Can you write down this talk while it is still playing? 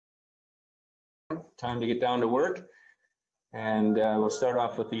Time to get down to work. And we'll start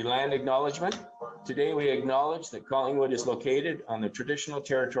off with the land acknowledgement. Today we acknowledge that Collingwood is located on the traditional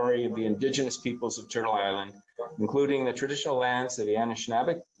territory of the Indigenous peoples of Turtle Island, including the traditional lands of the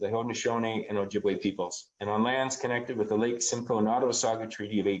Anishinaabe, the Haudenosaunee, and Ojibwe peoples, and on lands connected with the Lake Simcoe-Nottawasaga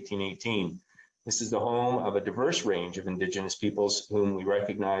Treaty of 1818. This is the home of a diverse range of Indigenous peoples whom we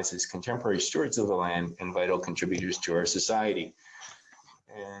recognize as contemporary stewards of the land and vital contributors to our society.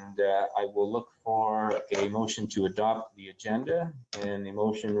 And I will look for a motion to adopt the agenda. And the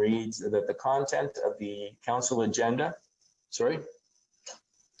motion reads that the content of the council agenda,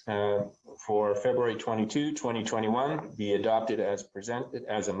 for February 22, 2021 be adopted as presented,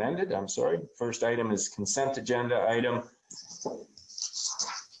 as amended. First item is consent agenda item.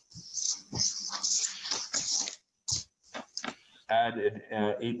 Added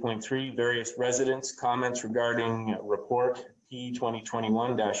 8.3, various residents' comments regarding report P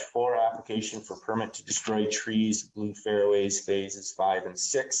 2021-4 application for permit to destroy trees, Blue Fairways, phases 5 and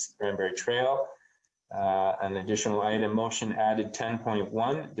 6, Cranberry Trail. An additional item, motion added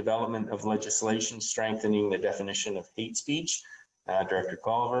 10.1, development of legislation strengthening the definition of hate speech, Director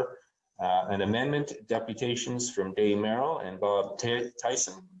Culver. An amendment, deputations from Dave Merrill and Bob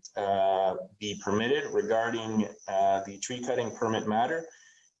Tyson be permitted regarding the tree cutting permit matter.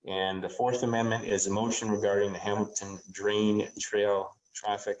 And the fourth amendment is a motion regarding the Hamilton Drain Trail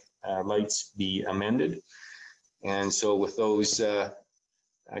traffic lights be amended. And so with those,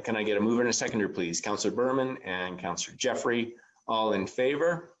 can I get a mover and a seconder, please? Councillor Berman and Councillor Jeffrey, all in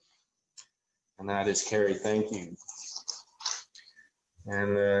favor? And that is carried. Thank you.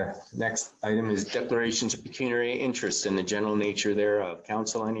 And the next item is declarations of pecuniary interest and the general nature thereof.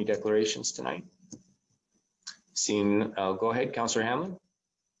 Council, any declarations tonight? Seeing, go ahead, Councillor Hamlin.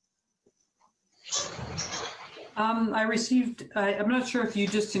 I received, I'm not sure if you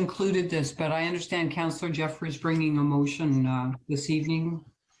just included this, but I understand Councillor Jeffrey's bringing a motion this evening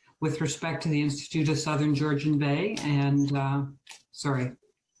with respect to the Institute of Southern Georgian Bay and, sorry.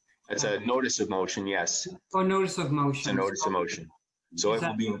 It's a notice of motion, yes. Oh, notice of motion. It's a notice of motion. So it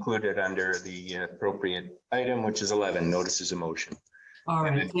will be included under the appropriate item, which is 11, notices of motion. All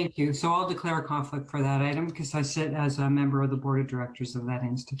right, thank you. So I'll declare a conflict for that item because I sit as a member of the board of directors of that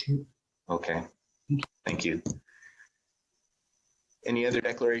institute. Okay, thank you. Any other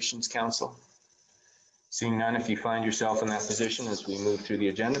declarations, Council? Seeing none, if you find yourself in that position as we move through the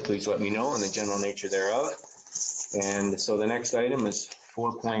agenda, please let me know on the general nature thereof. And so the next item is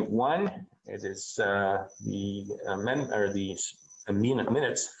 4.1. It is the amendment or the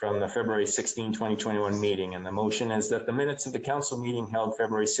minutes from the February 16, 2021 meeting. And the motion is that the minutes of the council meeting held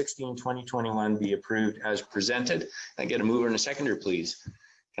February 16, 2021 be approved as presented. I get a mover and a seconder, please.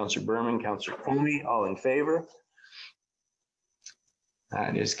 Councillor Berman, Councillor Comey, all in favor?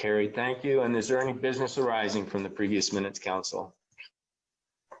 That is carried. Thank you. And is there any business arising from the previous minutes, Council?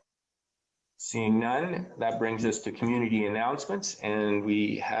 Seeing none, that brings us to community announcements, and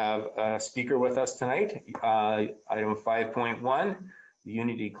we have a speaker with us tonight. Item 5.1, the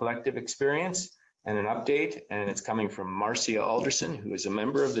Unity Collective Experience, and an update, and it's coming from Marcia Alderson, who is a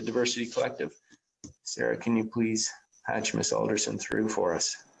member of the Diversity Collective. Sarah, can you please patch Ms. Alderson through for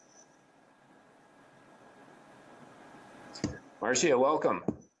us? Marcia, welcome.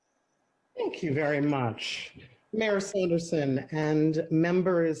 Thank you very much. Mayor Sanderson and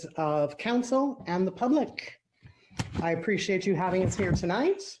members of council and the public. I appreciate you having us here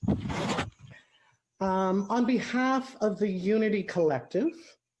tonight. On behalf of the Unity Collective,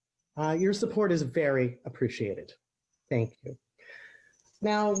 your support is very appreciated. Thank you.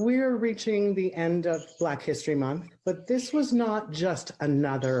 Now, we're reaching the end of Black History Month, but this was not just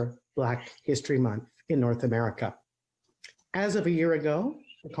another Black History Month in North America. As of a year ago,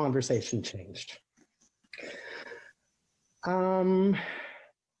 the conversation changed. The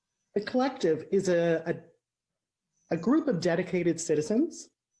collective is a group of dedicated citizens,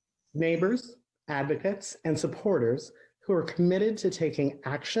 neighbors, advocates, and supporters who are committed to taking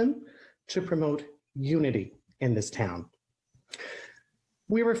action to promote unity in this town.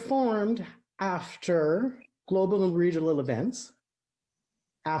 We were formed after global and regional events,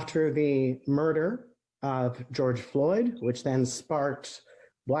 after the murder of George Floyd, which then sparked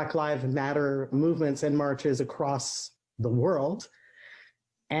Black Lives Matter movements and marches across the world,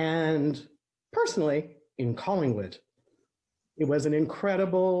 and personally in Collingwood. It was an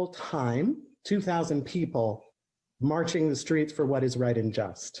incredible time, 2,000 people marching the streets for what is right and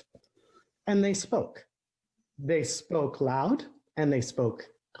just. And they spoke. They spoke loud and they spoke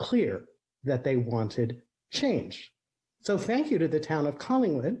clear that they wanted change. So thank you to the town of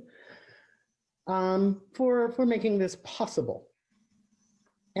Collingwood for making this possible.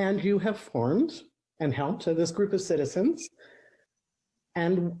 And you have formed and helped this group of citizens.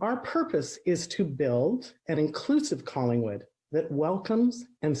 And our purpose is to build an inclusive Collingwood that welcomes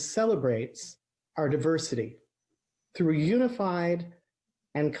and celebrates our diversity through unified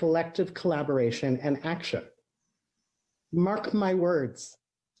and collective collaboration and action. Mark my words,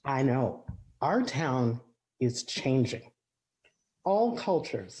 I know our town is changing. All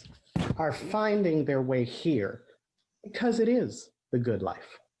cultures are finding their way here because it is the good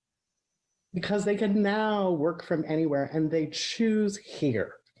life. Because they can now work from anywhere and they choose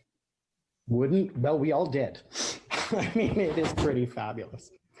here. Well, we all did. I mean, it is pretty fabulous.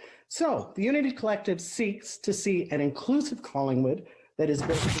 So the Unity Collective seeks to see an inclusive Collingwood that is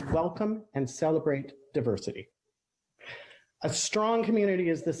built to welcome and celebrate diversity. A strong community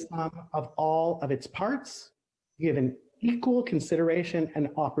is the sum of all of its parts, given equal consideration and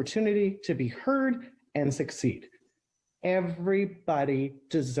opportunity to be heard and succeed. Everybody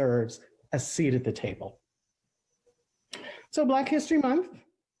deserves a seat at the table. So Black History Month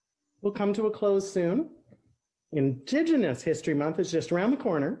will come to a close soon. Indigenous History Month is just around the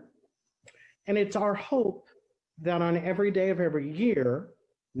corner. And it's our hope that on every day of every year,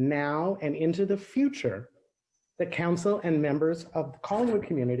 now and into the future, the council and members of the Collingwood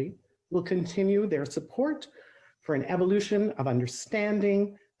community will continue their support for an evolution of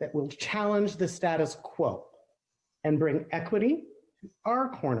understanding that will challenge the status quo and bring equity to our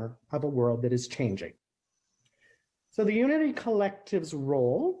corner of a world that is changing. So the Unity Collective's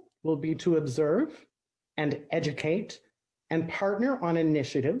role will be to observe and educate and partner on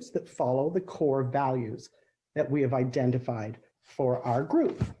initiatives that follow the core values that we have identified for our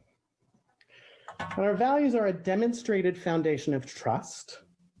group. And our values are a demonstrated foundation of trust,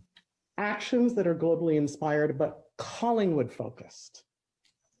 actions that are globally inspired but Collingwood focused,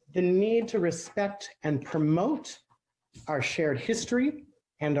 the need to respect and promote our shared history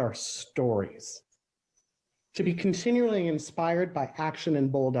and our stories, to be continually inspired by action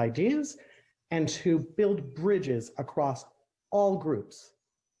and bold ideas, and to build bridges across all groups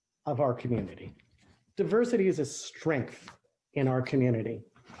of our community. Diversity is a strength in our community.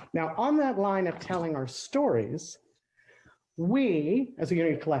 Now, on that line of telling our stories, we, as a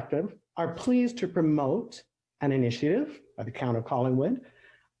Unity Collective, are pleased to promote an initiative by the Town of Collingwood,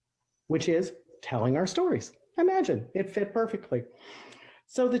 which is telling our stories. Imagine, it fit perfectly.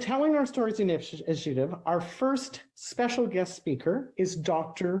 So the Telling Our Stories initiative, our first special guest speaker is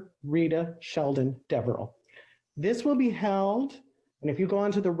Dr. Rita Sheldon Deverell. This will be held, and if you go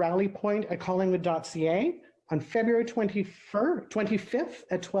onto the rally point at collingwood.ca on February 25th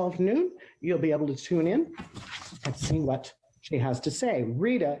at 12 noon, you'll be able to tune in and see what she has to say.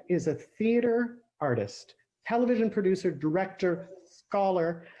 Rita is a theater artist, television producer, director,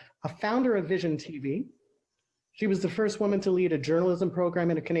 scholar, a founder of Vision TV. She was the first woman to lead a journalism program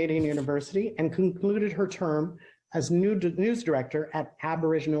at a Canadian university and concluded her term as news director at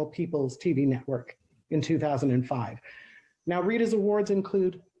Aboriginal Peoples TV Network in 2005. Now, Rita's awards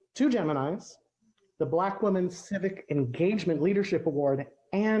include 2 Geminis, the Black Woman Civic Engagement Leadership Award,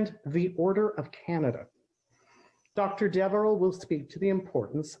 and the Order of Canada. Dr. Deverell will speak to the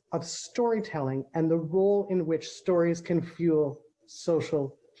importance of storytelling and the role in which stories can fuel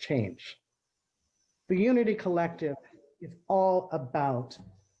social change. The Unity Collective is all about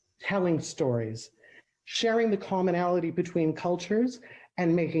telling stories, sharing the commonality between cultures,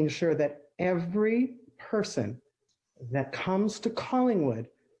 and making sure that every person that comes to Collingwood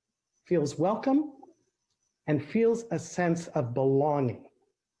feels welcome and feels a sense of belonging.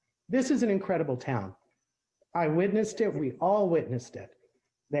 This is an incredible town. I witnessed it, we all witnessed it.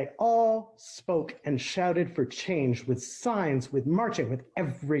 They all spoke and shouted for change with signs, with marching, with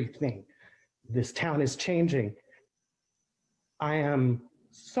everything. This town is changing. I am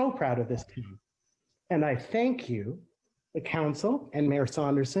so proud of this town. And I thank you, the council and Mayor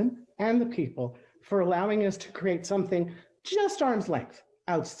Saunderson and the people, for allowing us to create something just arm's length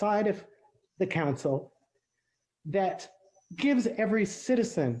outside of the council that gives every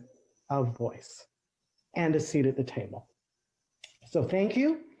citizen a voice and a seat at the table. So thank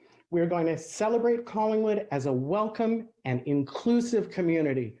you. We're going to celebrate Collingwood as a welcome and inclusive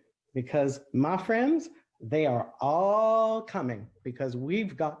community because, my friends, they are all coming because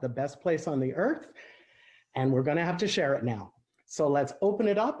we've got the best place on the earth and we're going to have to share it now. So let's open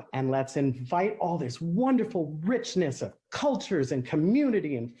it up and let's invite all this wonderful richness of cultures and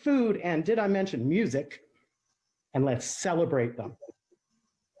community and food and, did I mention, music, and let's celebrate them.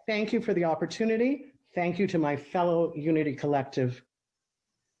 Thank you for the opportunity. Thank you to my fellow Unity Collective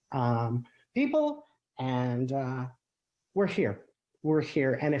people, and we're here. we're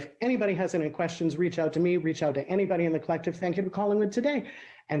here. And if anybody has any questions, reach out to me, reach out to anybody in the collective. Thank you to Collingwood Today.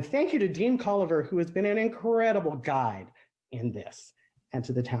 And thank you to Dean Colliver, who has been an incredible guide in this, and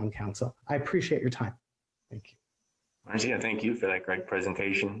to the town council. I appreciate your time. Thank you. Marcia, thank you for that great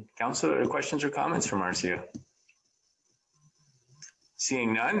presentation. Council, questions or comments from Marcia?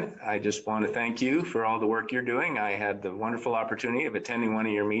 Seeing none, I just want to thank you for all the work you're doing. I had the wonderful opportunity of attending one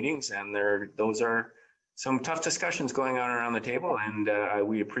of your meetings, and those are some tough discussions going on around the table, and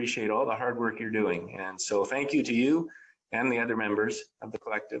we appreciate all the hard work you're doing. And so thank you to you and the other members of the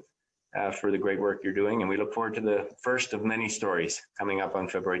collective for the great work you're doing. And we look forward to the first of many stories coming up on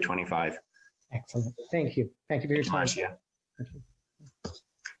February 25. Excellent. Thank you. Thank you for your time. Marcia.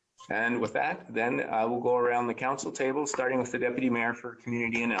 And with that, then I will go around the council table, starting with the Deputy Mayor for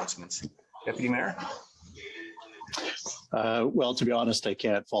community announcements. Deputy Mayor? Well, to be honest, I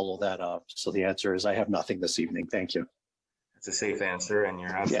can't follow that up. So the answer is I have nothing this evening. Thank you. That's a safe answer, and you're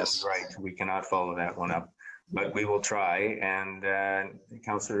absolutely Yes. right. We cannot follow that one up, but we will try. And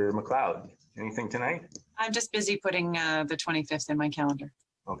Councillor McLeod, anything tonight? I'm just busy putting the 25th in my calendar.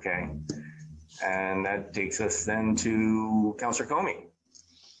 Okay. And that takes us then to Councillor Comey.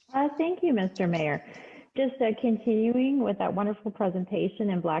 Thank you, Mr. Mayor. Just continuing with that wonderful presentation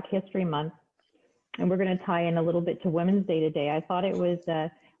in Black History Month, and we're going to tie in a little bit to Women's Day today. I thought it was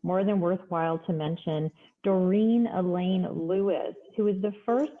more than worthwhile to mention Doreen Elaine Lewis, who is the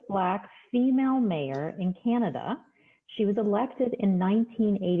first Black female mayor in Canada. She was elected in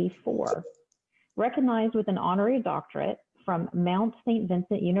 1984, recognized with an honorary doctorate from Mount St.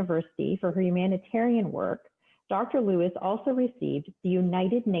 Vincent University for her humanitarian work. Dr. Lewis also received the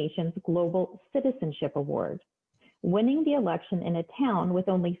United Nations Global Citizenship Award. Winning the election in a town with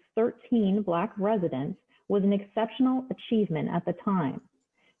only 13 Black residents was an exceptional achievement at the time.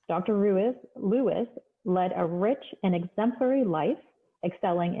 Dr. Lewis led a rich and exemplary life,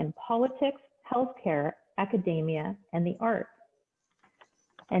 excelling in politics, healthcare, academia, and the arts.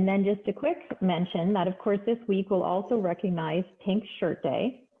 And then just a quick mention that, of course, this week we'll also recognize Pink Shirt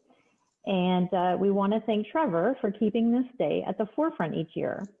Day. And we want to thank Trevor for keeping this day at the forefront each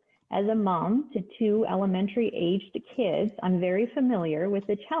year. As a mom to 2 elementary-aged kids, I'm very familiar with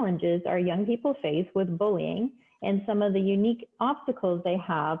the challenges our young people face with bullying and some of the unique obstacles they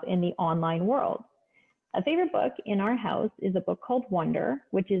have in the online world. A favorite book in our house is a book called Wonder,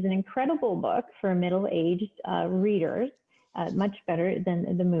 which is an incredible book for middle-aged readers, much better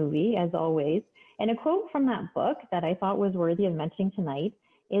than the movie, as always. And a quote from that book that I thought was worthy of mentioning tonight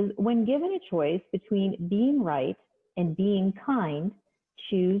is, when given a choice between being right and being kind,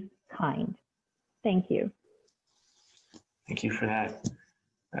 choose kind. Thank you. Thank you for that.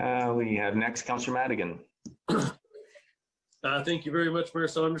 We have next Councillor Madigan. Thank you very much, Mayor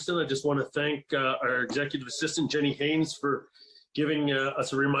Saunderson. I just want to thank our Executive Assistant, Jenny Haynes, for giving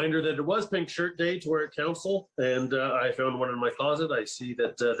us a reminder that it was Pink Shirt Day to wear at Council, and I found one in my closet. I see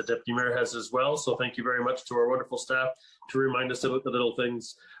that the Deputy Mayor has as well, so thank you very much to our wonderful staff to remind us about the little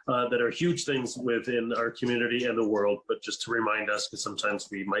things that are huge things within our community and the world, but just to remind us, because sometimes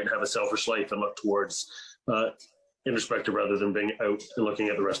we might have a selfish life and look towards introspective rather than being out and looking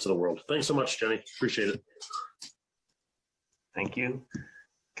at the rest of the world. Thanks so much, Jenny. Appreciate it. Thank you.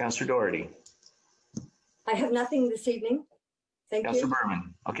 Councillor Doherty. I have nothing this evening. Thank Councillor you.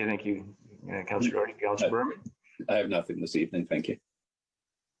 Berman. Okay, thank you. Councillor Doherty. Councillor Berman. I have nothing this evening. Thank you.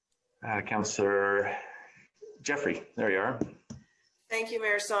 Councillor Jeffrey. There you are. Thank you,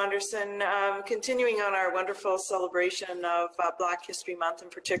 Mayor Saunderson. Continuing on our wonderful celebration of Black History Month, and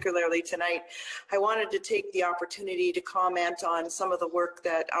particularly tonight, I wanted to take the opportunity to comment on some of the work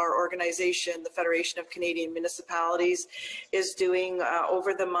that our organization, the Federation of Canadian Municipalities, is doing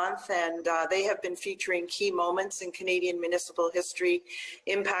over the month. And they have been featuring key moments in Canadian municipal history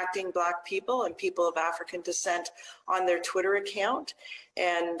impacting Black people and people of African descent on their Twitter account.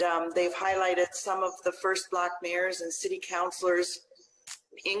 And they've highlighted some of the first Black mayors and city councillors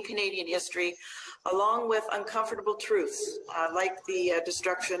in Canadian history, along with uncomfortable truths like the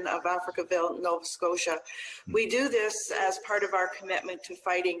destruction of Africaville, Nova Scotia. We do this as part of our commitment to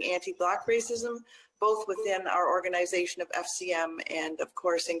fighting anti-Black racism, both within our organization of FCM and, of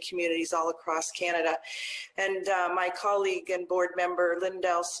course, in communities all across Canada. And my colleague and board member,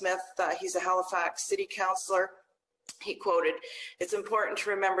 Lindell Smith, he's a Halifax City Councillor. He quoted, "It's important to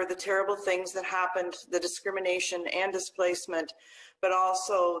remember the terrible things that happened, the discrimination and displacement, but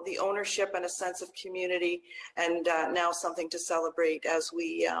also the ownership and a sense of community, and now something to celebrate as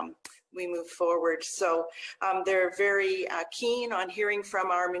we we move forward. So they're very keen on hearing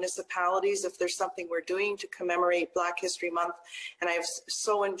from our municipalities if there's something we're doing to commemorate Black History Month. And I've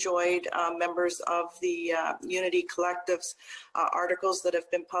so enjoyed members of the Unity Collective's articles that have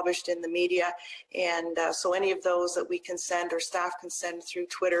been published in the media. And so any of those that we can send or staff can send through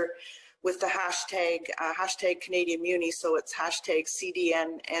Twitter with the hashtag Canadian Muni, so it's hashtag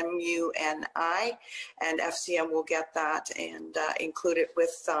CDNMUNI, and FCM will get that and include it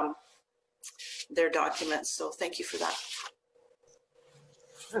with their documents. So thank you for that.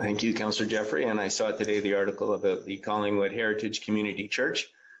 Thank you, Councillor Jeffrey. And I saw today the article about the Collingwood Heritage Community Church,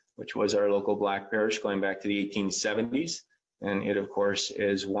 which was our local Black parish going back to the 1870s. And it, of course,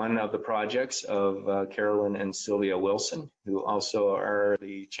 is one of the projects of Carolyn and Sylvia Wilson, who also are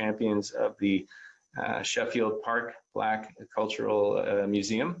the champions of the Sheffield Park Black Cultural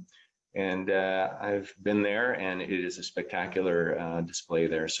Museum. And I've been there, and it is a spectacular display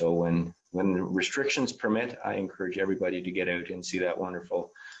there. So when restrictions permit, I encourage everybody to get out and see that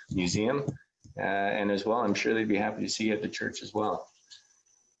wonderful museum. And as well, I'm sure they'd be happy to see you at the church as well.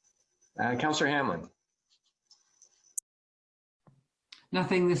 Councillor Hamlin.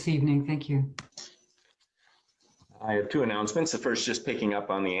 Nothing this evening, thank you. I have two announcements. The first, just picking up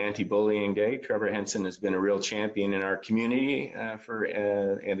on the anti-bullying day. Trevor Henson has been a real champion in our community for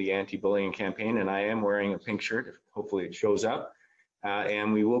the anti-bullying campaign, and I am wearing a pink shirt. Hopefully it shows up.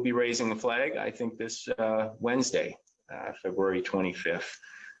 And we will be raising the flag, I think, this Wednesday, February 25th.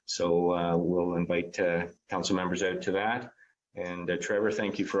 So we'll invite council members out to that. And Trevor,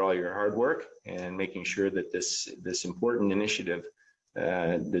 thank you for all your hard work and making sure that this important initiative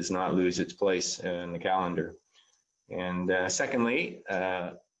does not lose its place in the calendar. And secondly,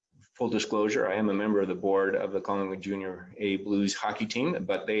 full disclosure, I am a member of the board of the Collingwood Junior A Blues hockey team,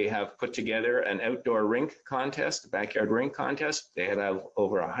 but they have put together an outdoor rink contest, a backyard rink contest. They have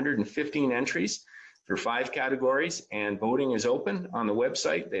over 115 entries for 5 categories, and voting is open on the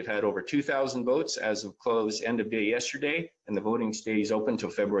website. They've had over 2,000 votes as of close end of day yesterday, and the voting stays open till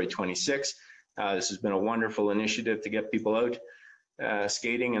February 26th. This has been a wonderful initiative to get people out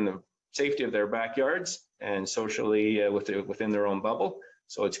skating in the safety of their backyards and socially within their own bubble.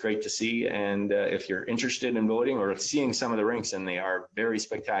 So it's great to see. And if you're interested in voting or seeing some of the rinks, and they are very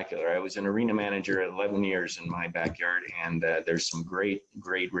spectacular. I was an arena manager at 11 years in my backyard, and there's some great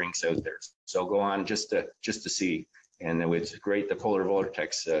rinks out there. So go on just to see. And it's great. The polar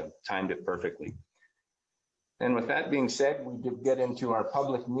vortex timed it perfectly. And with that being said, we did get into our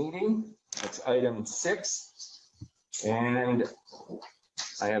public meeting. That's item 6. And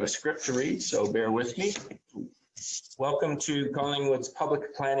I have a script to read, so bear with me. Welcome to Collingwood's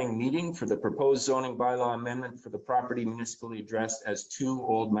public planning meeting for the proposed zoning bylaw amendment for the property municipally addressed as 2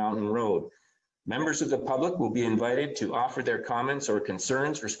 Old Mountain Road. Members of the public will be invited to offer their comments or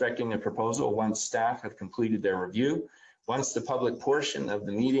concerns respecting the proposal once staff have completed their review. Once the public portion of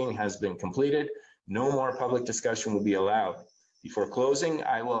the meeting has been completed, no more public discussion will be allowed. Before closing,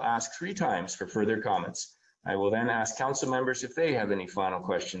 I will ask 3 times for further comments. I will then ask council members if they have any final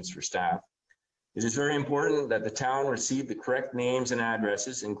questions for staff. It is very important that the town receive the correct names and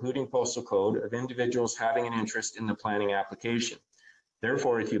addresses, including postal code, of individuals having an interest in the planning application.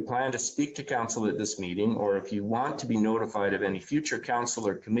 Therefore, if you plan to speak to council at this meeting, or if you want to be notified of any future council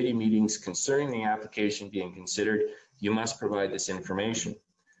or committee meetings concerning the application being considered, you must provide this information.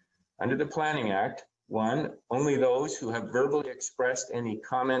 Under the Planning Act, 1, only those who have verbally expressed any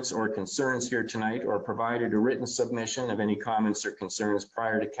comments or concerns here tonight or provided a written submission of any comments or concerns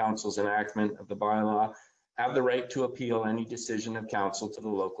prior to council's enactment of the bylaw have the right to appeal any decision of council to the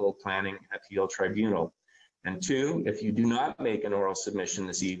local planning appeal tribunal. And 2, if you do not make an oral submission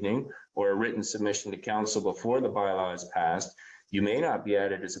this evening or a written submission to council before the bylaw is passed, you may not be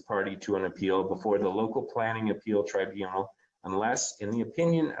added as a party to an appeal before the local planning appeal tribunal unless, in the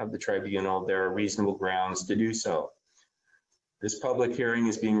opinion of the tribunal, there are reasonable grounds to do so. This public hearing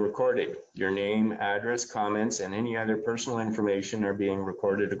is being recorded. Your name, address, comments, and any other personal information are being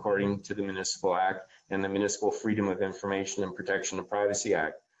recorded according to the Municipal Act and the Municipal Freedom of Information and Protection of Privacy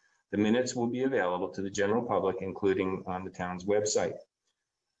Act. The minutes will be available to the general public, including on the town's website.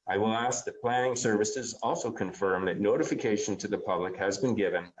 I will ask that planning services also confirm that notification to the public has been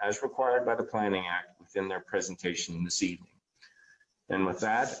given as required by the Planning Act within their presentation this evening. And with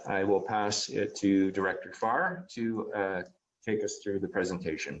that, I will pass it to Director Farr to take us through the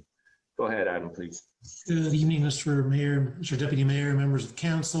presentation. Go ahead, Adam, please. Good evening, Mr. Mayor, Mr. Deputy Mayor, members of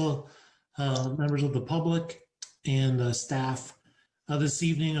council, members of the public, and staff. This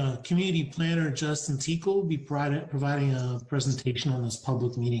evening, Community Planner Justin Tickle will be providing a presentation on this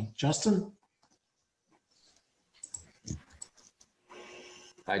public meeting. Justin?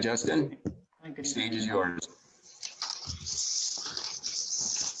 Hi, Justin. Hi, good Stage evening. is yours.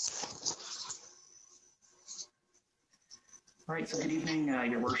 All right, so good evening,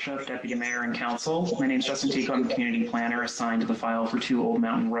 Your Worship, Deputy Mayor and Council. My name is Justin Tico. I'm the Community Planner assigned to the file for 2 Old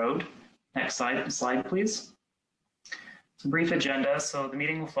Mountain Road. Next slide, please. So brief agenda. So the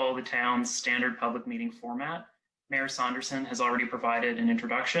meeting will follow the town's standard public meeting format. Mayor Saunderson has already provided an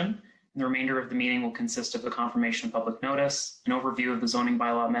introduction, and the remainder of the meeting will consist of the confirmation of public notice, an overview of the zoning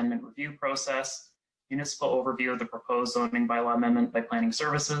bylaw amendment review process, municipal overview of the proposed zoning bylaw amendment by planning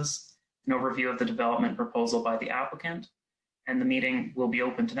services, an overview of the development proposal by the applicant, and the meeting will be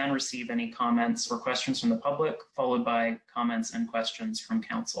open to then receive any comments or questions from the public, followed by comments and questions from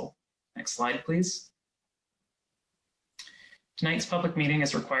council. Next slide, please. Tonight's public meeting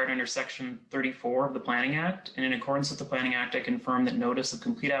is required under Section 34 of the Planning Act, and in accordance with the Planning Act, I confirm that notice of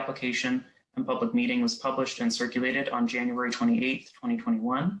complete application and public meeting was published and circulated on January 28th,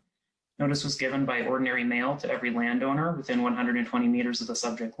 2021. Notice was given by ordinary mail to every landowner within 120 meters of the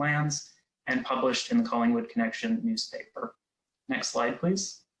subject lands and published in the Collingwood Connection newspaper. Next slide,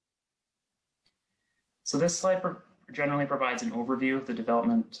 please. So this slide generally provides an overview of the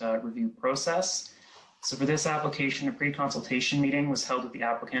development review process. So for this application, a pre-consultation meeting was held with the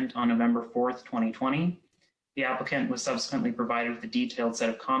applicant on November 4th, 2020. The applicant was subsequently provided with a detailed set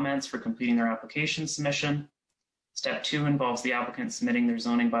of comments for completing their application submission. Step 2 involves the applicant submitting their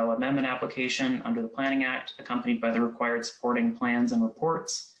zoning bylaw amendment application under the Planning Act, accompanied by the required supporting plans and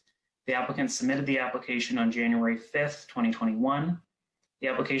reports. The applicant submitted the application on January 5th, 2021. The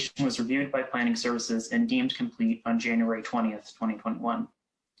application was reviewed by planning services and deemed complete on January 20th, 2021.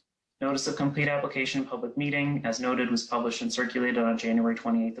 Notice of complete application public meeting, as noted, was published and circulated on January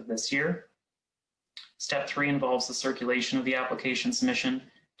 28th of this year. Step 3 involves the circulation of the application submission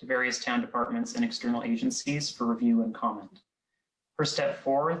to various town departments and external agencies for review and comment. For step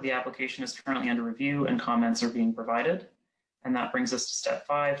 4, the application is currently under review and comments are being provided. And that brings us to step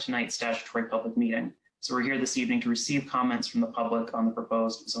 5, tonight's statutory public meeting. So we're here this evening to receive comments from the public on the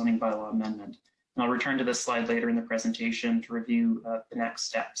proposed zoning bylaw amendment. And I'll return to this slide later in the presentation to review the next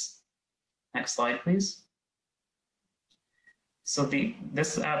steps. Next slide, please. So the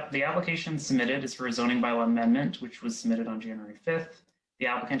application submitted is for a zoning bylaw amendment, which was submitted on January 5th. The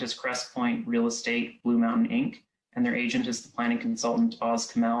applicant is Crest Point Real Estate Blue Mountain Inc., and their agent is the planning consultant Oz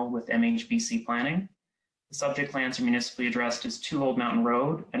Kamel with MHBC Planning. The subject lands are municipally addressed as 2 Old Mountain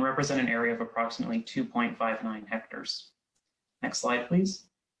Road and represent an area of approximately 2.59 hectares. Next slide, please.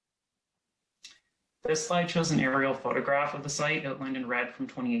 This slide shows an aerial photograph of the site outlined in red from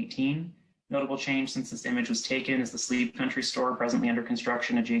 2018. Notable change since this image was taken is the Sleep Country store presently under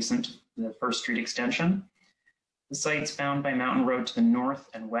construction adjacent to the First Street extension. The site's bound by Mountain Road to the north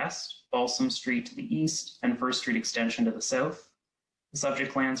and west, Balsam Street to the east, and First Street extension to the south. The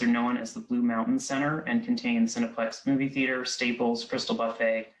subject lands are known as the Blue Mountain Center and contain Cineplex movie theater, Staples, Crystal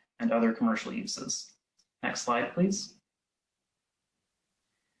Buffet, and other commercial uses. Next slide, please.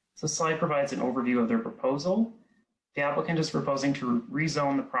 So this slide provides an overview of their proposal. The applicant is proposing to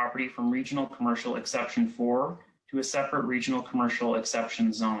rezone the property from Regional Commercial Exception 4 to a separate Regional Commercial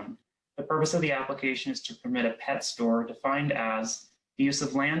Exception zone. The purpose of the application is to permit a pet store defined as the use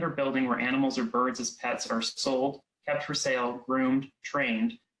of land or building where animals or birds as pets are sold, kept for sale, groomed,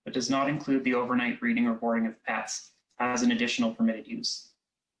 trained, but does not include the overnight breeding or boarding of pets as an additional permitted use.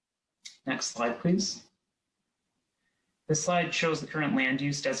 Next slide, please. This slide shows the current land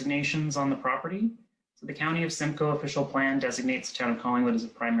use designations on the property. So the County of Simcoe official plan designates the town of Collingwood as a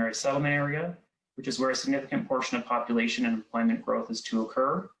primary settlement area, which is where a significant portion of population and employment growth is to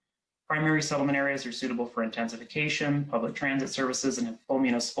occur. Primary settlement areas are suitable for intensification, public transit services, and have full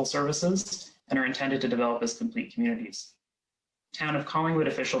municipal services, and are intended to develop as complete communities. Town of Collingwood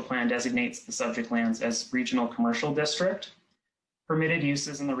official plan designates the subject lands as Regional Commercial District. Permitted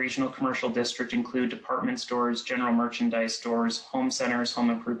uses in the Regional Commercial District include department stores, general merchandise stores, home centers,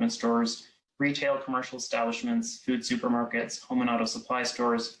 home improvement stores, retail commercial establishments, food supermarkets, home and auto supply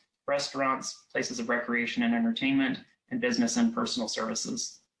stores, restaurants, places of recreation and entertainment, and business and personal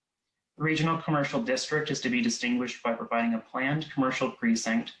services. The Regional Commercial District is to be distinguished by providing a planned commercial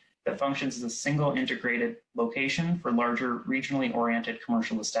precinct that functions as a single integrated location for larger regionally oriented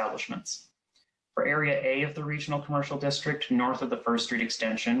commercial establishments. For Area A of the Regional Commercial District, north of the First Street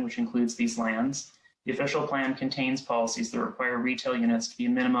extension, which includes these lands, the official plan contains policies that require retail units to be a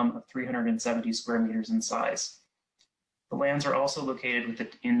minimum of 370 square meters in size. The lands are also located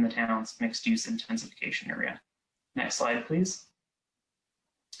within the town's mixed-use intensification area. Next slide, please.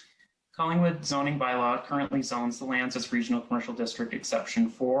 Collingwood zoning bylaw currently zones the lands as Regional Commercial District Exception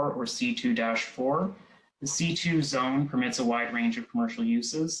 4 or C2-4. The C2 zone permits a wide range of commercial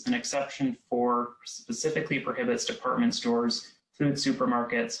uses. An exception 4 specifically prohibits department stores, food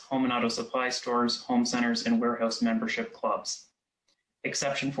supermarkets, home and auto supply stores, home centers, and warehouse membership clubs.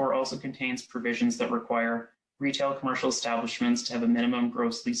 Exception 4 also contains provisions that require retail commercial establishments to have a minimum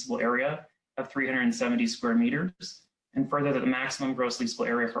gross leasable area of 370 square meters, and further that the maximum gross leasable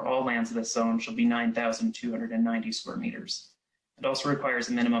area for all lands of this zone shall be 9,290 square meters. It also requires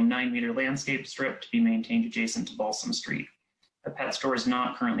a minimum 9-meter landscape strip to be maintained adjacent to Balsam Street. A pet store is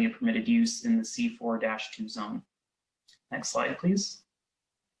not currently a permitted use in the C4-2 zone. Next slide, please.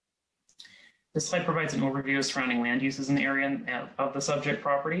 This slide provides an overview of surrounding land uses in the area of the subject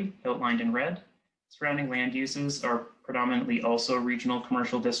property, outlined in red. Surrounding land uses are predominantly also regional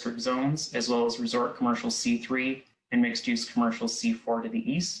commercial district zones, as well as resort commercial C3 and mixed use commercial C4 to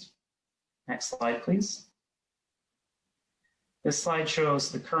the east. Next slide, please. This slide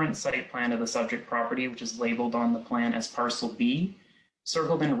shows the current site plan of the subject property, which is labeled on the plan as parcel B.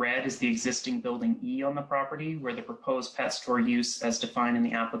 Circled in red is the existing building E on the property, where the proposed pet store use as defined in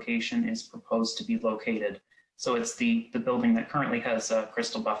the application is proposed to be located. So it's the building that currently has a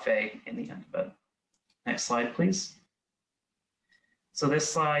Crystal Buffet in the end of it. Next slide, please. So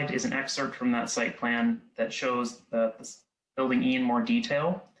this slide is an excerpt from that site plan that shows the building E in more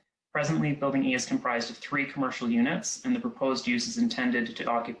detail. Presently, building E is comprised of 3 commercial units, and the proposed use is intended to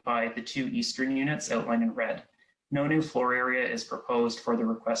occupy the 2 eastern units outlined in red. No new floor area is proposed for the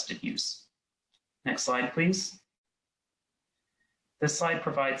requested use. Next slide, please. This slide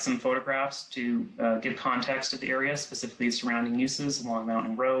provides some photographs to give context to the area, specifically surrounding uses along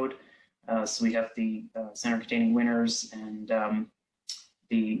Mountain Road. So we have the center containing winners and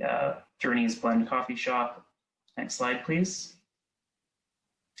the Journey's Blend coffee shop. Next slide, please.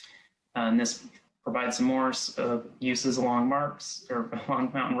 And this provides some more uses along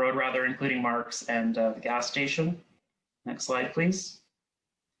along Mountain Road, rather, including Marks and the gas station. Next slide, please.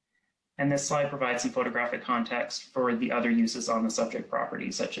 And this slide provides some photographic context for the other uses on the subject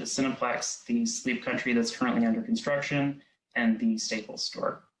property, such as Cineplex, the Sleep Country that's currently under construction, and the Staples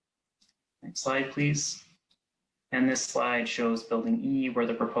store. Next slide, please. And this slide shows building E, where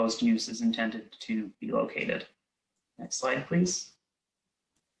the proposed use is intended to be located. Next slide, please.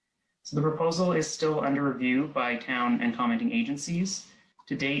 So the proposal is still under review by town and commenting agencies.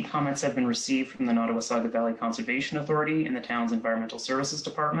 To date, comments have been received from the Nottawasaga Valley Conservation Authority and the town's Environmental Services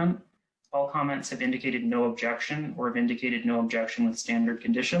Department. All comments have indicated no objection or have indicated no objection with standard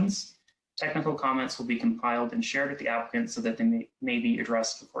conditions. Technical comments will be compiled and shared with the applicant so that they may be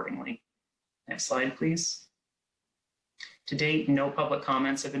addressed accordingly. Next slide, please. To date, no public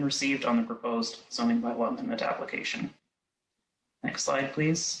comments have been received on the proposed zoning bylaw amendment application. Next slide,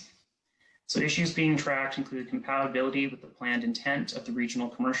 please. So issues being tracked include compatibility with the planned intent of the regional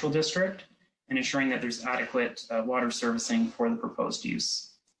commercial district and ensuring that there's adequate water servicing for the proposed use.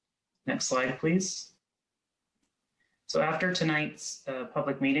 Next slide, please. So after tonight's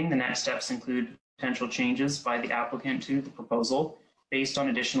public meeting, the next steps include potential changes by the applicant to the proposal based on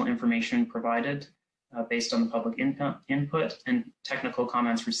additional information provided, based on the public input and technical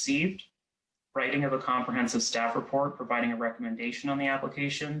comments received, writing of a comprehensive staff report providing a recommendation on the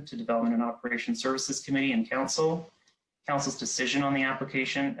application to Development and Operations Services Committee and Council, Council's decision on the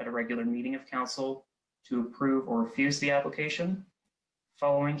application at a regular meeting of Council to approve or refuse the application.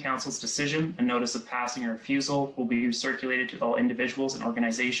 Following Council's decision, a notice of passing or refusal will be circulated to all individuals and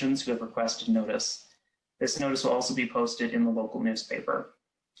organizations who have requested notice. This notice will also be posted in the local newspaper.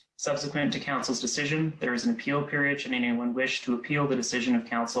 Subsequent to Council's decision, there is an appeal period should anyone wish to appeal the decision of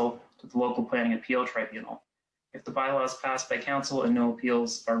Council to the local planning appeal tribunal. If the bylaw is passed by Council and no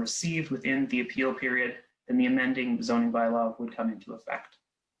appeals are received within the appeal period, then the amending zoning bylaw would come into effect.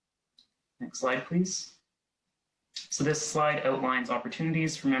 Next slide, please. So this slide outlines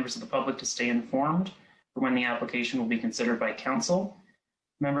opportunities for members of the public to stay informed for when the application will be considered by Council.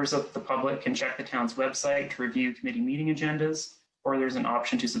 Members of the public can check the town's website to review committee meeting agendas, or there's an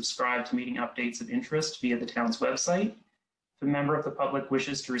option to subscribe to meeting updates of interest via the town's website. If a member of the public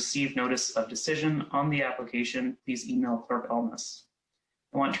wishes to receive notice of decision on the application, please email Clerk Elmas.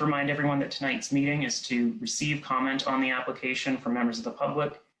 I want to remind everyone that tonight's meeting is to receive comment on the application from members of the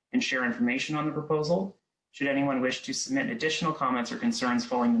public and share information on the proposal. Should anyone wish to submit additional comments or concerns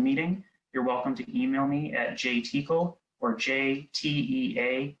following the meeting, you're welcome to email me at jteakle or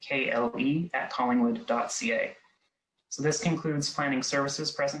jteakle@collingwood.ca. So this concludes Planning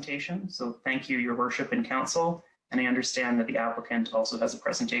Services presentation. So thank you, Your Worship and Council. And I understand that the applicant also has a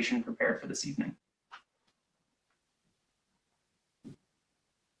presentation prepared for this evening.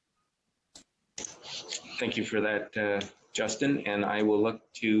 Thank you for that Justin, and I will look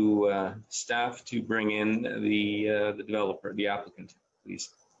to staff to bring in the developer, the applicant, please.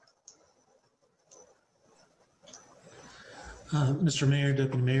 Mr. Mayor,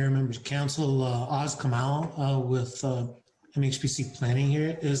 Deputy Mayor, members of council, Oz Kamal with MHPC Planning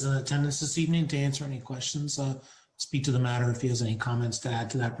here is in attendance this evening to answer any questions, speak to the matter if he has any comments to add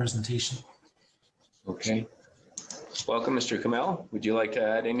to that presentation. Okay. Welcome, Mr. Kamal. Would you like to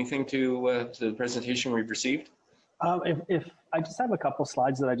add anything to the presentation we've received? If I just have a couple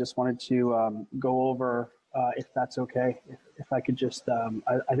slides that I just wanted to go over, if that's okay. If I could just,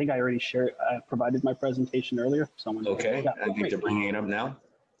 I think I already provided my presentation earlier. Someone. Okay, Yeah, I think they're bringing it up now.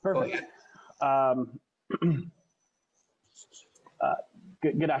 Perfect.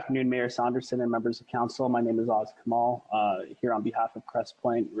 Good afternoon, Mayor Saunderson and members of council. My name is Oz Kamal, here on behalf of Crest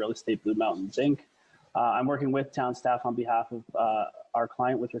Point Real Estate Blue Mountains, Inc. I'm working with town staff on behalf of our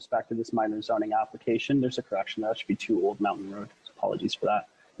client with respect to this minor zoning application. There's a correction. That should be 2 Old Mountain Road. Apologies for that.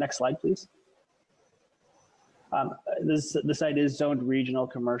 Next slide, please. The site is zoned regional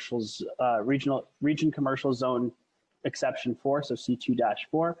commercials, region commercial zone exception 4, so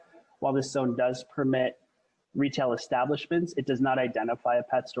C2-4. While this zone does permit retail establishments, it does not identify a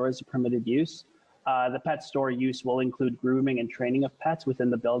pet store as a permitted use. The pet store use will include grooming and training of pets within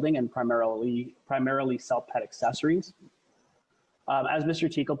the building and primarily sell pet accessories. As Mr.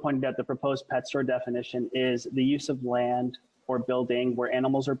 Tickle pointed out, the proposed pet store definition is the use of land or building where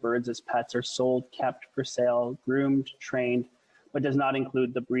animals or birds as pets are sold, kept for sale, groomed, trained, but does not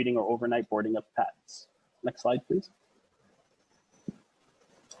include the breeding or overnight boarding of pets. Next slide, please.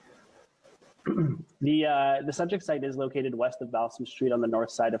 The subject site is located west of Balsam Street on the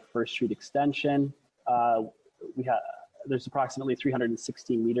north side of First Street Extension. There's approximately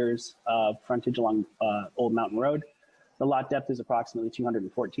 316 meters of frontage along Old Mountain Road. The lot depth is approximately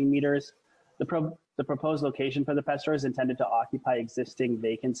 214 meters. The proposed location for the pet store is intended to occupy existing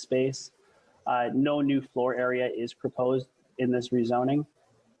vacant space. No new floor area is proposed in this rezoning.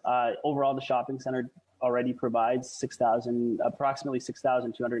 Overall, the shopping center already provides approximately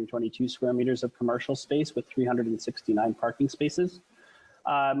 6,222 square meters of commercial space with 369 parking spaces.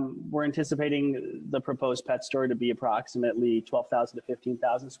 We're anticipating the proposed pet store to be approximately 12,000 to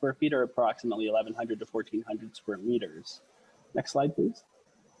 15,000 square feet, or approximately 1,100 to 1,400 square meters. Next slide, please.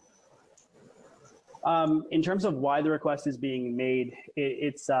 In terms of why the request is being made,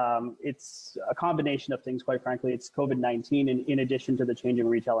 it's a combination of things, quite frankly. It's COVID-19, and in addition to the changing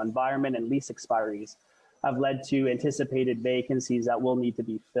retail environment and lease expiries, have led to anticipated vacancies that will need to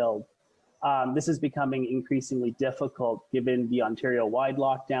be filled. This is becoming increasingly difficult given the Ontario-wide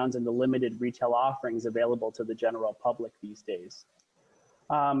lockdowns and the limited retail offerings available to the general public these days.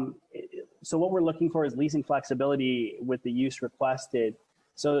 So what we're looking for is leasing flexibility with the use requested.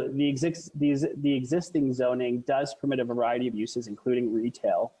 So the existing zoning does permit a variety of uses, including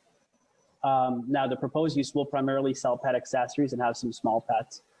retail. Now, the proposed use will primarily sell pet accessories and have some small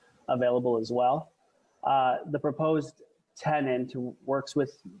pets available as well. The proposed tenant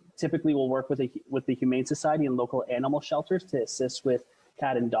typically will work with the Humane Society and local animal shelters to assist with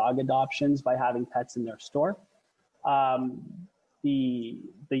cat and dog adoptions by having pets in their store. The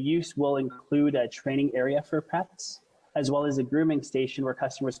use will include a training area for pets, as well as a grooming station where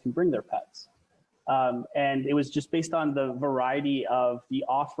customers can bring their pets. And it was just based on the variety of the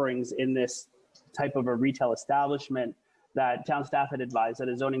offerings in this type of a retail establishment that town staff had advised that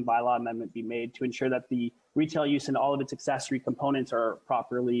a zoning bylaw amendment be made to ensure that the retail use and all of its accessory components are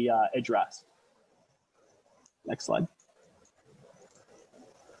properly addressed. Next slide.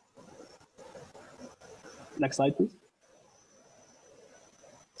 Next slide, please.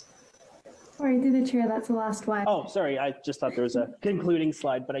 Sorry, through the chair, that's the last one. Oh, sorry, I just thought there was a concluding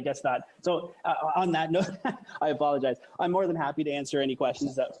slide, but I guess not. So on that note, I apologize. I'm more than happy to answer any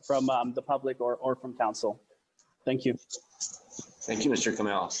questions from the public or from council. Thank you. Thank you, Mr.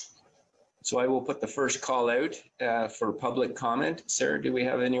 Kamal. So I will put the first call out for public comment. Sarah, do we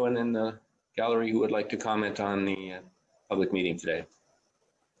have anyone in the gallery who would like to comment on the public meeting today?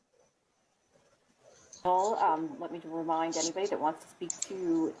 Let me remind anybody that wants to speak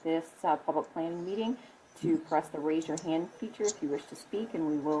to this public planning meeting to press the raise your hand feature if you wish to speak, and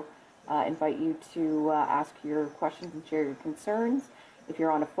we will invite you to ask your questions and share your concerns. If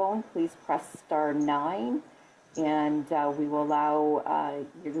you're on a phone, please press *9, and we will allow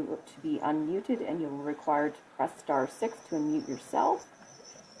you to be unmuted, and you'll be required to press *6 to unmute yourself.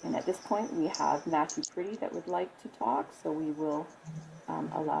 And at this point, we have Matthew Pretty that would like to talk, so we will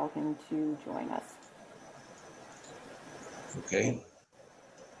allow him to join us. Okay.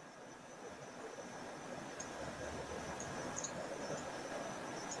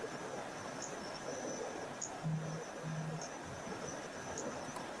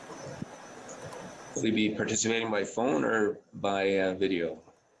 Will he be participating by phone or by video?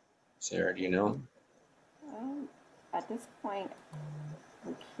 Sarah, do you know? At this point,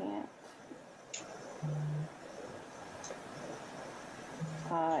 we can't.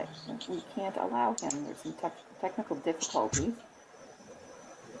 We can't allow him. There's some technical difficulties.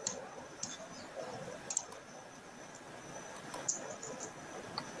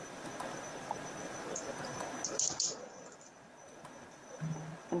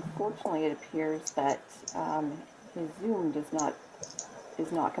 Unfortunately, it appears that his Zoom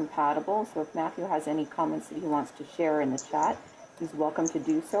is not compatible. So if Matthew has any comments that he wants to share in the chat, he's welcome to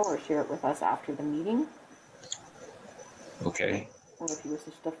do so or share it with us after the meeting. Okay. Or if he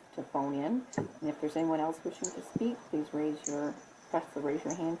wishes to phone in. And if there's anyone else wishing to speak, please press the raise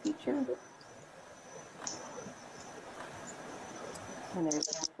your hand feature. And there's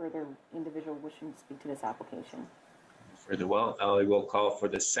no further individual wishing to speak to this application. Further, well, I will call for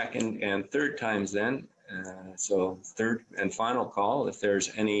the second and third times then. So third and final call, if there's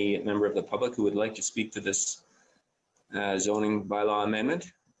any member of the public who would like to speak to this zoning bylaw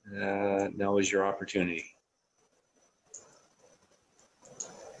amendment, now is your opportunity.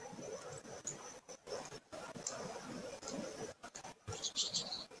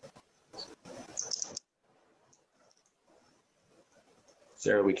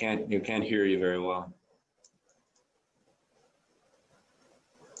 Sarah, you can't hear you very well.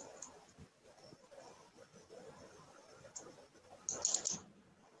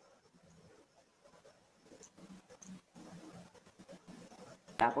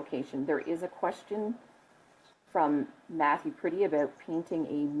 Application. There is a question from Matthew Pretty about painting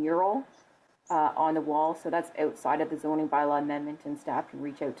a mural on the wall. So that's outside of the zoning bylaw amendment, and staff can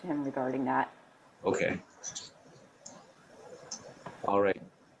reach out to him regarding that. Okay. All right.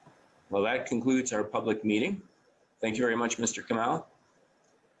 Well, that concludes our public meeting. Thank you very much, Mr. Kamal.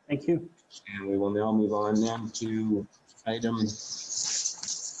 Thank you. And we will now move on then to item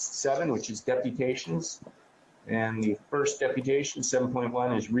 7, which is deputations. And the first deputation,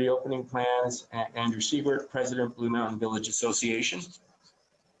 7.1, is reopening plans. Andrew Siebert, President, Blue Mountain Village Association.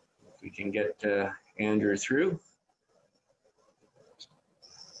 If we can get Andrew through.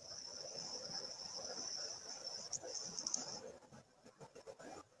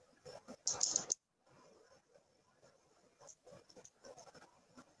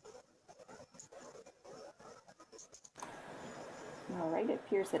 All right, it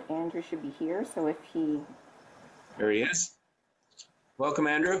appears that Andrew should be here. So if he... There he is. Welcome,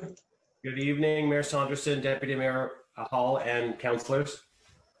 Andrew. Good evening, Mayor Saunderson, Deputy Mayor Hall, and councillors.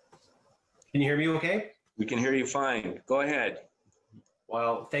 Can you hear me okay? We can hear you fine. Go ahead.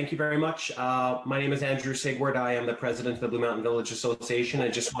 Well, thank you very much. My name is Andrew Sigward. I am the president of the Blue Mountain Village Association. I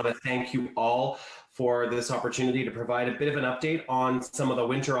just want to thank you all for this opportunity to provide a bit of an update on some of the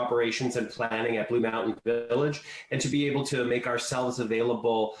winter operations and planning at Blue Mountain Village, and to be able to make ourselves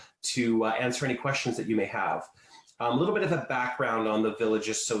available to answer any questions that you may have. A little bit of a background on the Village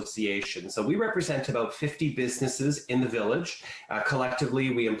Association. So we represent about 50 businesses in the village. Collectively,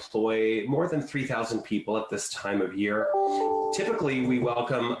 we employ more than 3,000 people at this time of year. Typically, we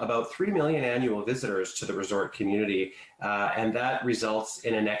welcome about 3 million annual visitors to the resort community, and that results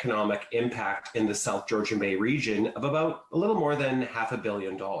in an economic impact in the South Georgian Bay region of about a little more than $500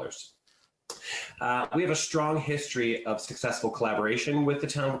 million. We have a strong history of successful collaboration with the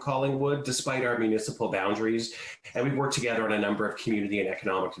Town of Collingwood, despite our municipal boundaries, and we've worked together on a number of community and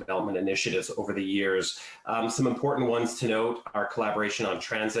economic development initiatives over the years. Some important ones to note are collaboration on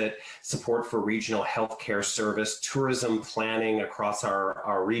transit, support for regional healthcare service, tourism planning across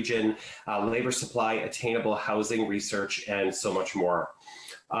our region, labor supply, attainable housing research, and so much more.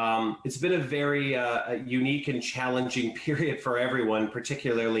 It's been a very unique and challenging period for everyone,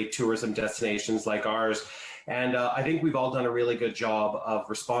 particularly tourism destinations like ours. And I think we've all done a really good job of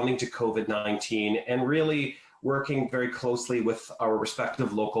responding to COVID-19 and really working very closely with our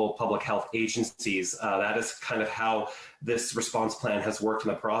respective local public health agencies. That is kind of how this response plan has worked in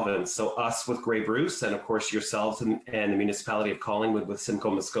the province. So us with Grey Bruce, and of course yourselves and the municipality of Collingwood with Simcoe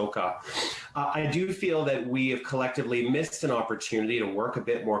Muskoka. I do feel that we have collectively missed an opportunity to work a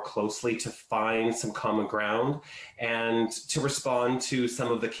bit more closely to find some common ground and to respond to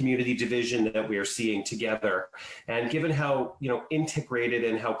some of the community division that we are seeing together. And given how integrated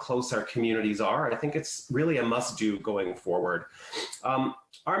and how close our communities are, I think it's really a must-do going forward.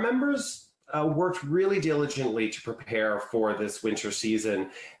 Our members worked really diligently to prepare for this winter season,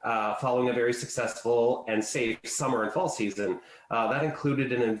 following a very successful and safe summer and fall season. That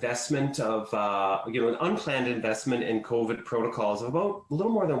included an investment of, an unplanned investment in COVID protocols of about a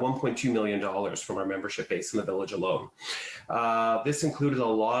little more than $1.2 million from our membership base in the village alone. This included a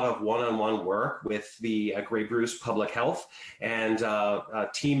lot of one-on-one work with the Grey Bruce Public Health, and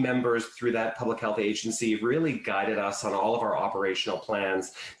team members through that public health agency really guided us on all of our operational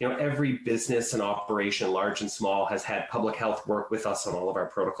plans. Every business and operation, large and small, has had public health work with us on all of our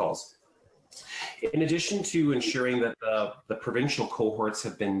protocols. In addition to ensuring that the provincial cohorts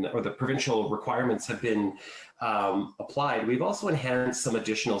have been, or the provincial requirements have been applied, we've also enhanced some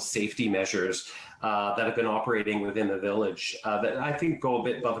additional safety measures that have been operating within the village that I think go a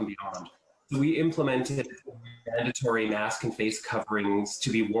bit above and beyond. We implemented mandatory mask and face coverings to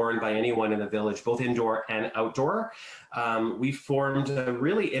be worn by anyone in the village, both indoor and outdoor. We formed a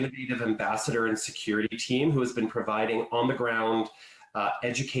really innovative ambassador and security team who has been providing on-the-ground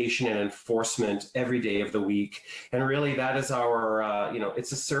education and enforcement every day of the week. And really that is our,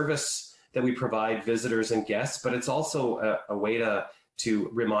 it's a service that we provide visitors and guests, but it's also a way to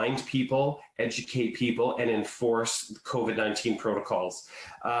remind people, educate people, and enforce COVID-19 protocols.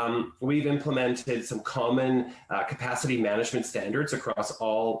 We've implemented some common capacity management standards across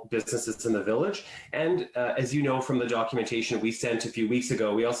all businesses in the village. And as you know from the documentation we sent a few weeks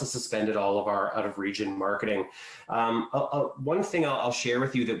ago, we also suspended all of our out-of-region marketing. One thing I'll share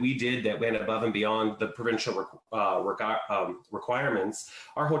with you that we did that went above and beyond the provincial requirements,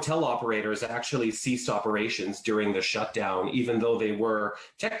 our hotel operators actually ceased operations during the shutdown, even though they were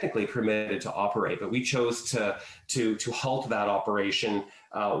technically permitted to operate, but we chose to halt that operation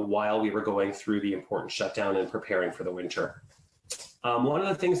while we were going through the important shutdown and preparing for the winter. One of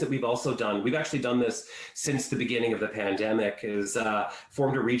the things that we've also done, we've actually done this since the beginning of the pandemic, is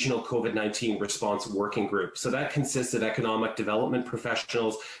formed a regional COVID-19 response working group. So that consists of economic development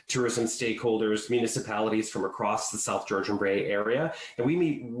professionals, tourism stakeholders, municipalities from across the South Georgian Bay area. And we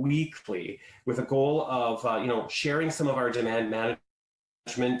meet weekly with a goal of, sharing some of our demand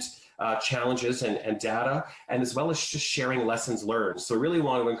management challenges and data, and as well as just sharing lessons learned. So I really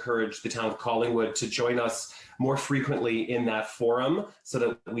want to encourage the town of Collingwood to join us more frequently in that forum so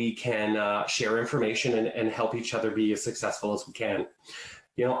that we can share information and help each other be as successful as we can.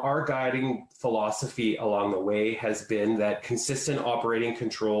 Our guiding philosophy along the way has been that consistent operating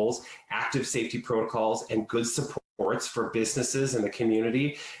controls, active safety protocols, and good supports for businesses and the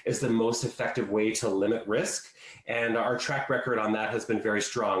community is the most effective way to limit risk. And our track record on that has been very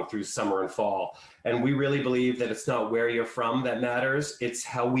strong through summer and fall. And we really believe that it's not where you're from that matters, it's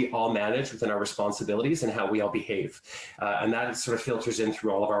how we all manage within our responsibilities and how we all behave. And that sort of filters in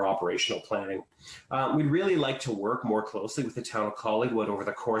through all of our operational planning. We'd really like to work more closely with the town of Collingwood over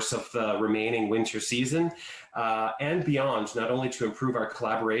the course of the remaining winter season and beyond, not only to improve our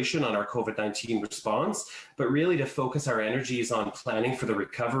collaboration on our COVID-19 response, but really to focus our energies on planning for the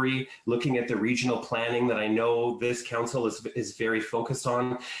recovery, looking at the regional planning that I know this council is very focused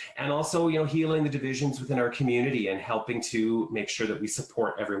on, and also, healing the divisions within our community and helping to make sure that we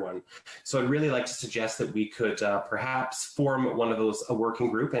support everyone. So I'd really like to suggest that we could perhaps form one of those, a working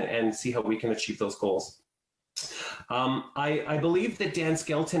group, and see how we can achieve those goals. I believe that Dan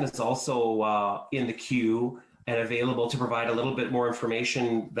Skelton is also in the queue and available to provide a little bit more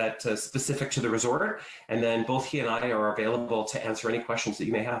information that specific to the resort. And then both he and I are available to answer any questions that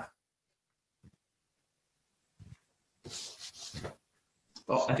you may have.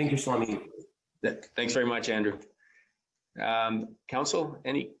 Oh, I think you're still on mute. Thanks very much, Andrew. Council,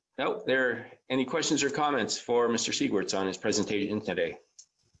 any questions or comments for Mr. Siegwertz on his presentation today?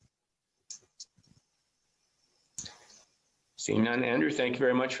 Seeing none, Andrew, thank you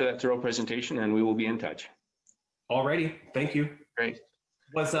very much for that thorough presentation, and we will be in touch. Alrighty, thank you. Great.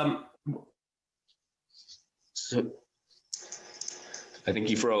 So, I think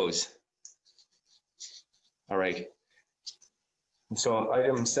he froze. All right. So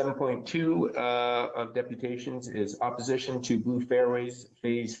item 7.2 of deputations is opposition to Blue Fairways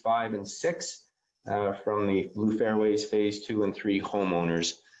Phase 5 and 6 from the Blue Fairways Phase 2 and 3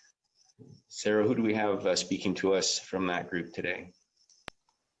 homeowners. Sarah, who do we have speaking to us from that group today?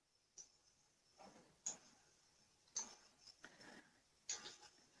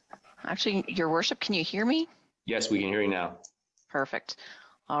 Actually, Your Worship, can you hear me? Yes, we can hear you now. Perfect.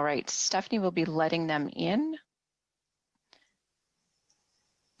 All right, Stephanie will be letting them in.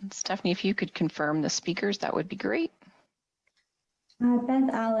 And Stephanie, if you could confirm the speakers, that would be great. Beth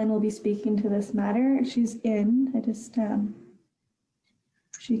Allen will be speaking to this matter. She's in. I just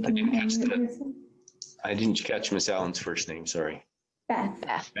she can. I didn't catch Miss Allen's first name. Sorry. Beth.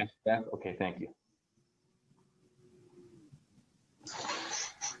 Beth. Okay, thank you.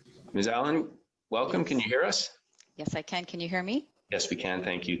 Ms. Allen, welcome. Can you hear us? Yes, I can. Can you hear me? Yes, we can.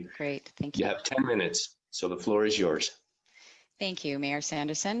 Thank you. Great. Thank You you. have 10 minutes, so the floor is yours. Thank you, Mayor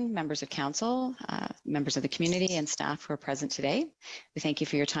Sanderson, members of council, members of the community, and staff who are present today. We thank you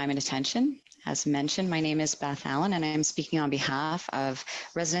for your time and attention. As mentioned, my name is Beth Allen, and I am speaking on behalf of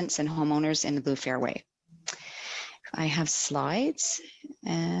residents and homeowners in the Blue Fairway. I have slides,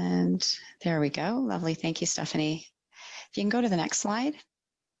 and there we go. Lovely. Thank you, Stephanie. If you can go to the next slide.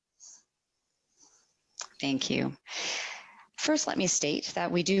 Thank you. First, let me state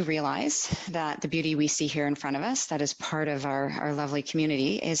that we do realize that the beauty we see here in front of us, that is part of our lovely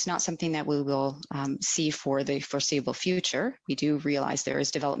community, is not something that we will see for the foreseeable future. We do realize there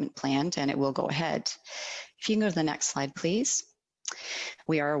is development planned and it will go ahead. If you can go to the next slide, please.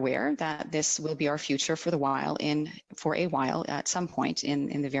 We are aware that this will be our future for a while at some point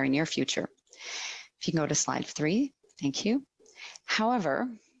in the very near future. If you can go to slide 3, thank you. However,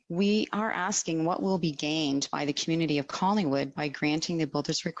 we are asking what will be gained by the community of Collingwood by granting the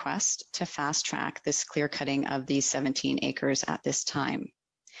builder's request to fast track this clear cutting of these 17 acres at this time.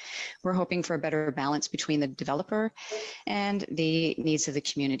 We're hoping for a better balance between the developer and the needs of the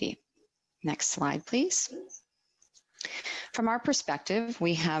community. Next slide, please. From our perspective,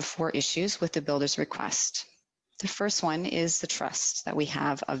 we have 4 issues with the builder's request. The first one is the trust that we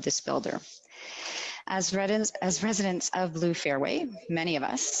have of this builder. As residents of Blue Fairway, many of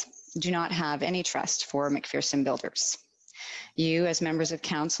us do not have any trust for McPherson Builders. You, as members of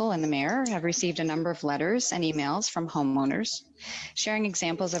council and the mayor, have received a number of letters and emails from homeowners sharing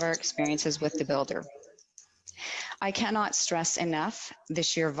examples of our experiences with the builder. I cannot stress enough the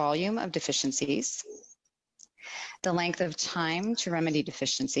sheer volume of deficiencies, the length of time to remedy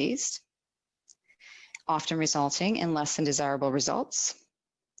deficiencies, often resulting in less than desirable results,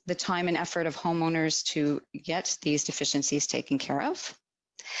 the time and effort of homeowners to get these deficiencies taken care of,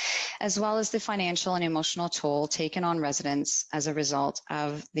 as well as the financial and emotional toll taken on residents as a result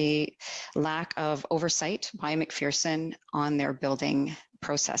of the lack of oversight by McPherson on their building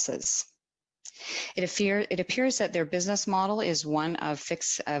processes. It appears that their business model is one of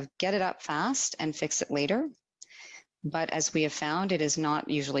get it up fast and fix it later, but as we have found, it is not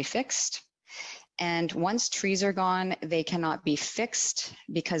usually fixed. And once trees are gone, they cannot be fixed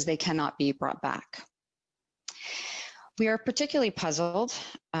because they cannot be brought back. We are particularly puzzled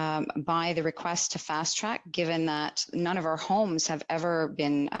by the request to fast track, given that none of our homes have ever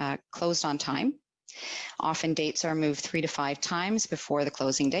been closed on time. Often dates are moved 3 to 5 times before the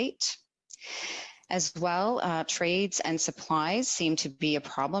closing date. As well, trades and supplies seem to be a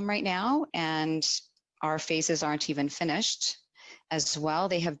problem right now, and our phases aren't even finished. As well,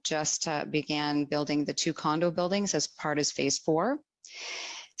 they have just began building the 2 condo buildings as part of phase 4.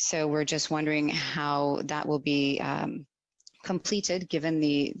 So we're just wondering how that will be completed given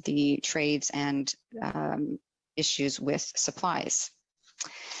the trades and issues with supplies.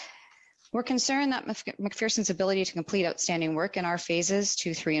 We're concerned that McPherson's ability to complete outstanding work in our phases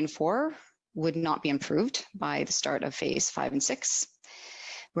 2, 3, and 4 would not be improved by the start of phase 5 and 6.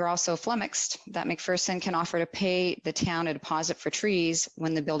 We're also flummoxed that McPherson can offer to pay the town a deposit for trees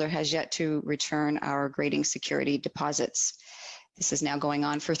when the builder has yet to return our grading security deposits. This is now going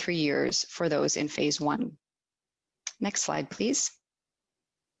on for 3 years for those in phase 1. Next slide, please.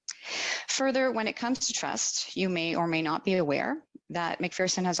 Further, when it comes to trust, you may or may not be aware that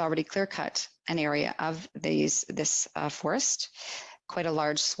McPherson has already clear-cut an area of this forest. Quite a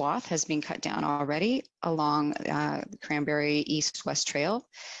large swath has been cut down already along the Cranberry East-West Trail.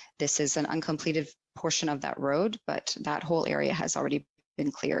 This is an uncompleted portion of that road, but that whole area has already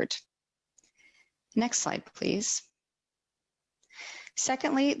been cleared. Next slide, please.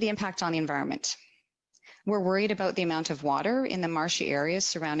 Secondly, the impact on the environment. We're worried about the amount of water in the marshy areas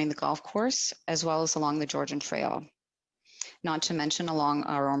surrounding the golf course, as well as along the Georgian Trail, not to mention along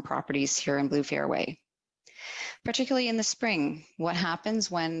our own properties here in Blue Fairway. Particularly in the spring, what happens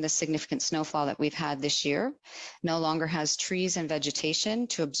when the significant snowfall that we've had this year no longer has trees and vegetation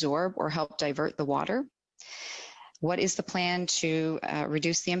to absorb or help divert the water? What is the plan to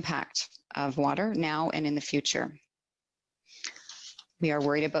reduce the impact of water now and in the future? We are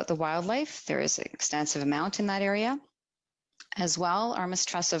worried about the wildlife. There is an extensive amount in that area. As well, our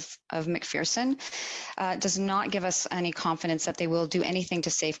mistrust of McPherson does not give us any confidence that they will do anything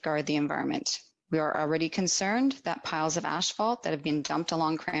to safeguard the environment. We are already concerned that piles of asphalt that have been dumped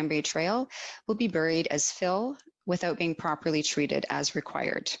along Cranberry Trail will be buried as fill without being properly treated as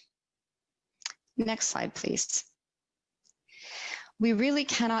required. Next slide, please. We really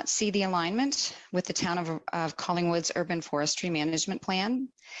cannot see the alignment with the Town of Collingwood's urban forestry management plan,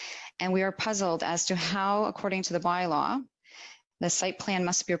 and we are puzzled as to how, according to the bylaw, The site plan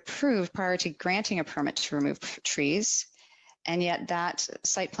must be approved prior to granting a permit to remove trees, and yet that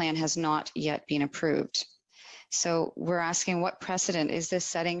site plan has not yet been approved. So we're asking, what precedent is this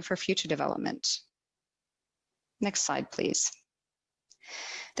setting for future development? Next slide, please.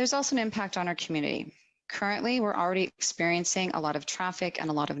 There's also an impact on our community. Currently, we're already experiencing a lot of traffic and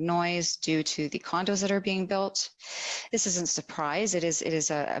a lot of noise due to the condos that are being built. This isn't a surprise. It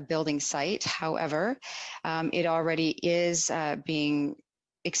is a building site. However, it already is being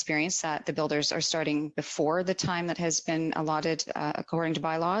experienced that the builders are starting before the time that has been allotted according to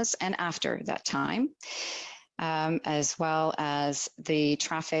bylaws and after that time. As well as the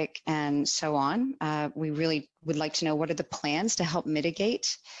traffic and so on. We really would like to know what are the plans to help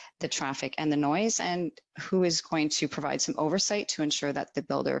mitigate the traffic and the noise, and who is going to provide some oversight to ensure that the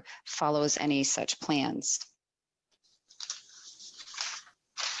builder follows any such plans.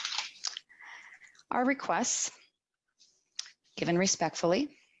 Our requests, given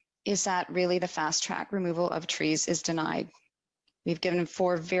respectfully, is that really the fast track removal of trees is denied. We've given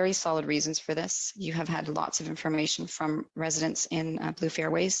 4 very solid reasons for this. You have had lots of information from residents in Blue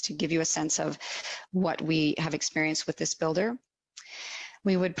Fairways to give you a sense of what we have experienced with this builder.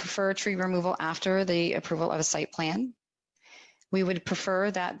 We would prefer tree removal after the approval of a site plan. We would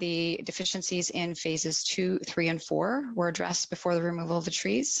prefer that the deficiencies in phases 2, 3, and 4 were addressed before the removal of the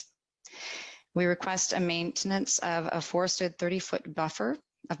trees. We request a maintenance of a forested 30-foot buffer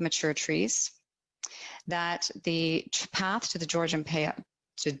of mature trees, that the path to the Georgian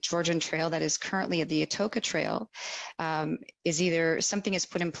Trail that is currently at the Atoka Trail is either something is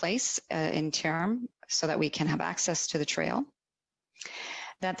put in place in interim so that we can have access to the trail,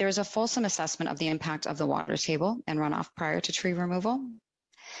 that there is a fulsome assessment of the impact of the water table and runoff prior to tree removal,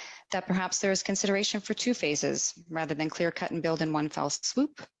 that perhaps there is consideration for 2 phases rather than clear cut and build in one fell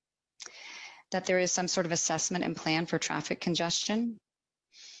swoop, that there is some sort of assessment and plan for traffic congestion,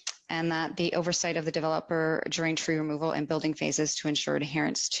 and that the oversight of the developer during tree removal and building phases to ensure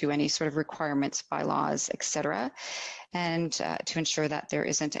adherence to any sort of requirements, bylaws, etc., and to ensure that there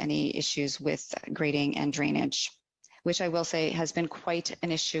isn't any issues with grading and drainage, which I will say has been quite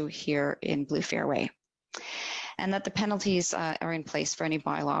an issue here in Blue Fairway, and that the penalties are in place for any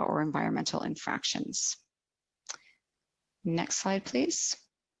bylaw or environmental infractions. Next slide, please.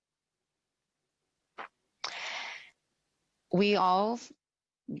 We all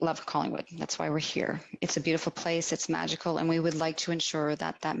love Collingwood. That's why we're here. It's a beautiful place. It's magical. And we would like to ensure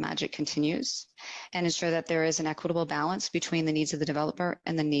that that magic continues and ensure that there is an equitable balance between the needs of the developer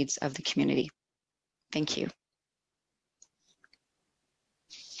and the needs of the community. Thank you.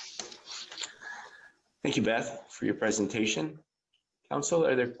 Thank you, Beth, for your presentation. Council,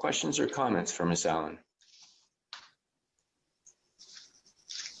 are there questions or comments for Ms. Allen?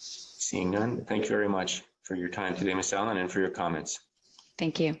 Seeing none, thank you very much for your time today, Ms. Allen, and for your comments.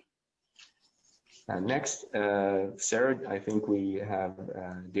 Thank you. Next, Sarah, I think we have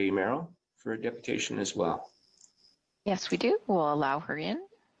Day Merrill for a deputation as well. Yes, we do. We'll allow her in.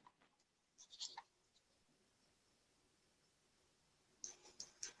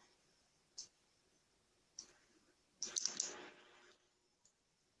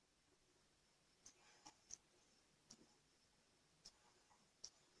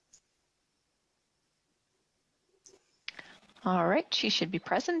 All right, she should be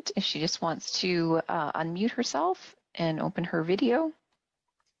present if she just wants to unmute herself and open her video.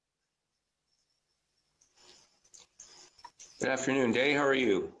 Good afternoon, Day. How are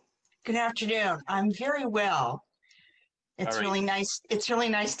you? Good afternoon. I'm very well. It's really nice. It's really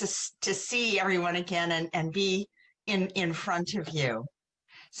nice to see everyone again and be in front of you.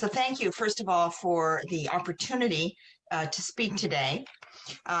 So thank you, first of all, for the opportunity to speak today.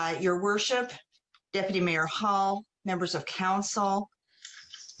 Your Worship, Deputy Mayor Hall, members of council,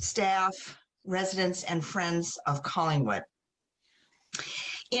 staff, residents, and friends of Collingwood.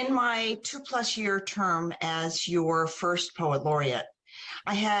 In my 2+ year term as your first poet laureate,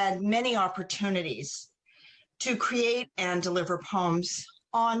 I had many opportunities to create and deliver poems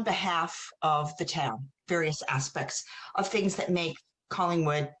on behalf of the town, various aspects of things that make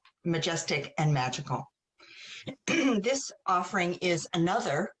Collingwood majestic and magical. This offering is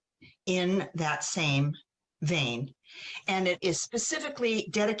another in that same vein, and it is specifically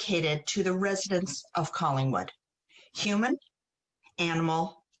dedicated to the residents of Collingwood, human,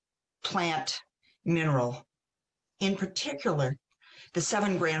 animal, plant, mineral, in particular, the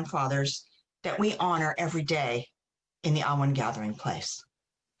 7 grandfathers that we honor every day in the Awan Gathering Place.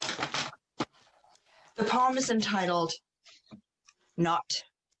 The poem is entitled, Not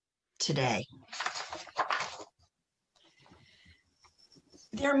Today.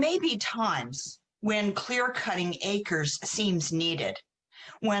 There may be times when clear-cutting acres seems needed,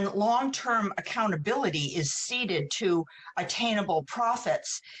 when long-term accountability is ceded to attainable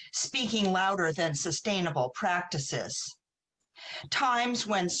profits, speaking louder than sustainable practices. Times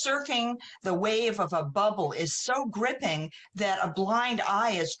when surfing the wave of a bubble is so gripping that a blind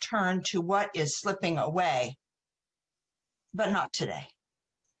eye is turned to what is slipping away. But not today.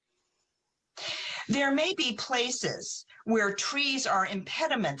 There may be places where trees are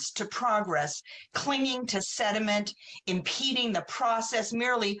impediments to progress, clinging to sediment, impeding the process,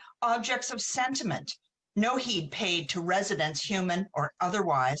 merely objects of sentiment, no heed paid to residents, human or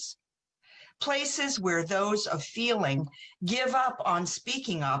otherwise. Places where those of feeling give up on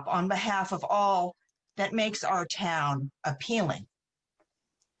speaking up on behalf of all that makes our town appealing.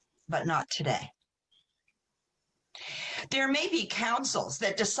 But not today. There may be councils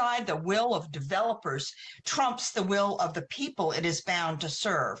that decide the will of developers trumps the will of the people it is bound to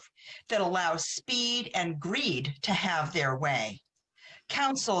serve, that allow speed and greed to have their way.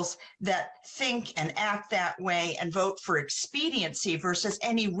 Councils that think and act that way and vote for expediency versus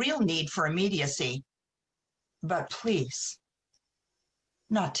any real need for immediacy. But please,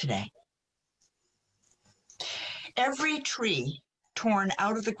 not today. Every tree torn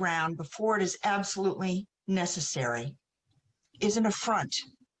out of the ground before it is absolutely necessary is an affront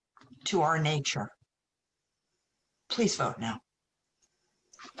to our nature. Please vote no.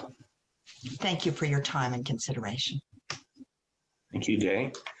 Thank you for your time and consideration. Thank you,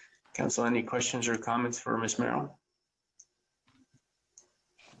 Jay. Council, any questions or comments for Ms. Merrill?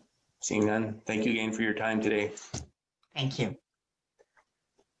 Seeing none, thank you again for your time today. Thank you.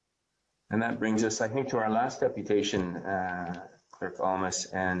 And that brings us, I think, to our last deputation, Clerk Almas,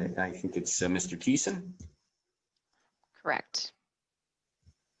 and I think it's Mr. Thiessen. Correct.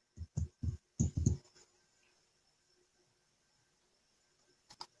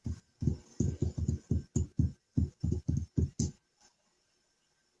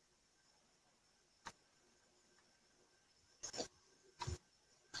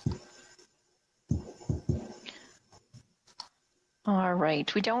 All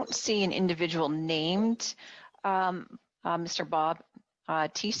right, we don't see an individual named Mr. Bob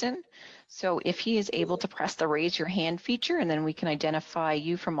Thiessen. So if he is able to press the raise your hand feature, and then we can identify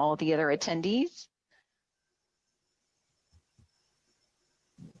you from all the other attendees.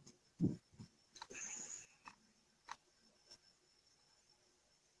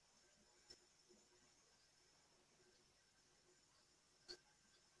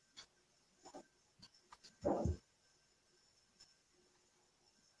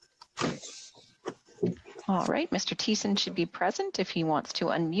 All right, Mr. Thiessen should be present if he wants to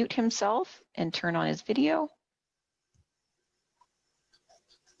unmute himself and turn on his video.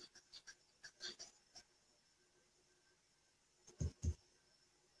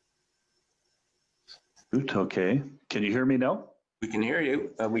 Okay, can you hear me now? We can hear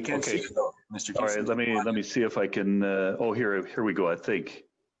you. We can't see you though, Mr. Thiessen. All right, let me see if I can. Oh, here we go. I think.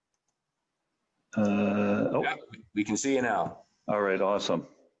 Yeah, we can see you now. All right, awesome.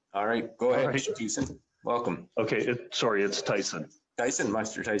 All right, go ahead, Mr. Thiessen. Welcome. Okay, sorry, it's Tyson. Tyson,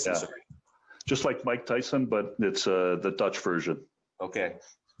 Mr. Tyson, Yeah. sorry. Just like Mike Tyson, but it's the Dutch version. Okay.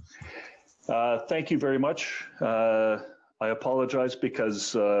 Thank you very much. I apologize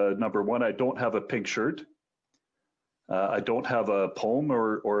because number one, I don't have a pink shirt. I don't have a poem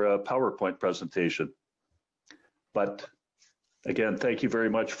or a PowerPoint presentation. But again, thank you very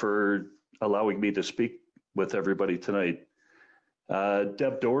much for allowing me to speak with everybody tonight.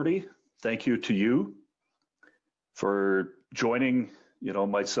 Deb Doherty, thank you to you for joining,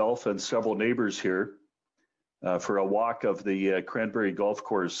 myself and several neighbors here for a walk of the Cranberry Golf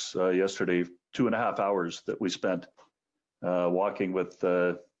Course yesterday, 2.5 hours that we spent walking with,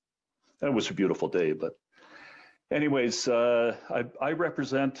 it was a beautiful day, but anyways, I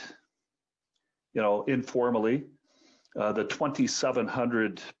represent, informally, the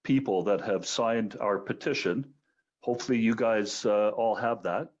 2,700 people that have signed our petition. Hopefully you guys all have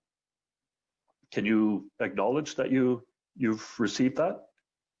that. Can you acknowledge that you've received that?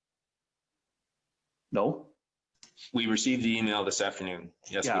 No? We received the email this afternoon.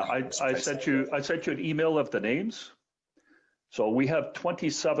 Yes. Yeah, I sent you an email of the names. So we have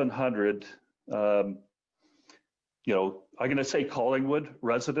 2,700, I'm going to say Collingwood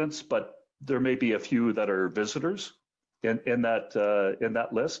residents, but there may be a few that are visitors in that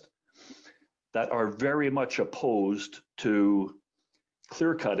list that are very much opposed to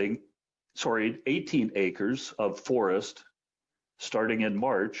clear cutting, 18 acres of forest starting in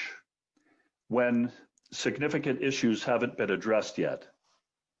March when significant issues haven't been addressed yet.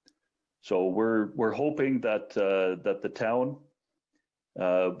 So we're hoping that the town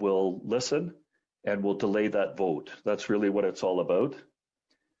will listen and we'll delay that vote. That's really what it's all about.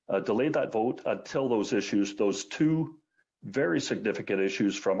 Delay that vote until those issues, those two very significant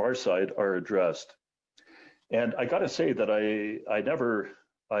issues from our side are addressed. And I got to say that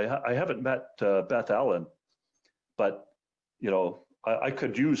I haven't met Beth Allen, but you know, I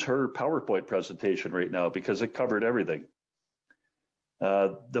could use her PowerPoint presentation right now because it covered everything.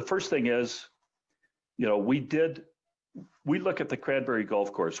 The first thing is, you know, we look at the Cranberry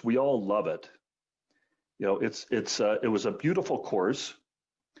Golf Course. We all love it. You know, it was a beautiful course,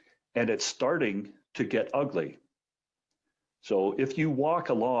 and it's starting to get ugly. So if you walk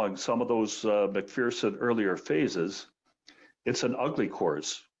along some of those McPherson earlier phases, it's an ugly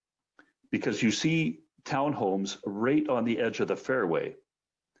course because you see townhomes right on the edge of the fairway.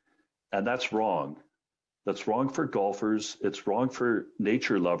 And that's wrong. That's wrong for golfers. It's wrong for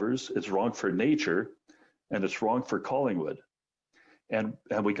nature lovers. It's wrong for nature. And it's wrong for Collingwood. And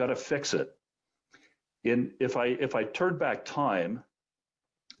we got to fix it. If I turn back time,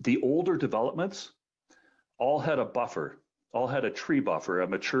 the older developments all had a buffer, all had a tree buffer, a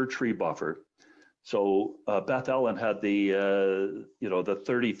mature tree buffer. So Beth Ellen had the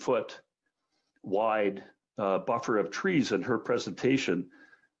 30-foot wide buffer of trees in her presentation.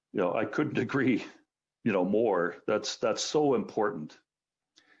 You know, I couldn't agree, you know, more. That's so important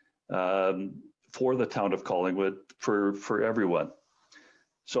for the town of Collingwood, for everyone.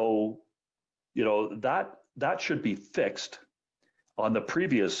 So, you know, that should be fixed on the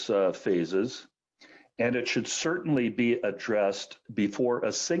previous phases, and it should certainly be addressed before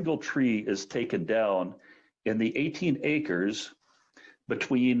a single tree is taken down in the 18 acres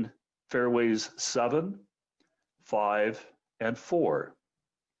between fairways 7, 5, and 4.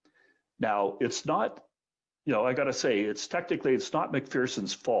 Now, it's not, you know, I got to say, it's not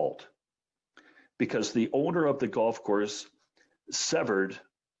McPherson's fault because the owner of the golf course severed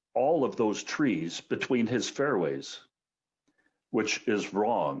all of those trees between his fairways, which is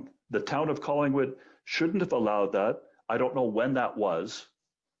wrong. The town of Collingwood shouldn't have allowed that. I don't know when that was.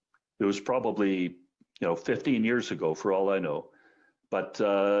 It was probably, 15 years ago for all I know. But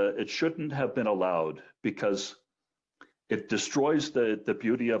it shouldn't have been allowed because it destroys the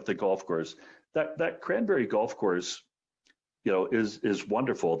beauty of the golf course. That Cranberry Golf Course, is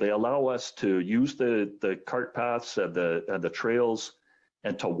wonderful. They allow us to use the cart paths and the trails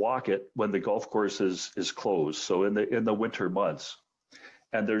and to walk it when the golf course is closed. So in the winter months,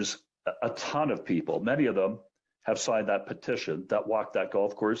 and there's a ton of people. Many of them have signed that petition that walked that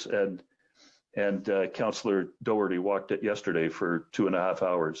golf course, and Councillor Doherty walked it yesterday for 2.5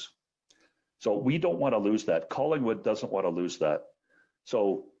 hours. So we don't want to lose that. Collingwood doesn't want to lose that.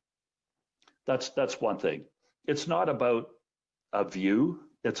 So that's one thing. It's not about a view.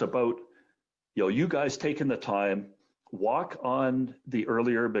 It's about, you guys taking the time, walk on the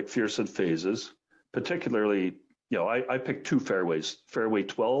earlier McPherson phases, particularly, I picked two fairways, fairway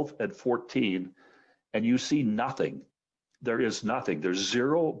 12 and 14, and you see nothing. There is nothing. There's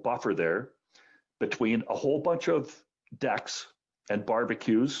zero buffer there between a whole bunch of decks and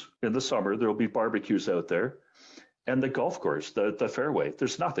barbecues in the summer. There'll be barbecues out there, and the golf course, the fairway.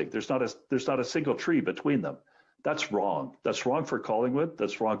 There's nothing. There's not a single tree between them. That's wrong. That's wrong for Collingwood.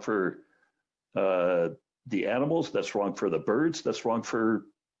 That's wrong for the animals. That's wrong for the birds. That's wrong for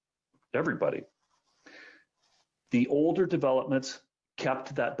everybody. The older developments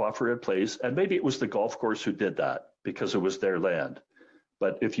kept that buffer in place, and maybe it was the golf course who did that because it was their land.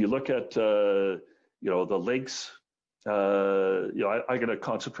 But if you look at the links, I'm going to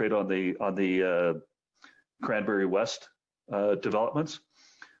concentrate on the Cranberry West developments,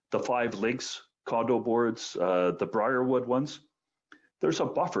 the 5 links condo boards, the Briarwood ones. There's a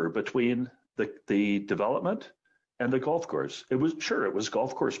buffer between the development and the golf course. It was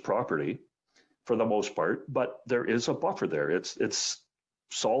golf course property for the most part, but there is a buffer there. It's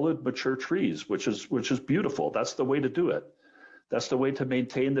solid, mature trees, which is beautiful. That's the way to do it. That's the way to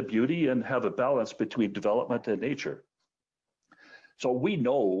maintain the beauty and have a balance between development and nature. So we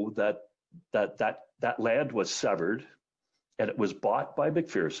know that land was severed, and it was bought by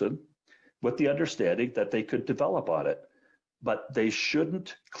McPherson with the understanding that they could develop on it, but they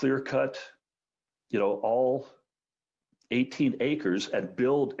shouldn't clear cut, all 18 acres and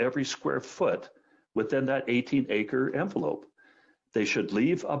build every square foot within that 18-acre envelope. They should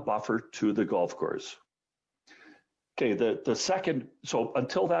leave a buffer to the golf course. Okay, the second, so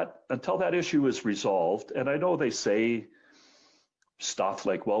until that issue is resolved, and I know they say stuff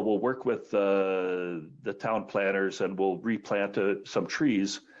like, well, we'll work with the town planners and we'll replant some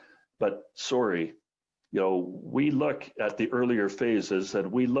trees, but sorry, we look at the earlier phases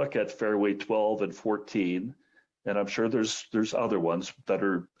and we look at fairway 12 and 14, and I'm sure there's other ones that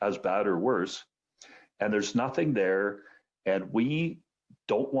are as bad or worse. and there's nothing there. And we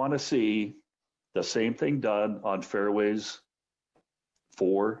don't want to see the same thing done on fairways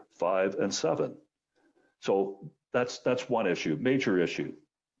 4, 5, and 7. So that's one issue, major issue.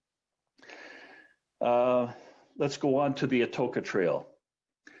 Let's go on to the Atoka Trail.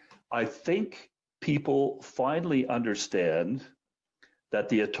 I think people finally understand that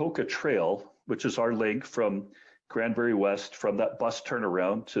the Atoka Trail, which is our link from Cranberry West, from that bus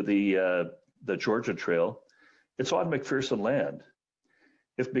turnaround to the Georgian Trail, it's on McPherson land.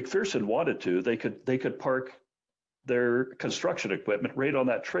 If McPherson wanted to, they could park their construction equipment right on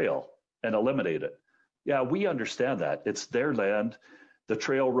that trail and eliminate it. Yeah, we understand that. It's their land. The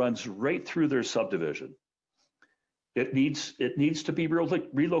trail runs right through their subdivision. It needs to be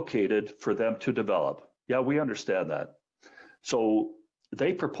relocated for them to develop. Yeah, we understand that. So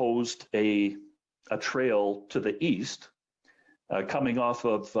they proposed a trail to the east, coming off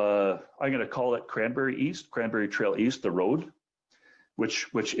of, I'm going to call it Cranberry Trail East, the road,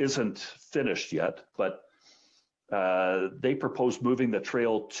 which isn't finished yet, but they proposed moving the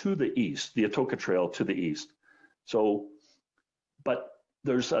trail to the east, the Atoka Trail to the east. So, but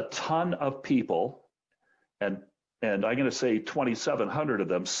there's a ton of people, and I'm going to say 2,700 of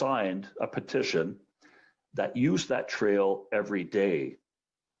them signed a petition that use that trail every day.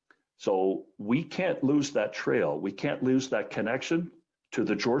 So we can't lose that trail. We can't lose that connection to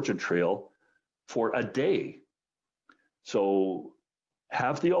the Georgian Trail for a day. So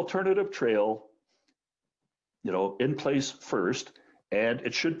have the alternative trail, in place first, and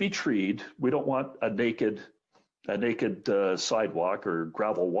it should be treed. We don't want a naked sidewalk or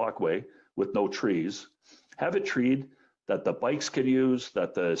gravel walkway with no trees. Have it treed that the bikes can use,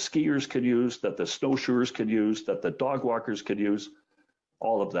 that the skiers can use, that the snowshoers can use, that the dog walkers can use,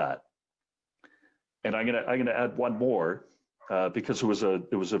 all of that. And I'm gonna add one more because it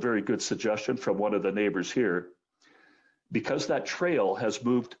was a very good suggestion from one of the neighbors here. Because that trail has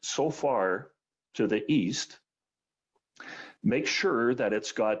moved so far to the east, make sure that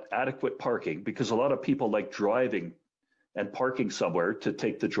it's got adequate parking, because a lot of people like driving and parking somewhere to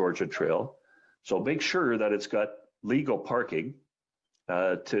take the Georgian Trail. So make sure that it's got legal parking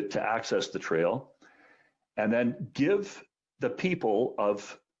to access the trail. And then give the people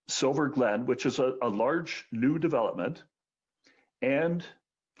of Silver Glen, which is a large new development, and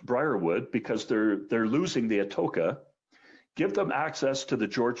Briarwood, because they're losing the Atoka, give them access to the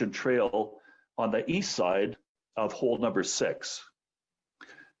Georgian Trail on the east side of hole number 6.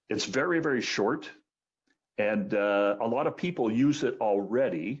 It's very, very short, and a lot of people use it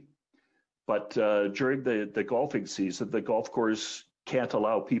already, but during the golfing season, the golf course can't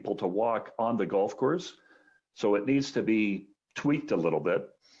allow people to walk on the golf course, so it needs to be tweaked a little bit.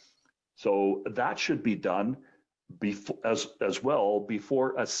 So that should be done as well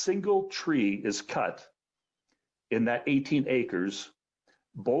before a single tree is cut in that 18 acres.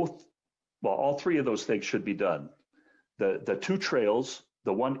 All three of those things should be done. The 2 trails,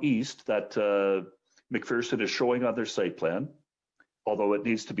 the one east that McPherson is showing on their site plan, although it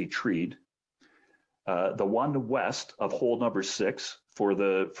needs to be treed. The one west of hole number 6 for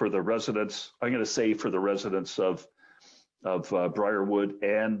the residents, I'm going to say for the residents of Briarwood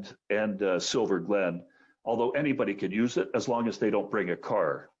and Silver Glen, although anybody can use it as long as they don't bring a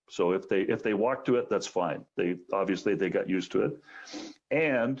car. So if they walk to it, that's fine. They got used to it.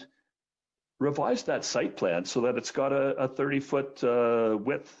 And revise that site plan so that it's got a 30-foot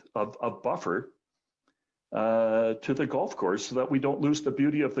width of buffer to the golf course, so that we don't lose the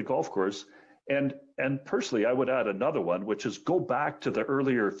beauty of the golf course. And personally, I would add another one, which is go back to the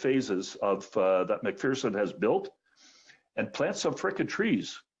earlier phases of that McPherson has built and plant some frickin'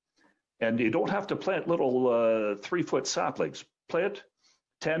 trees. And you don't have to plant little 3-foot saplings. Plant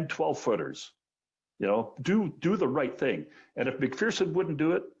 10, 12 footers. Do the right thing. And if McPherson wouldn't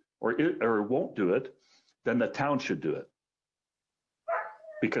do it or won't do it, then the town should do it.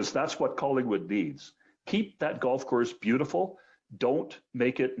 Because that's what Collingwood needs. Keep that golf course beautiful. Don't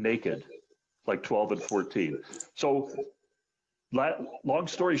make it naked like 12 and 14. So long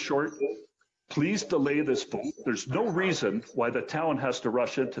story short, please delay this vote. There's no reason why the town has to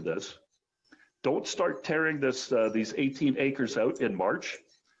rush into this. Don't start tearing these 18 acres out in March.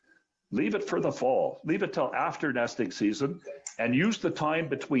 Leave it for the fall. Leave it till after nesting season, and use the time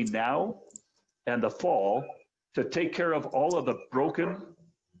between now and the fall to take care of all of the broken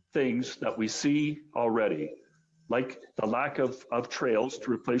things that we see already, like the lack of trails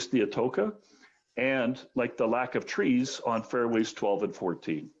to replace the Atoka, and like the lack of trees on fairways 12 and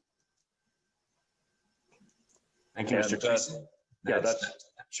 14. Thank you, Mr. Tyson. Yeah, that's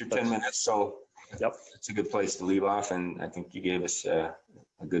your 10 minutes. So yep, it's a good place to leave off. And I think you gave us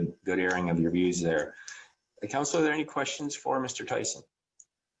a good airing of your views there. Council, are there any questions for Mr. Tyson?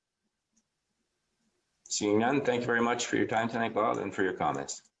 Seeing none, thank you very much for your time tonight, Bob, and for your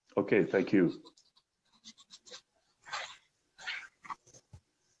comments. Okay, thank you.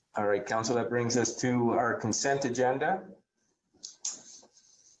 All right, Council, that brings us to our consent agenda.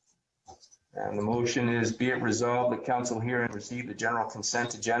 And the motion is, be it resolved that Council hear and receive the general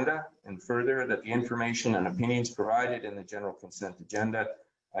consent agenda, and further that the information and opinions provided in the general consent agenda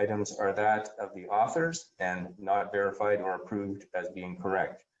items are that of the authors and not verified or approved as being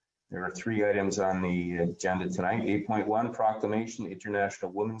correct. There are 3 items on the agenda tonight. 8.1, Proclamation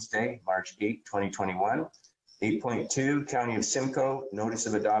International Women's Day, March 8, 2021. 8.2, County of Simcoe, Notice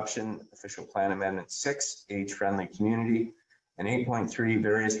of Adoption, Official Plan Amendment 6, Age-Friendly Community. And 8.3,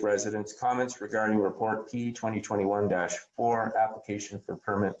 various residents' comments regarding Report P 2021-4, Application for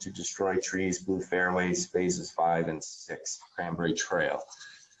Permit to Destroy Trees, Blue Fairways, Phases 5 and 6, Cranberry Trail.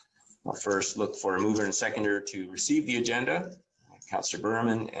 I'll first look for a mover and seconder to receive the agenda, Councillor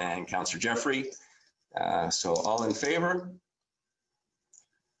Berman and Councillor Jeffrey. So all in favor?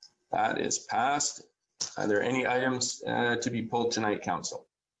 That is passed. Are there any items to be pulled tonight, Council?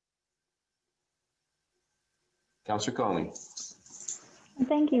 Councillor Comey.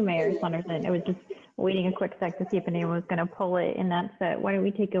 Thank you, Mayor Saunderson. I was just waiting a quick sec to see if anyone was going to pull it, and that's why don't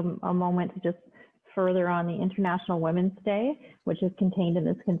we take a moment to just further on the International Women's Day, which is contained in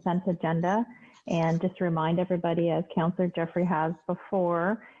this consent agenda, and just remind everybody, as Councillor Jeffrey has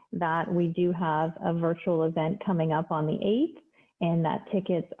before, that we do have a virtual event coming up on the 8th, and that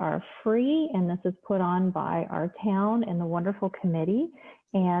tickets are free, and this is put on by our town and the wonderful committee,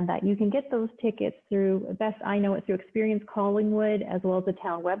 and that you can get those tickets through, best I know it, through Experience Collingwood as well as the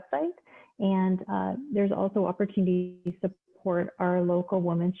town website. And there's also opportunity to support our local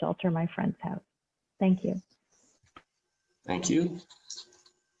women's shelter, My Friend's House. Thank you. Thank you.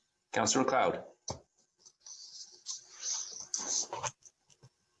 Councillor McLeod.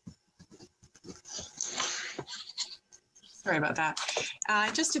 Sorry about that.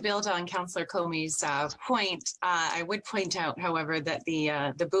 Just to build on Councillor Comey's point, I would point out, however, that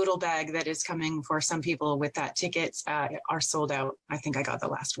the boodle bag that is coming for some people with that tickets are sold out. I think I got the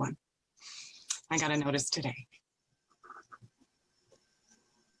last one. I got a notice today.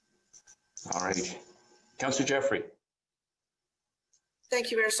 All right. Councillor Jeffrey. Thank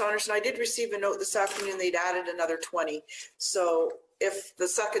you, Mayor Saunderson. I did receive a note this afternoon. They'd added another 20. So if the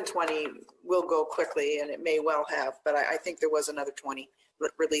second 20 will go quickly, and it may well have, but I think there was another 20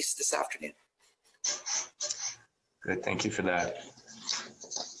 released this afternoon. Good, thank you for that.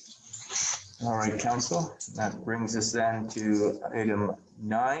 All right, Council, that brings us then to item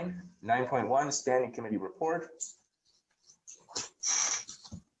 9.1, Standing Committee Report.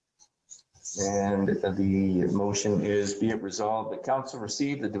 And the motion is, be it resolved that Council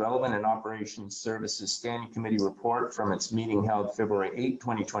receive the Development and Operations Services Standing Committee Report from its meeting held February 8,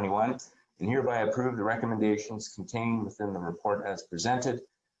 2021, and hereby approve the recommendations contained within the report as presented.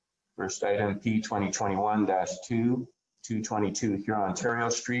 First item, P 2021-2, 222 Huron-Ontario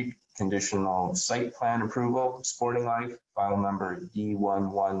Street, conditional site plan approval, Sporting Life, file number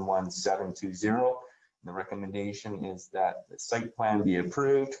D111720. The recommendation is that the site plan be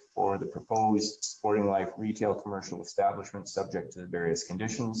approved for the proposed Sporting Life retail commercial establishment subject to the various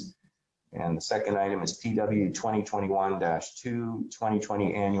conditions. And the second item is PW 2021-2,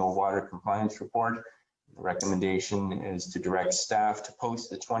 2020 Annual Water Compliance Report. The recommendation is to direct staff to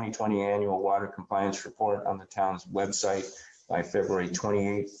post the 2020 Annual Water Compliance Report on the town's website by February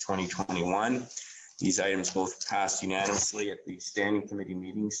 28, 2021. These items both passed unanimously at the standing committee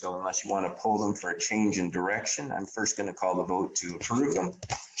meeting, so unless you want to pull them for a change in direction, I'm first going to call the vote to approve them.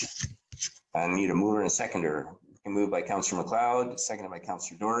 I need a mover and a seconder. Moved by Councillor McLeod, seconded by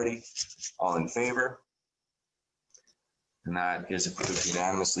Councillor Doherty. All in favor? And that is approved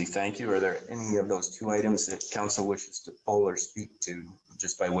unanimously. Thank you. Are there any of those 2 items that Council wishes to pull or speak to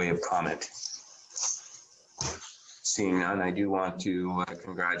just by way of comment? Seeing none, I do want to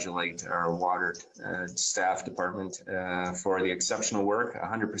congratulate our water staff department for the exceptional work,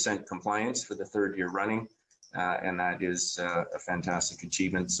 100% compliance for the 3rd year running, and that is a fantastic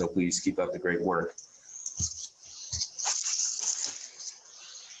achievement, so please keep up the great work.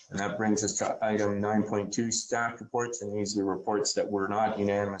 And that brings us to item 9.2, staff reports, and these are reports that were not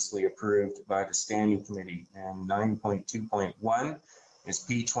unanimously approved by the standing committee. And 9.2.1 is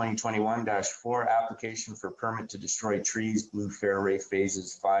P 2021-4, application for permit to destroy trees, Blue Fairway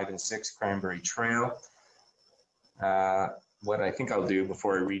phases 5 and 6, Cranberry Trail. What I think I'll do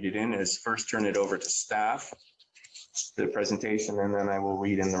before I read it in is first turn it over to staff for the presentation, and then I will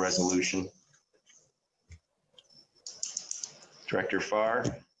read in the resolution. Director Farr,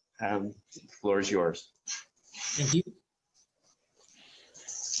 the floor is yours. Thank you.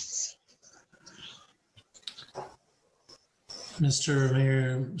 Mr.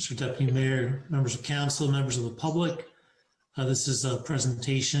 Mayor, Mr. Deputy Mayor, members of council, members of the public. This is a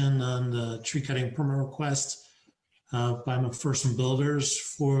presentation on the tree cutting permit request by McPherson Builders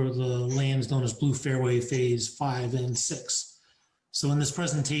for the lands known as Blue Fairway Phase 5 and 6. So in this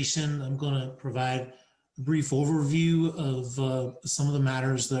presentation, I'm going to provide a brief overview of some of the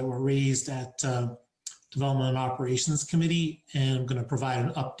matters that were raised at Development and Operations Committee, and I'm going to provide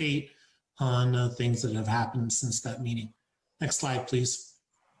an update on things that have happened since that meeting. Next slide, please.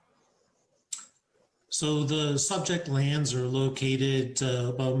 So the subject lands are located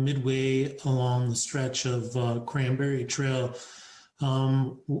about midway along the stretch of Cranberry Trail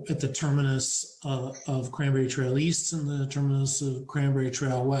at the terminus of Cranberry Trail East and the terminus of Cranberry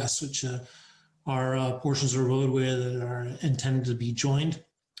Trail West, which are portions of roadway that are intended to be joined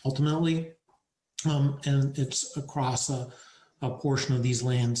ultimately. And it's across a portion of these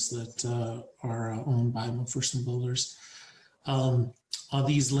lands that are owned by McPherson Builders.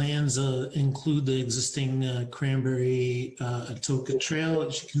 These lands include the existing Cranberry Atoka Trail,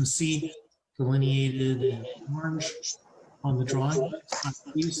 as you can see, delineated in orange on the drawing.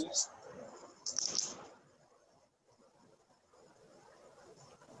 Please.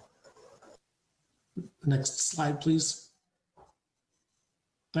 Next slide, please.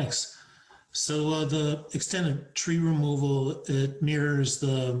 Thanks. So the extended tree removal, it mirrors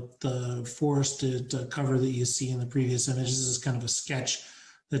the forested cover that you see in the previous image. This is kind of a sketch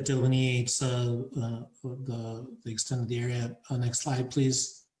that delineates the extent of the area. Next slide,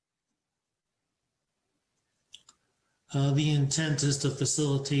 please. The intent is to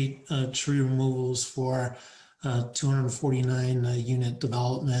facilitate tree removals for 249 unit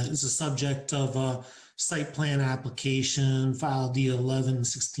development. It's a subject of site plan application file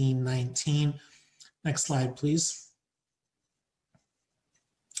D11-1619. Next slide, please.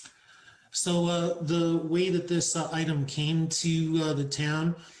 So the way that this item came to the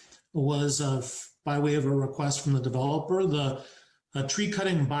town was by way of a request from the developer. The tree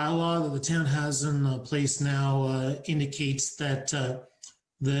cutting bylaw that the town has in place now indicates that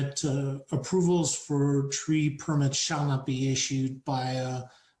approvals for tree permits shall not be issued by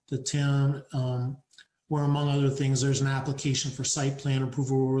the town, where among other things, there's an application for site plan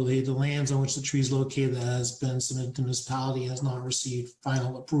approval related to lands on which the tree is located that has been submitted to municipality and has not received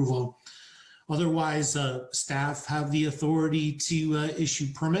final approval. Otherwise, staff have the authority to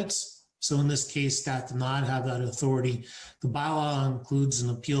issue permits. So in this case, staff do not have that authority. The bylaw includes an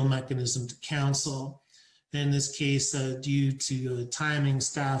appeal mechanism to council. In this case, due to timing,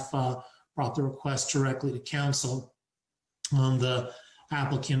 staff brought the request directly to council. The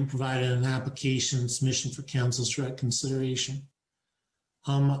applicant provided an application submission for council's direct consideration.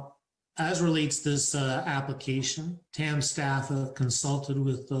 As relates to this application, town staff consulted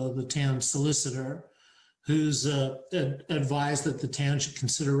with the town solicitor, who's advised that the town should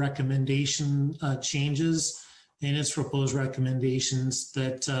consider recommendation changes in its proposed recommendations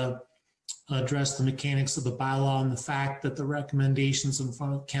that address the mechanics of the bylaw, and the fact that the recommendations in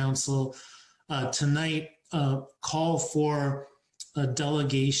front of council tonight call for a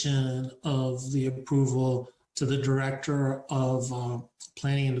delegation of the approval to the Director of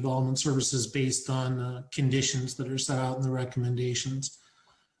Planning and Development Services based on conditions that are set out in the recommendations.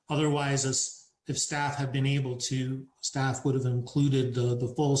 Otherwise, if staff had been able to, staff would have included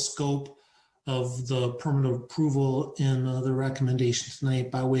the full scope of the permit approval in the recommendation tonight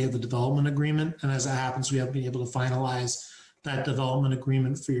by way of a development agreement. And as it happens, we haven't been able to finalize that development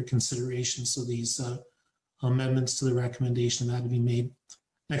agreement for your consideration. So these amendments to the recommendation had to be made.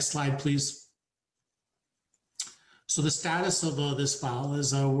 Next slide, please. So the status of this file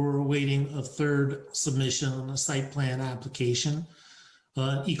is we're awaiting a third submission on a site plan application.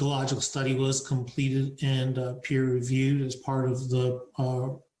 Ecological study was completed and peer reviewed as part of the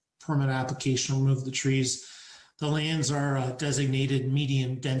permit application to remove the trees. The lands are designated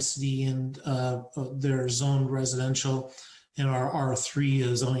medium density and they're zoned residential in our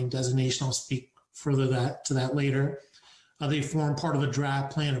R3 zoning designation. I'll speak further to that later. They form part of a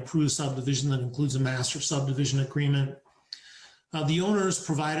draft plan approved subdivision that includes a master subdivision agreement. The owners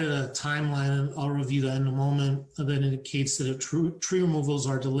provided a timeline, and I'll review that in a moment, that indicates that if tree removals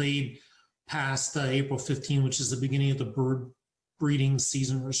are delayed past April 15, which is the beginning of the bird breeding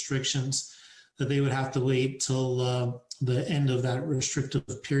season restrictions, that they would have to wait till the end of that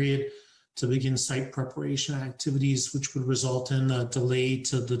restrictive period to begin site preparation activities, which would result in a delay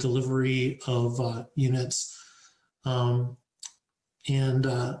to the delivery of units.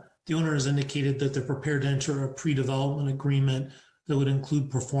 The owner has indicated that they're prepared to enter a pre-development agreement that would include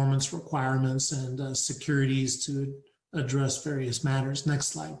performance requirements and securities to address various matters. Next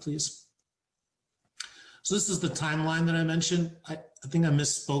slide, please. So this is the timeline that I mentioned. I think I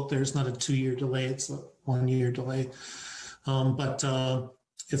misspoke there. It's not a 2-year delay, it's a 1-year delay. But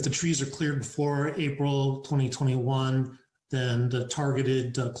if the trees are cleared before April 2021, then the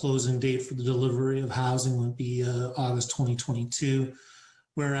targeted closing date for the delivery of housing would be August 2022.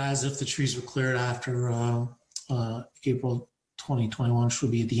 Whereas if the trees were cleared after April 2021, which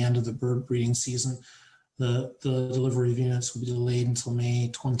would be at the end of the bird breeding season, the delivery of units will be delayed until May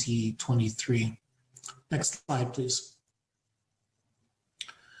 2023. Next slide, please.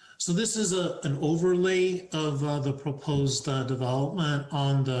 So this is an overlay of the proposed development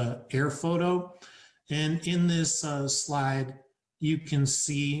on the air photo. And in this slide, you can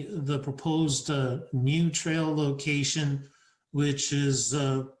see the proposed new trail location, which is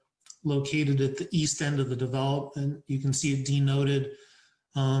located at the east end of the development. You can see it denoted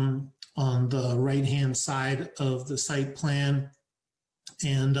on the right-hand side of the site plan.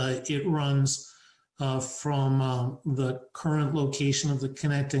 And it runs from the current location of the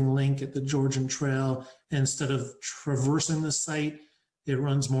connecting link at the Georgian Trail. Instead of traversing the site, it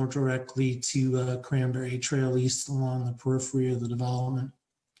runs more directly to Cranberry Trail East along the periphery of the development.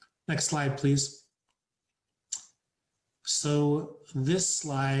 Next slide, please. So this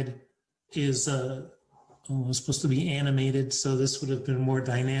slide is supposed to be animated, so this would have been more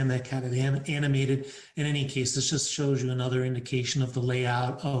dynamic had it animated. In any case, this just shows you another indication of the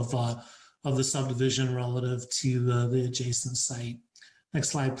layout of the subdivision relative to the adjacent site. Next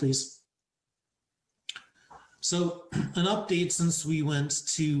slide, please. So an update since we went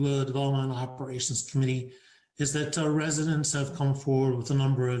to Development and Operations Committee is that residents have come forward with a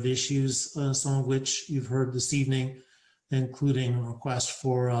number of issues, some of which you've heard this evening, including a request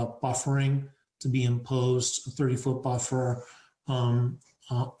for buffering to be imposed, a 30-foot buffer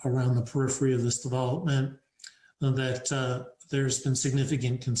around the periphery of this development, that there's been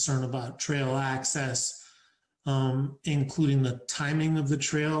significant concern about trail access, including the timing of the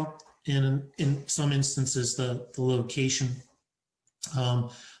trail, and in some instances, the location.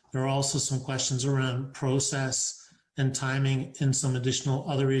 There are also some questions around process and timing, and some additional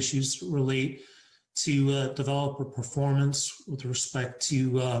other issues relate to developer performance with respect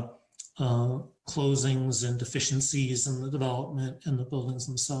to closings and deficiencies in the development and the buildings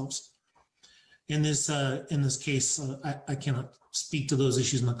themselves. In this case, I cannot speak to those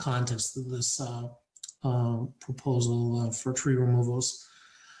issues in the context of this proposal for tree removals.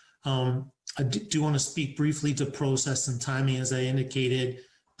 I do want to speak briefly to process and timing. As I indicated,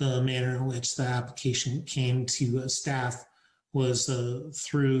 the manner in which the application came to staff was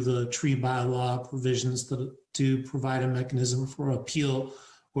through the tree bylaw provisions that do provide a mechanism for appeal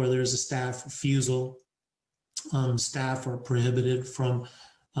where there's a staff refusal. Staff are prohibited from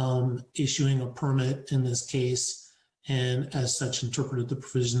issuing a permit in this case, and as such interpreted the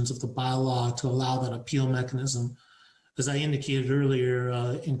provisions of the bylaw to allow that appeal mechanism. As I indicated earlier,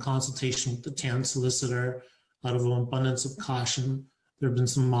 in consultation with the town solicitor, out of an abundance of caution, there have been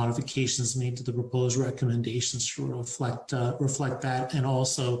some modifications made to the proposed recommendations to reflect that, and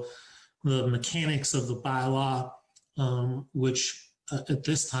also the mechanics of the bylaw, which at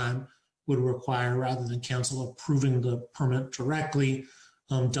this time would require, rather than council approving the permit directly,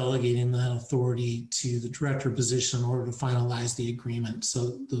 delegating that authority to the director position in order to finalize the agreement.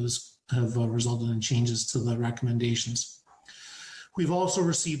 So those have resulted in changes to the recommendations. We've also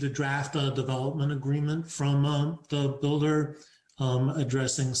received a draft development agreement from the builder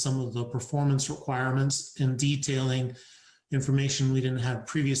addressing some of the performance requirements and detailing information we didn't have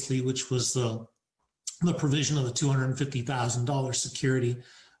previously, which was the provision of a $250,000 security.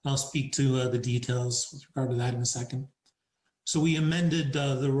 I'll speak to the details with regard to that in a second. So we amended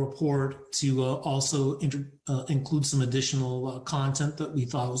the report to also include some additional content that we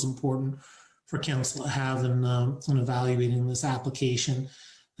thought was important for council to have in evaluating this application.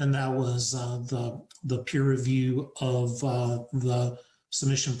 And that was the peer review of the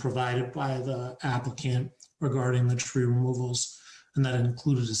submission provided by the applicant regarding the tree removals. And that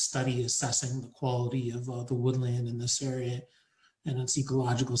included a study assessing the quality of the woodland in this area and its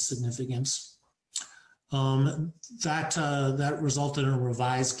ecological significance. That resulted in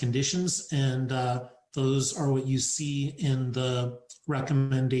revised conditions, and those are what you see in the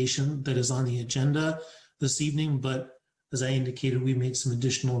recommendation that is on the agenda this evening. But as I indicated, we made some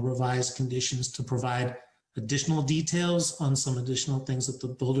additional revised conditions to provide additional details on some additional things that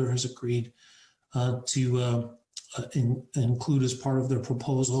the builder has agreed to include as part of their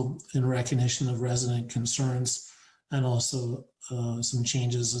proposal in recognition of resident concerns, and also some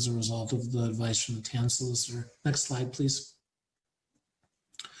changes as a result of the advice from the town solicitor. Next slide, please.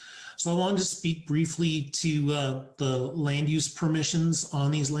 So I wanted to speak briefly to the land use permissions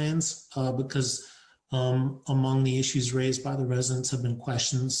on these lands because among the issues raised by the residents have been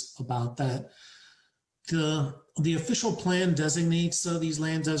questions about that. The official plan designates these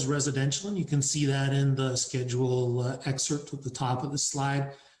lands as residential, and you can see that in the schedule excerpt at the top of the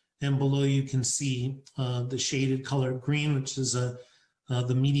slide. And below you can see the shaded color green, which is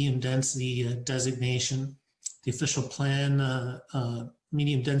the medium density designation. The official plan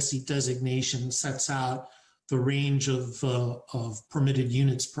medium density designation sets out the range of permitted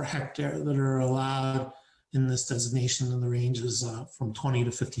units per hectare that are allowed in this designation, and the range is from 20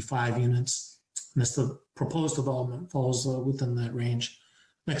 to 55 units. And this the proposed development falls within that range.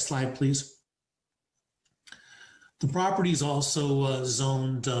 Next slide, please. The property is also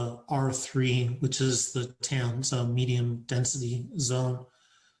zoned R3, which is the town's medium density zone.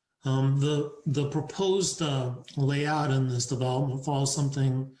 The proposed layout in this development follows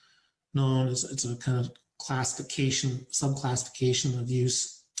something known as, it's a kind of classification, subclassification of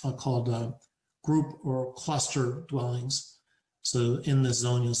use called group or cluster dwellings. So in this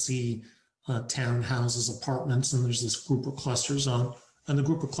zone, you'll see townhouses, apartments, and there's this group or cluster zone. And the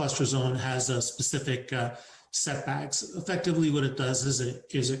group or cluster zone has a specific setbacks. Effectively, what it does is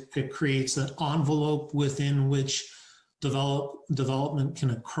it creates an envelope within which development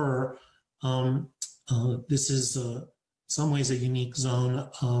can occur. This is in some ways a unique zone.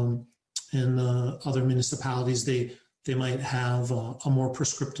 In other municipalities, they might have a more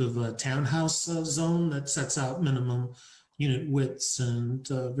prescriptive townhouse zone that sets out minimum unit widths and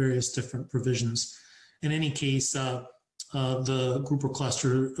various different provisions. In any case, the group or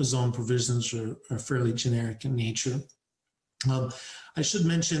cluster zone provisions are fairly generic in nature. I should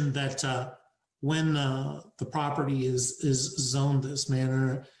mention that when the property is zoned this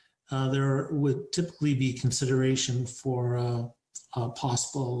manner, there would typically be consideration for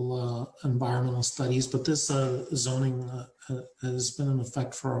possible environmental studies, but this zoning has been in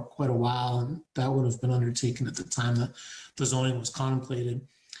effect for quite a while, and that would have been undertaken at the time that the zoning was contemplated.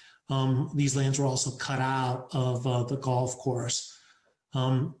 These lands were also cut out of the golf course.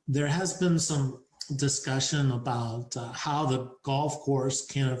 There has been some discussion about how the golf course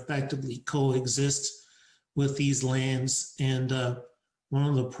can effectively coexist with these lands, and one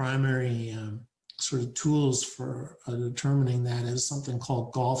of the primary sort of tools for determining that is something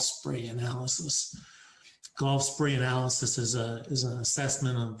called golf spray analysis. Golf spray analysis is an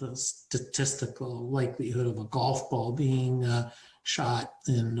assessment of the statistical likelihood of a golf ball being shot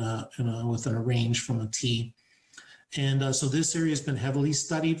within a range from a tee. And so this area has been heavily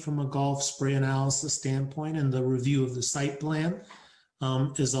studied from a golf spray analysis standpoint, and the review of the site plan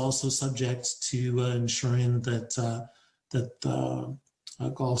is also subject to ensuring that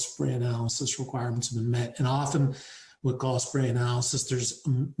golf spray analysis requirements have been met. And often with golf spray analysis, there's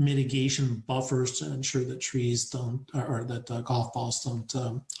mitigation buffers to ensure that trees don't, or that golf balls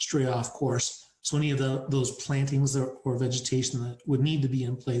don't stray off course. So any of those plantings or vegetation that would need to be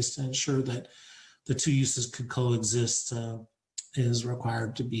in place to ensure that the two uses could coexist is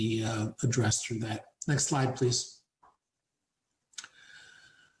required to be addressed through that. Next slide, please.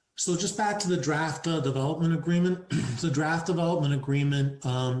 So just back to the draft development agreement. The draft development agreement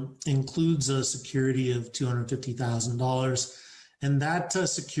includes a security of $250,000. And that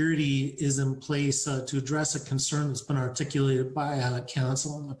security is in place to address a concern that's been articulated by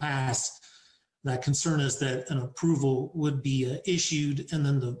council in the past. That concern is that an approval would be issued and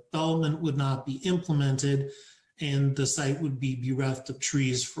then the development would not be implemented and the site would be bereft of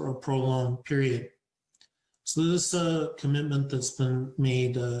trees for a prolonged period. So this commitment that's been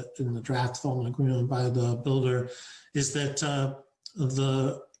made in the draft development agreement by the builder is that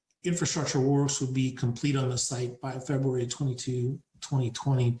the infrastructure works would be complete on the site by February 22,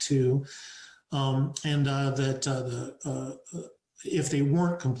 2022. If they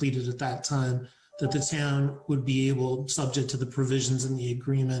weren't completed at that time, that the town would be able, subject to the provisions in the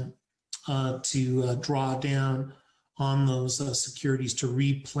agreement, to draw down on those securities to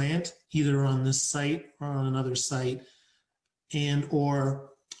replant either on this site or on another site, and or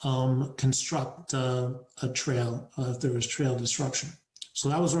construct a trail if there was trail disruption. So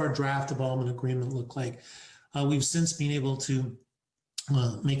that was what our draft development agreement looked like. We've since been able to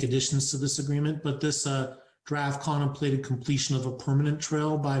make additions to this agreement, but this draft contemplated completion of a permanent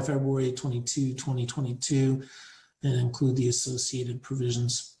trail by February 22, 2022, and include the associated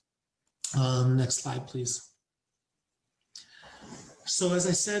provisions. Next slide, please. So as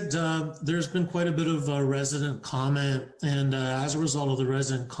I said, there's been quite a bit of resident comment, and as a result of the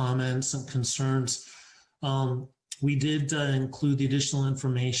resident comments and concerns, We did include the additional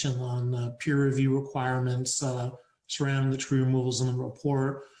information on peer review requirements surrounding the tree removals in the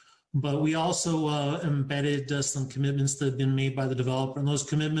report, but we also embedded some commitments that have been made by the developer, and those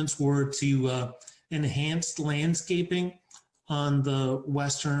commitments were to enhance landscaping on the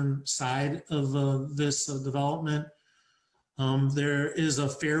western side of this development. There is a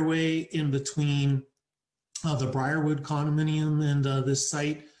fairway in between the Briarwood condominium and this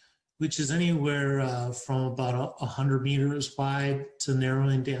site, which is anywhere from about 100 meters wide to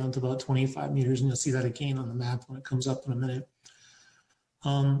narrowing down to about 25 meters. And you'll see that again on the map when it comes up in a minute.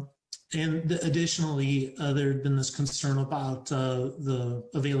 And additionally, there had been this concern about the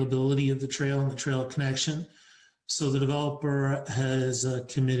availability of the trail and the trail connection. So the developer has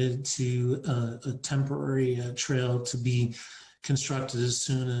committed to a temporary trail to be constructed as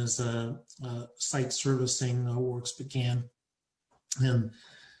soon as site servicing works began. And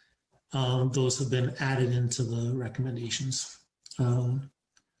those have been added into the recommendations.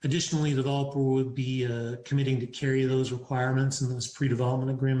 Additionally, the developer would be committing to carry those requirements in this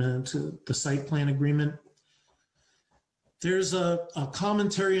pre-development agreement to the site plan agreement. There's a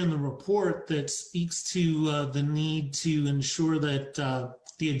commentary in the report that speaks to the need to ensure that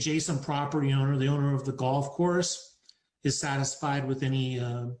the adjacent property owner, the owner of the golf course, is satisfied with any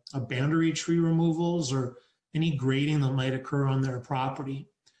boundary tree removals or any grading that might occur on their property.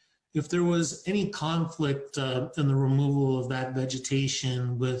 If there was any conflict in the removal of that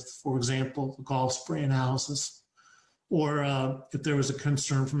vegetation with, for example, the golf spray analysis, or if there was a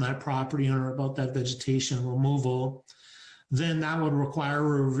concern from that property owner about that vegetation removal, then that would require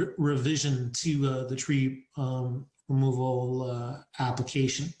a revision to the tree removal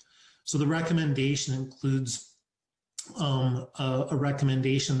application. So the recommendation includes a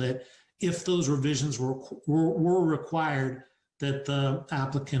recommendation that if those revisions were required, that the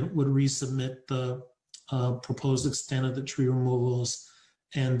applicant would resubmit the proposed extent of the tree removals,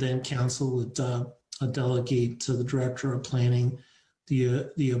 and then council would delegate to the director of planning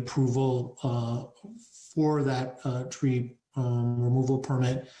the approval for that tree removal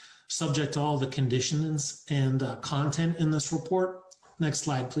permit, subject to all the conditions and content in this report. Next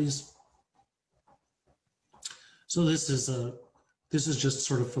slide, please. So this is just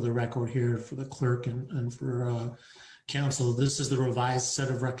sort of for the record here for the clerk and for council. This is the revised set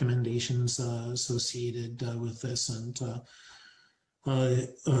of recommendations associated with this, and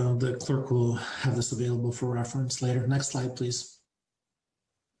the clerk will have this available for reference later. Next slide, please.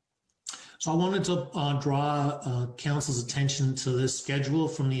 So I wanted to draw council's attention to this schedule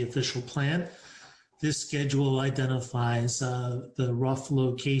from the official plan. This schedule identifies the rough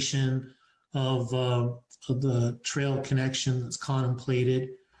location of the trail connection that's contemplated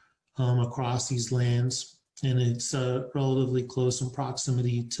across these lands. And it's relatively close in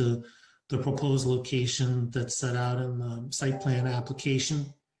proximity to the proposed location that's set out in the site plan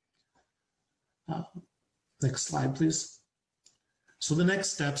application. Next slide, please. So the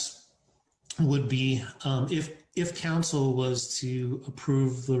next steps would be if council was to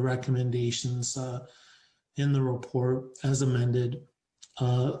approve the recommendations in the report as amended,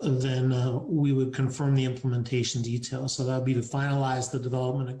 then we would confirm the implementation details. So that would be to finalize the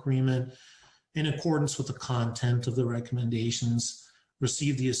development agreement in accordance with the content of the recommendations,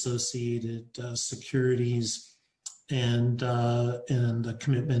 receive the associated securities, and the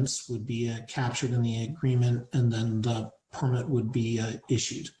commitments would be captured in the agreement, and then the permit would be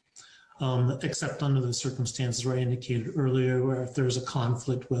issued. Except under the circumstances where I indicated earlier, where if there's a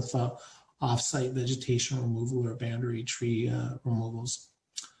conflict with off-site vegetation removal or boundary tree removals.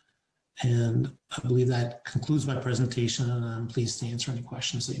 And I believe that concludes my presentation, and I'm pleased to answer any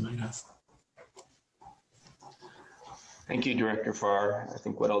questions that you might have. Thank you, Director Farr. I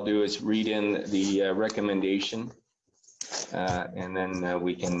think what I'll do is read in the recommendation, and then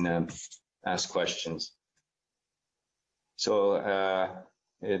we can ask questions. So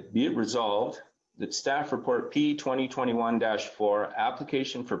be it resolved that staff report P 2021-4,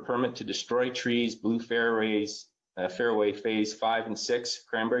 application for permit to destroy trees, Blue Fairways, Fairway Phase 5 and 6,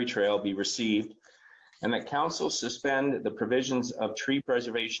 Cranberry Trail, be received, and that council suspend the provisions of Tree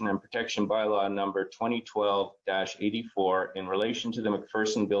Preservation and Protection Bylaw number 2012-84 in relation to the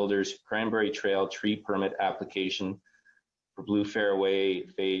McPherson Builders Cranberry Trail tree permit application for Blue Fairway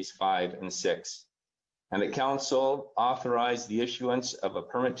Phase 5 and 6. And that council authorize the issuance of a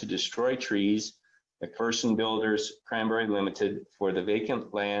permit to destroy trees, McPherson Builders Cranberry Limited, for the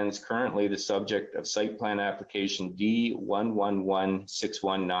vacant lands currently the subject of site plan application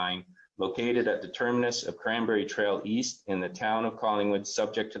D111619, located at the terminus of Cranberry Trail East in the town of Collingwood,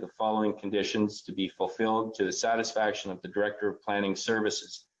 subject to the following conditions to be fulfilled to the satisfaction of the Director of Planning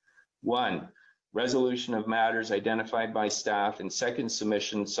Services. 1, resolution of matters identified by staff, and second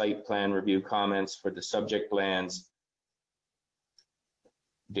submission site plan review comments for the subject lands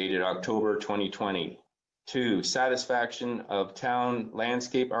dated October 2020. 2, satisfaction of town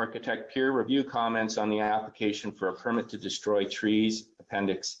landscape architect peer review comments on the application for a permit to destroy trees,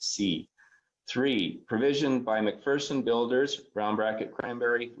 Appendix C. 3, provision by McPherson Builders,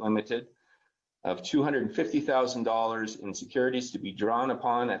 Cranberry Limited, of $250,000 in securities to be drawn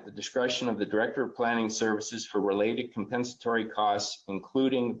upon at the discretion of the Director of Planning Services for related compensatory costs,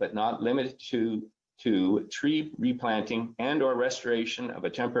 including but not limited to tree replanting and or restoration of a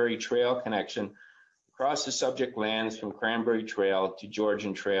temporary trail connection across the subject lands from Cranberry Trail to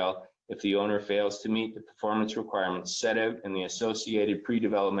Georgian Trail if the owner fails to meet the performance requirements set out in the associated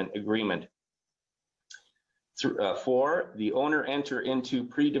pre-development agreement. 4, the owner enter into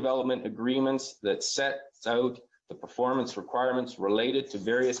pre-development agreements that sets out the performance requirements related to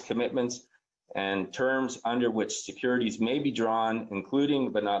various commitments and terms under which securities may be drawn,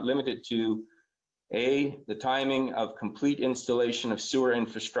 including but not limited to A, the timing of complete installation of sewer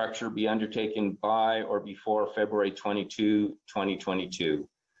infrastructure be undertaken by or before February 22, 2022.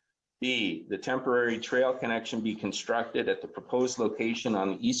 B, the temporary trail connection be constructed at the proposed location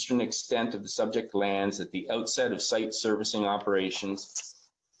on the eastern extent of the subject lands at the outset of site servicing operations,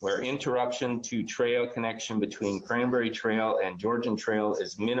 where interruption to trail connection between Cranberry Trail and Georgian Trail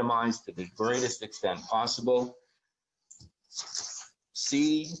is minimized to the greatest extent possible.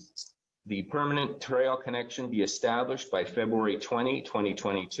 C, the permanent trail connection be established by February 20,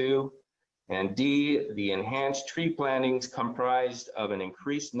 2022. And D, the enhanced tree plantings comprised of an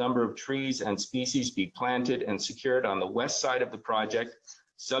increased number of trees and species be planted and secured on the west side of the project,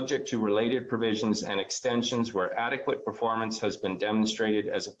 subject to related provisions and extensions where adequate performance has been demonstrated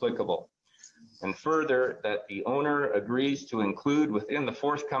as applicable. And further, that the owner agrees to include within the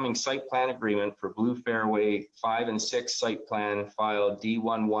forthcoming site plan agreement for Blue Fairway 5 and 6 site plan file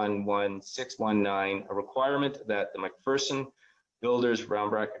D111619, a requirement that the McPherson Builders,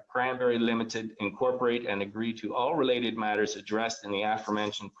 Cranberry Limited, incorporate and agree to all related matters addressed in the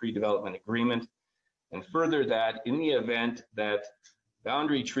aforementioned pre-development agreement. And further, that in the event that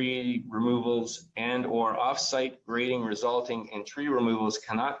boundary tree removals and or off-site grading resulting in tree removals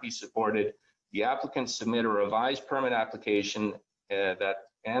cannot be supported, the applicant submit a revised permit application that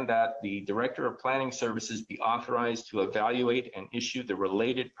the Director of Planning Services be authorized to evaluate and issue the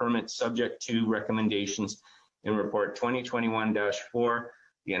related permit subject to recommendations in Report 2021-4,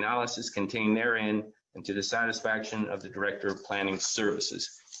 the analysis contained therein, and to the satisfaction of the Director of Planning Services.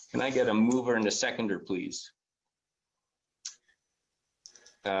 Can I get a mover and a seconder, please?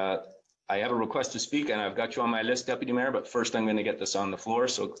 I have a request to speak, and I've got you on my list, Deputy Mayor, but first I'm going to get this on the floor.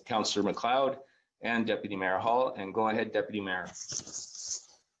 So Councillor McLeod and Deputy Mayor Hall, and go ahead, Deputy Mayor.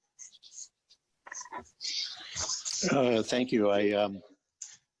 Thank you. I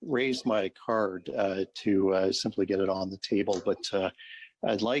raised my card to simply get it on the table, but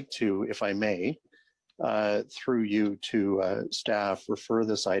I'd like to, if I may, through you to staff, refer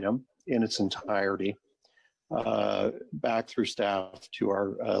this item in its entirety back through staff to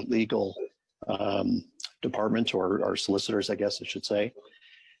our legal department, or our solicitors, I guess I should say,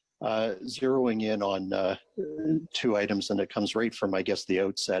 zeroing in on 2 items, and it comes right from, I guess, the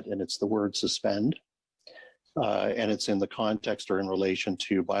outset, and it's the word suspend. And it's in the context or in relation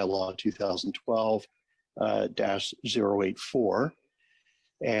to bylaw 2012-084.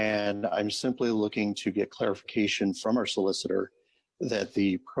 And I'm simply looking to get clarification from our solicitor that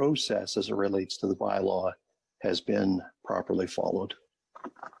the process as it relates to the bylaw has been properly followed.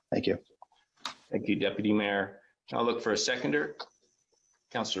 Thank you. Thank you, Deputy Mayor. I'll look for a seconder.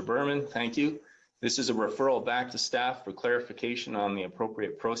 Councillor Berman, thank you. This is a referral back to staff for clarification on the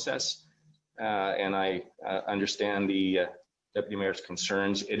appropriate process. And I understand the Deputy Mayor's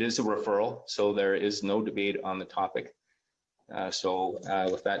concerns. It is a referral, so there is no debate on the topic.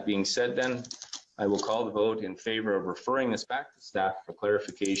 With that being said, then, I will call the vote in favor of referring this back to staff for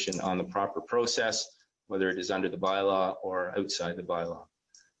clarification on the proper process, whether it is under the bylaw or outside the bylaw.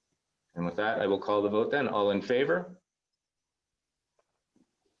 And with that, I will call the vote then. All in favor?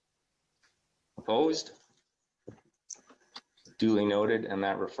 Opposed? Duly noted, and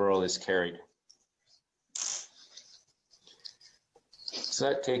that referral is carried. So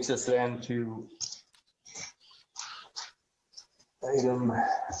that takes us then to item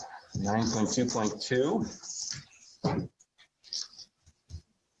 9.2.2.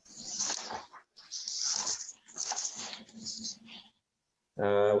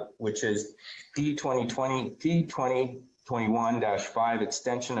 Which is P2021-5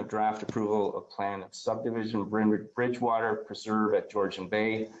 extension of draft approval of plan of subdivision Bridgewater Preserve at Georgian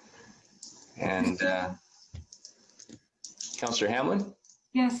Bay. And Councillor Hamlin?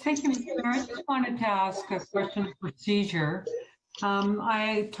 Yes, thank you, Mr. Mayor. I just wanted to ask a question of procedure.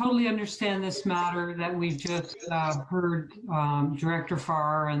 I totally understand this matter that we've just heard Director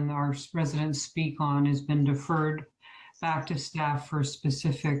Farr and our residents speak on has been deferred back to staff for a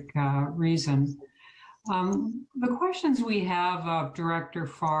specific reason. The questions we have of Director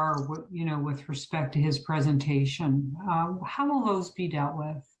Farr, with respect to his presentation, how will those be dealt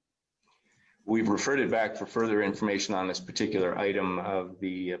with? We've referred it back for further information on this particular item of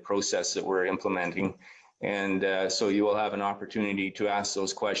the process that we're implementing. And so you will have an opportunity to ask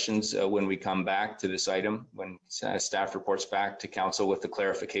those questions when we come back to this item, when staff reports back to council with the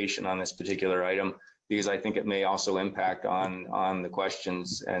clarification on this particular item, because I think it may also impact on the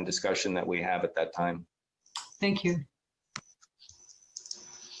questions and discussion that we have at that time. Thank you.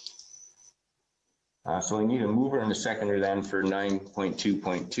 So I need a mover and a seconder then for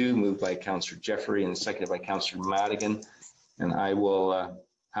 9.2.2, moved by Councillor Jeffrey and seconded by Councillor Madigan. And I will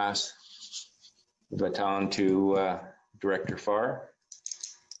pass the baton to Director Farr.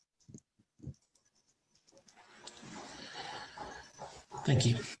 Thank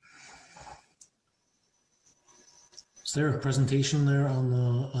you. Is there a presentation there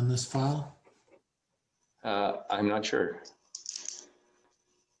on this file? I'm not sure.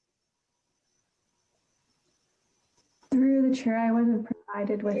 Through the chair, I wasn't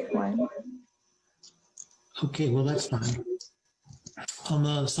provided with one. Okay, well, that's fine.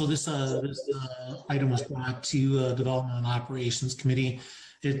 So this item was brought to Development and Operations Committee.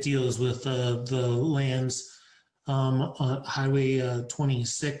 It deals with the lands on Highway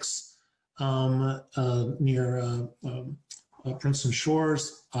 26 near Princeton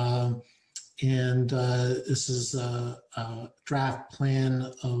Shores. And this is a draft plan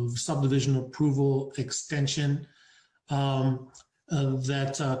of subdivision approval extension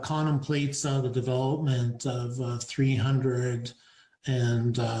that contemplates the development of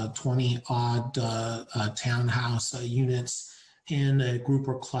 320 odd townhouse units in a group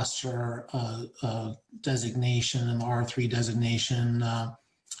or cluster designation, an R3 designation.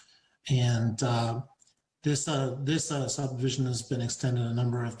 This subdivision has been extended a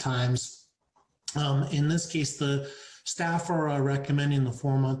number of times. In this case, the staff are recommending the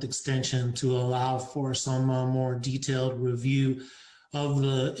 4-month extension to allow for some more detailed review of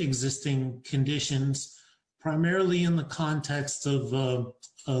the existing conditions, primarily in the context of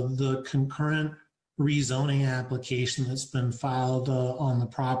the concurrent rezoning application that's been filed on the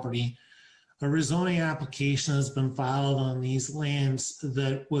property. A rezoning application has been filed on these lands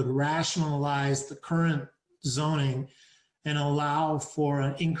that would rationalize the current zoning and allow for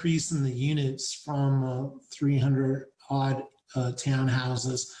an increase in the units from 300 odd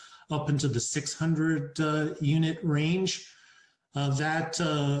townhouses up into the 600 unit range. That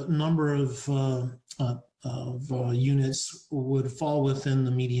number of units would fall within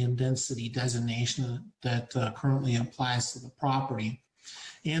the medium density designation that currently applies to the property.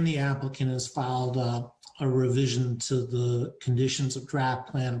 And the applicant has filed a revision to the conditions of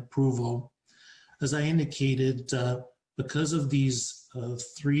draft plan approval. As I indicated, because of these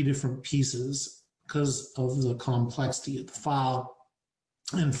 3 different pieces, because of the complexity of the file,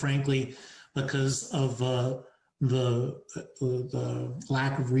 and frankly, because of the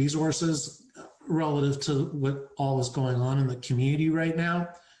lack of resources relative to what all is going on in the community right now,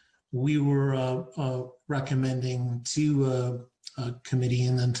 we were recommending to committee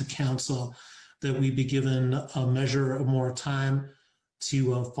and then to council that we be given a measure of more time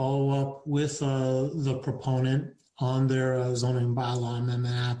to follow up with the proponent on their zoning bylaw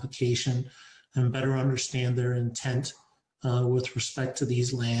amendment application and better understand their intent with respect to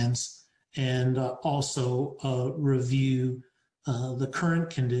these lands, and also review the current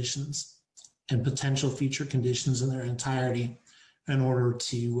conditions and potential future conditions in their entirety in order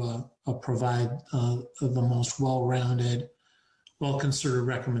to provide the most well-rounded, well-considered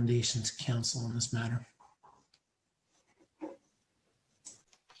recommendation to council on this matter.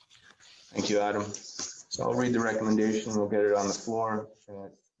 Thank you, Adam. So I'll read the recommendation. We'll get it on the floor.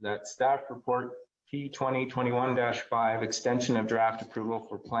 That staff report P2021-5 extension of draft approval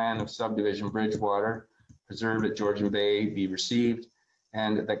for plan of subdivision Bridgewater preserved at Georgian Bay be received,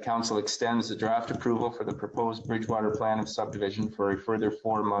 and that council extends the draft approval for the proposed Bridgewater plan of subdivision for a further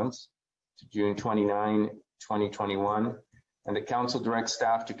 4 months to June 29, 2021, and the council directs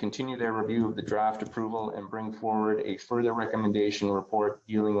staff to continue their review of the draft approval and bring forward a further recommendation report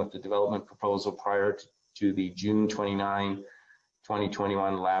dealing with the development proposal prior to the June 29,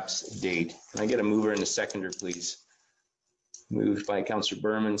 2021 lapse date. Can I get a mover and a seconder, please? Moved by Councillor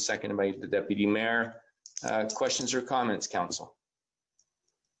Berman, seconded by the Deputy Mayor. Questions or comments, Council?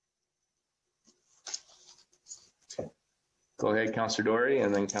 Go ahead, Councillor Dory,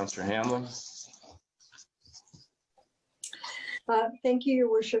 and then Councillor Hamlin. Thank you, Your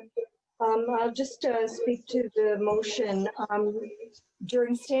Worship. I'll just speak to the motion.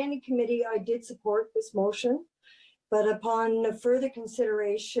 During standing committee, I did support this motion, but upon further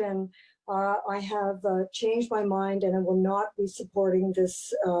consideration, I have changed my mind and I will not be supporting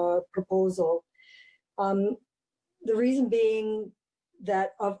this proposal. The reason being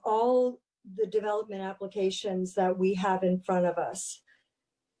that of all the development applications that we have in front of us,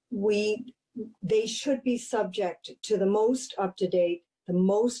 they should be subject to the most up-to-date, the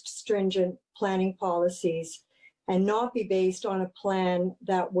most stringent planning policies, and not be based on a plan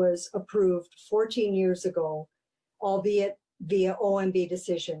that was approved 14 years ago, albeit via OMB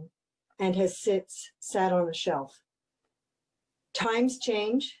decision, and has sat on a shelf. Times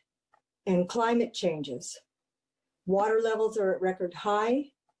change and climate changes. Water levels are at record high.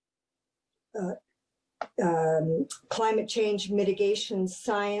 Climate change mitigation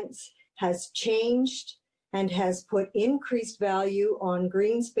science has changed and has put increased value on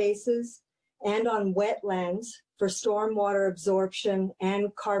green spaces and on wetlands for stormwater absorption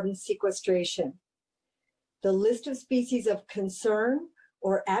and carbon sequestration. The list of species of concern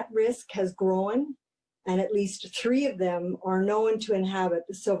or at risk has grown, and at least 3 of them are known to inhabit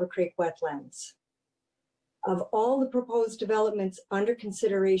the Silver Creek wetlands. Of all the proposed developments under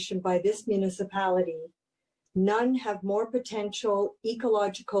consideration by this municipality, none have more potential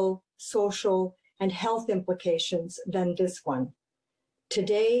ecological, social, and health implications than this one.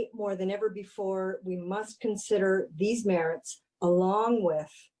 Today, more than ever before, we must consider these merits along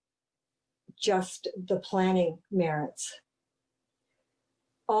with just the planning merits.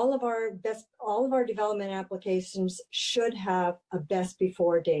 All of our development applications should have a best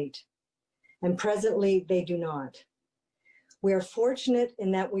before date, and presently they do not. We are fortunate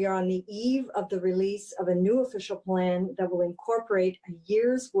in that we are on the eve of the release of a new official plan that will incorporate a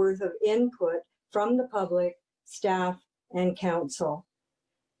year's worth of input from the public, staff, and council.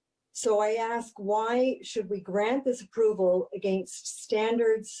 So I ask, why should we grant this approval against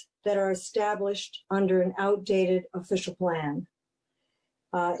standards that are established under an outdated official plan?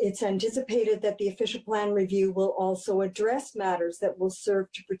 It's anticipated that the official plan review will also address matters that will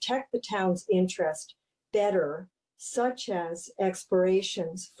serve to protect the town's interest better, such as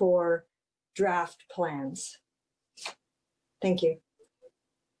expirations for draft plans. Thank you.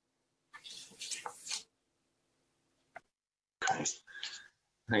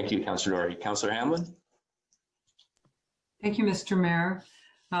 Thank you, Councillor Dory. Councillor Hamlin? Thank you, Mr. Mayor.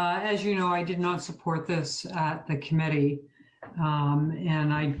 As you know, I did not support this at the committee,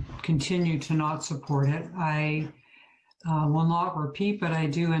 and I continue to not support it. I will not repeat, but I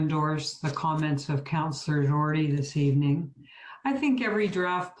do endorse the comments of Councillor Doherty this evening. I think every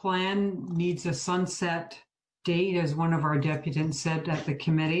draft plan needs a sunset date, as one of our deputants said at the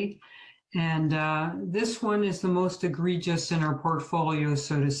committee. And this one is the most egregious in our portfolio,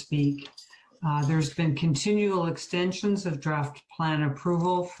 so to speak. There's been continual extensions of draft plan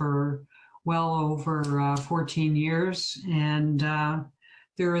approval for well over 14 years. And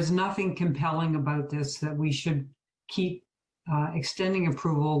there is nothing compelling about this that we should keep extending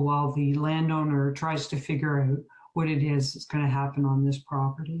approval while the landowner tries to figure out what it is that's going to happen on this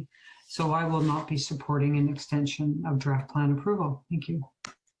property. So I will not be supporting an extension of draft plan approval. Thank you.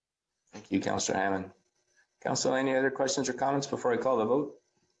 Thank you, Councillor Hammond. Council, any other questions or comments before I call the vote?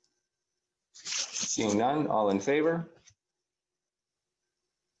 Seeing none, all in favor?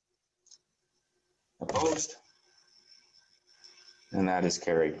 Opposed? And that is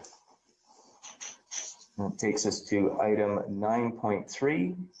carried. That takes us to item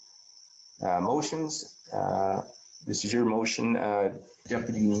 9.3, motions. This is your motion,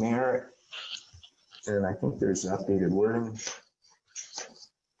 Deputy Mayor, and I think there's updated wording.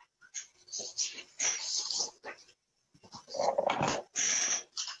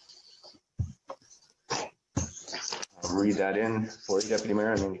 I'll read that in for you, Deputy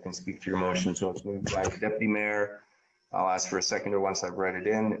Mayor, and then you can speak to your motion. So it's moved by the Deputy Mayor. I'll ask for a seconder once I've read it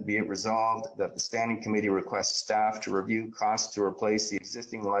in. Be it resolved that the Standing Committee requests staff to review costs to replace the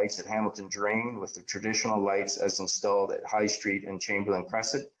existing lights at Hamilton Drain with the traditional lights as installed at High Street and Chamberlain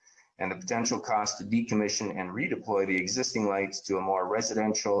Crescent, and the potential cost to decommission and redeploy the existing lights to a more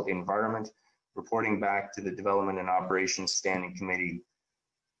residential environment, reporting back to the Development and Operations Standing Committee.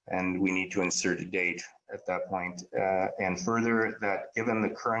 And we need to insert a date at that point. And further, that given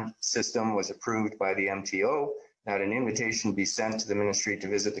the current system was approved by the MTO, that an invitation be sent to the ministry to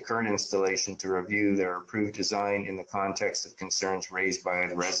visit the current installation to review their approved design in the context of concerns raised by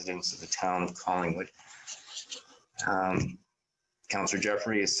the residents of the town of Collingwood. Councillor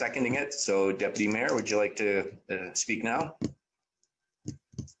Jeffrey is seconding it. So Deputy Mayor, would you like to speak now?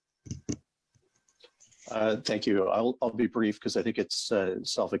 Thank you. I'll be brief because I think it's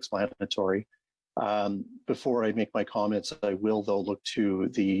self-explanatory. Before I make my comments, I will though look to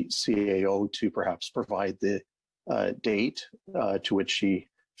the CAO to perhaps provide the date to which she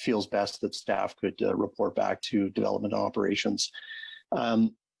feels best that staff could report back to development and operations.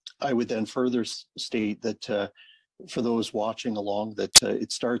 I would then further state that for those watching along, that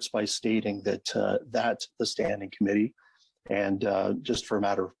it starts by stating that the standing committee, and just for a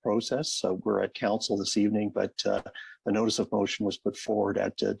matter of process, we're at council this evening, but the notice of motion was put forward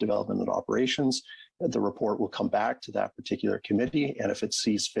at development and operations. The report will come back to that particular committee, and if it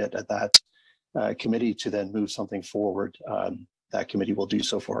sees fit at that committee to then move something forward, that committee will do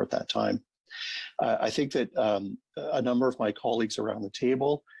so for at that time. I think that a number of my colleagues around the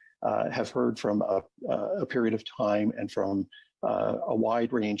table have heard from a period of time and from a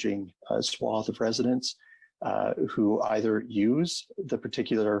wide-ranging swath of residents who either use the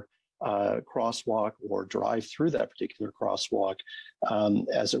particular crosswalk or drive through that particular crosswalk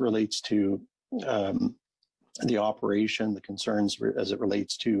as it relates to the operation, the concerns as it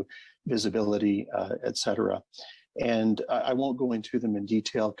relates to visibility, et cetera. And I won't go into them in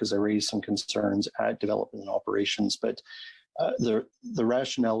detail because I raised some concerns at development and operations, but the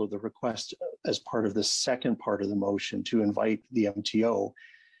rationale of the request as part of the second part of the motion to invite the MTO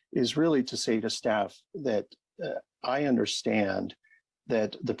is really to say to staff that I understand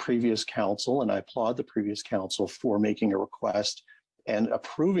that the previous council, and I applaud the previous council for making a request and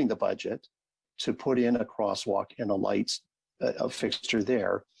approving the budget to put in a crosswalk and a lights fixture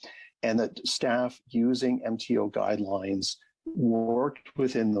there, and that staff using MTO guidelines worked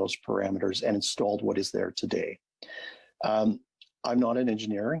within those parameters and installed what is there today. I'm not an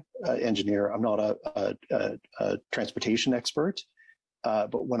engineer. I'm not a transportation expert.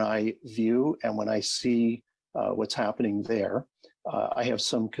 But when I view and when I see what's happening there, I have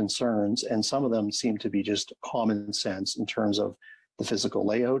some concerns, and some of them seem to be just common sense in terms of the physical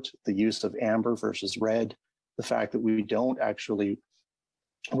layout, the use of amber versus red, the fact that we don't actually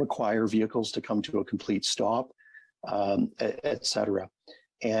require vehicles to come to a complete stop, et cetera.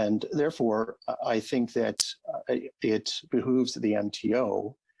 And therefore, I think that it behooves the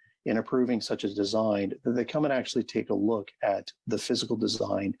MTO in approving such a design that they come and actually take a look at the physical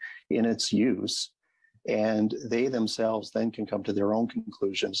design in its use, and they themselves then can come to their own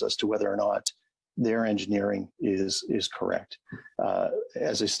conclusions as to whether or not their engineering is correct.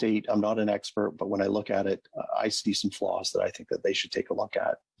 As I state, I'm not an expert, but when I look at it, I see some flaws that I think that they should take a look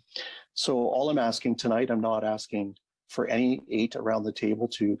at. So all I'm asking tonight, I'm not asking for any 8 around the table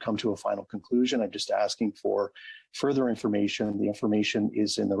to come to a final conclusion. I'm just asking for further information. The information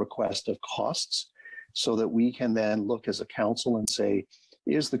is in the request of costs so that we can then look as a council and say,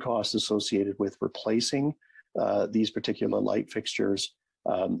 is the cost associated with replacing these particular light fixtures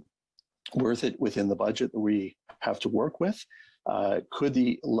worth it within the budget that we have to work with? Could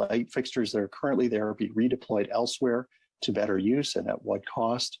the light fixtures that are currently there be redeployed elsewhere to better use, and at what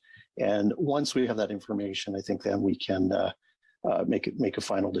cost? And once we have that information, I think then we can make a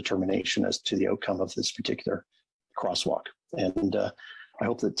final determination as to the outcome of this particular crosswalk. And I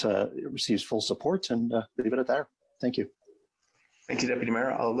hope that it receives full support, and leave it at that. Thank you. Thank you, Deputy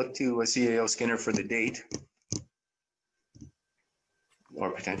Mayor. I'll look to CAO Skinner for the date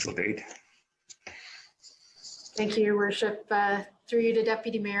or potential date. Thank you, Your Worship. Through you to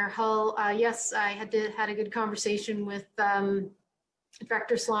Deputy Mayor Hull. Yes, I had a good conversation with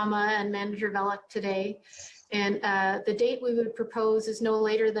Director Slama and Manager Velick today. And the date we would propose is no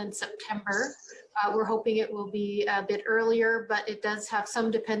later than September. We're hoping it will be a bit earlier, but it does have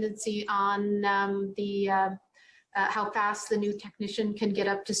some dependency on how fast the new technician can get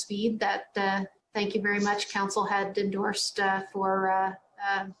up to speed. That thank you very much. Council had endorsed for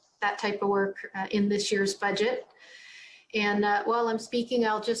that type of work in this year's budget. And while I'm speaking,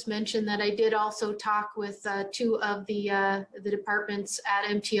 I'll just mention that I did also talk with 2 of the departments at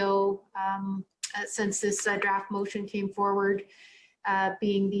MTO since this draft motion came forward,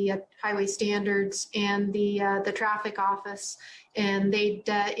 being the highway standards and the traffic office, and they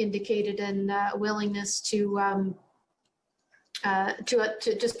indicated a willingness to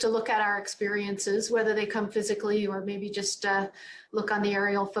look at our experiences, whether they come physically or maybe just look on the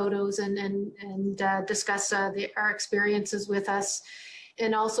aerial photos and discuss our experiences with us.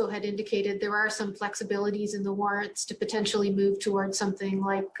 And also had indicated there are some flexibilities in the warrants to potentially move towards something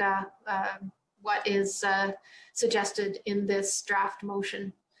like what is suggested in this draft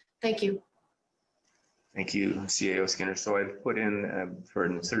motion. Thank you. Thank you, CAO Skinner. So I put in for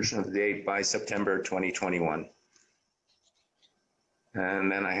an insertion of the date by September 2021.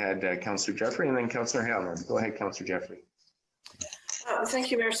 And then I had Councillor Jeffrey and then Councillor Hamlin. Go ahead, Councillor Jeffrey.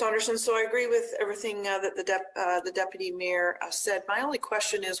 Thank you, Mayor Saunderson. So I agree with everything that the Deputy Mayor said. My only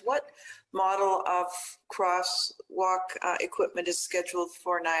question is, what model of crosswalk equipment is scheduled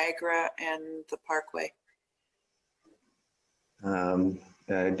for Niagara and the Parkway?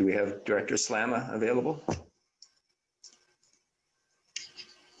 Do we have Director Slama available?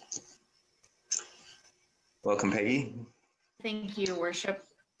 Welcome, Peggy. Thank you, Worship.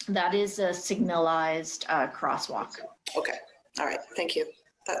 That is a signalized crosswalk. Okay. All right. Thank you.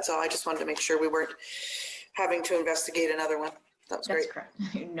 That's all. I just wanted to make sure we weren't having to investigate another one. That was great.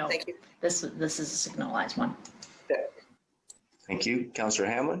 That's correct. No, thank you. This is a signalized one. Okay. Thank you. Councillor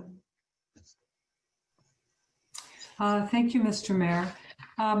Hamlin. Thank you, Mr. Mayor.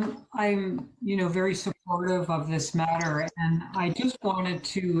 I'm, very supportive of this matter, and I just wanted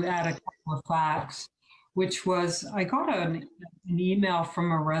to add a couple of facts, which was I got an email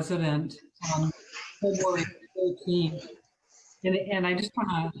from a resident on February 13th, and I just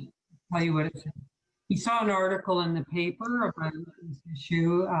want to tell you what it said. He saw an article in the paper about this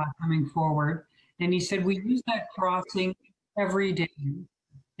issue coming forward, and he said, we use that crossing every day,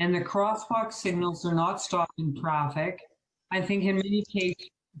 and the crosswalk signals are not stopping traffic. I think in many cases,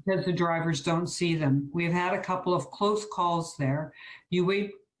 because the drivers don't see them. We've had a couple of close calls there. You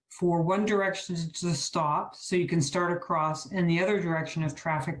wait for one direction to stop so you can start across, and the other direction if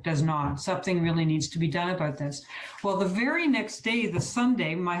traffic does not. Something really needs to be done about this. Well, the very next day, the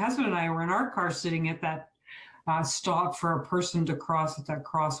Sunday, my husband and I were in our car sitting at that stop for a person to cross at that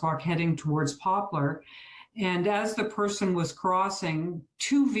crosswalk heading towards Poplar. And as the person was crossing,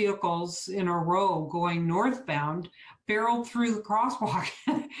 two vehicles in a row going northbound barreled through the crosswalk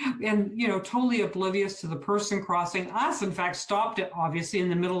and, totally oblivious to the person crossing. Us, in fact, stopped it obviously in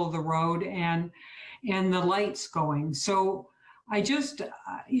the middle of the road and the lights going. So I just,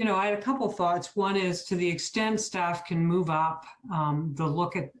 I had a couple thoughts. One is, to the extent staff can move up the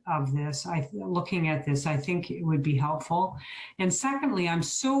looking at this, I think it would be helpful. And secondly, I'm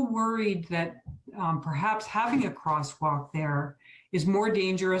so worried that perhaps having a crosswalk there is more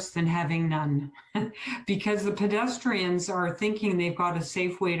dangerous than having none because the pedestrians are thinking they've got a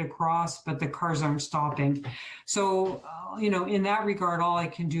safe way to cross, but the cars aren't stopping. So, in that regard, all I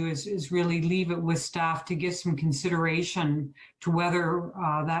can do is really leave it with staff to give some consideration to whether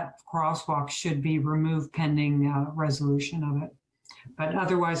that crosswalk should be removed pending resolution of it. But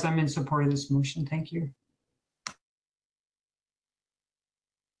otherwise, I'm in support of this motion. Thank you.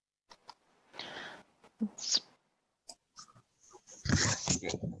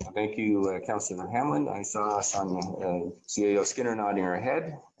 Thank you, Councillor Hamlin. I saw CAO Skinner nodding her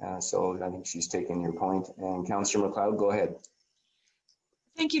head, so I think she's taken your point. And Councillor McLeod, go ahead.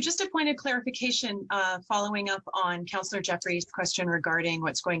 Thank you. Just a point of clarification, following up on Councillor Jeffrey's question regarding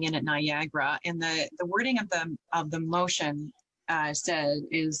what's going in at Niagara, and the wording of the motion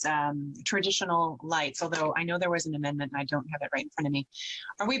is traditional lights, although I know there was an amendment and I don't have it right in front of me.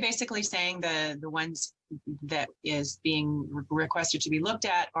 Are we basically saying the ones that is being requested to be looked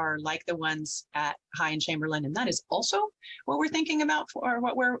at are like the ones at High and Chamberlain, and that is also what we're thinking about or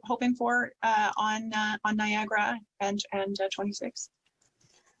what we're hoping for on Niagara and 26?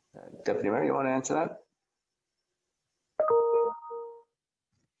 Deputy Mayor, you want to answer that?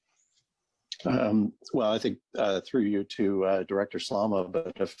 Well, I think through you to Director Slama,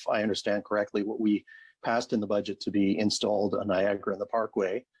 but if I understand correctly, what we passed in the budget to be installed on Niagara and the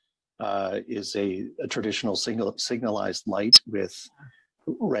Parkway is a traditional signalized light with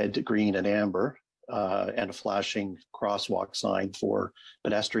red, green, and amber, and a flashing crosswalk sign for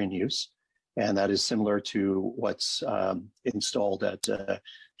pedestrian use. And that is similar to what's installed at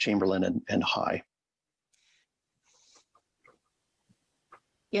Chamberlain and High.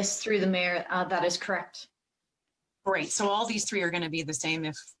 Yes, through the mayor, that is correct. Great. So all these three are going to be the same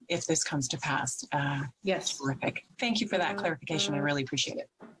if this comes to pass. Yes. Terrific. Thank you for that clarification. I really appreciate it.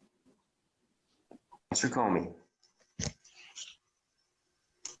 Mr. Comey.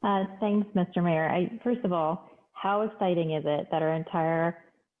 Thanks, Mr. Mayor. First of all, how exciting is it that our entire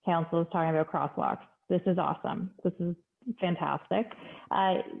council is talking about crosswalks? This is awesome. This is fantastic.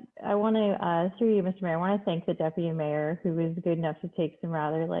 I want to, through you, Mr. Mayor, I want to thank the Deputy Mayor who was good enough to take some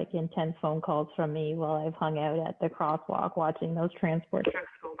rather intense phone calls from me while I've hung out at the crosswalk watching those transport trucks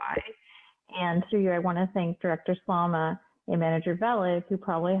go by. And through you, I want to thank Director Slama and Manager Velik, who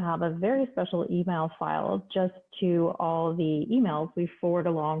probably have a very special email file just to all the emails we forward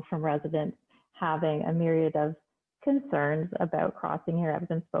along from residents having a myriad of concerns about crossing here have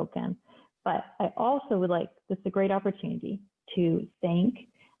been spoken. But I also would like, this is a great opportunity to thank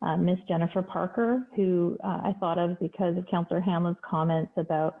Miss Jennifer Parker, who I thought of because of Councillor Hamlin's comments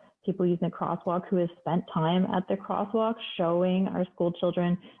about people using the crosswalk, who has spent time at the crosswalk showing our school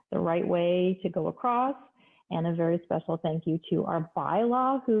children the right way to go across. And a very special thank you to our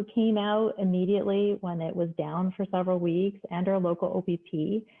bylaw, who came out immediately when it was down for several weeks, and our local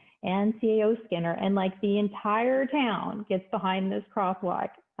OPP and CAO Skinner, and like the entire town gets behind this crosswalk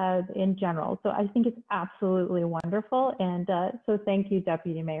in general. So I think it's absolutely wonderful. And so thank you,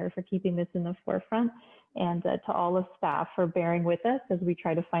 Deputy Mayor, for keeping this in the forefront, and to all the staff for bearing with us as we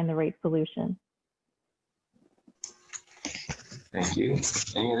try to find the right solution. Thank you.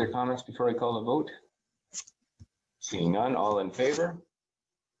 Any other comments before I call the vote? Seeing none, all in favor?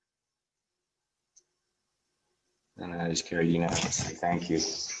 And that is carried unanimously. Thank you.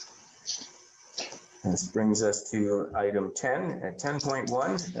 This brings us to item 10 at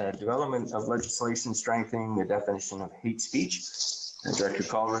 10.1, development of legislation strengthening the definition of hate speech. Director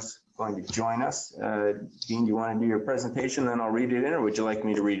Culver's is going to join us. Dean, do you want to do your presentation, then I'll read it in, or would you like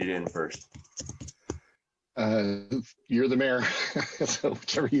me to read it in first? You're the mayor, so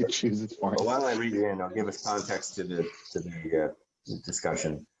whichever you choose is fine. Well, why don't I read it in? I'll give us context to the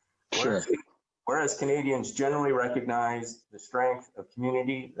discussion. Sure. Whereas Canadians generally recognize the strength of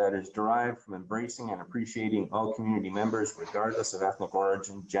community that is derived from embracing and appreciating all community members, regardless of ethnic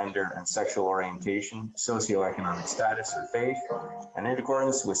origin, gender, and sexual orientation, socioeconomic status, or faith, and in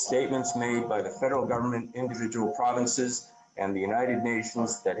accordance with statements made by the federal government, individual provinces, and the United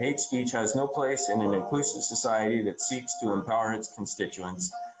Nations, that hate speech has no place in an inclusive society that seeks to empower its constituents.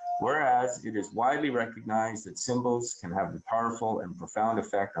 Whereas it is widely recognized that symbols can have a powerful and profound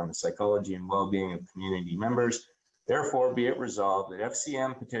effect on the psychology and well-being of community members, therefore be it resolved that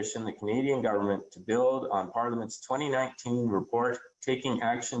FCM petition the Canadian government to build on Parliament's 2019 report, Taking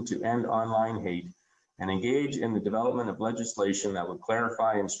Action to End Online Hate, and engage in the development of legislation that would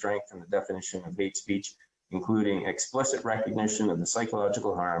clarify and strengthen the definition of hate speech, including explicit recognition of the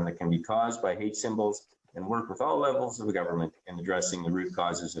psychological harm that can be caused by hate symbols, and work with all levels of the government in addressing the root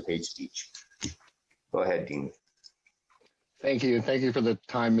causes of hate speech. Go ahead, Dean. Thank you. Thank you for the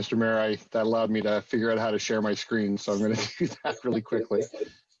time, Mr. Mayor. That allowed me to figure out how to share my screen, so I'm going to do that really quickly.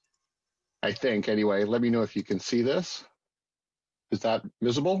 I think, anyway. Let me know if you can see this. Is that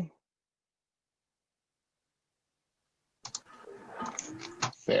visible?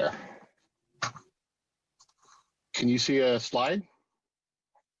 There. Can you see a slide?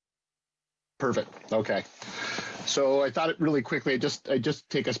 Perfect. Okay. So I thought it really quickly. I just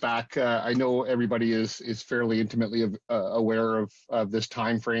take us back. I know everybody is fairly intimately aware of this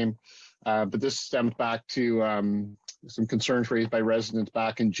time frame, but this stems back to some concerns raised by residents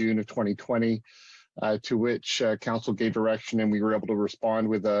back in June of 2020, to which council gave direction, and we were able to respond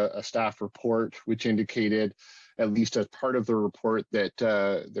with a staff report, which indicated, at least as part of the report,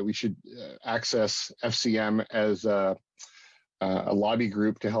 that we should access FCM as a lobby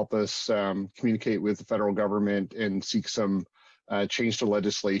group to help us communicate with the federal government and seek some change to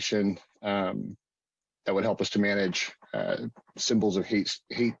legislation that would help us to manage symbols of hate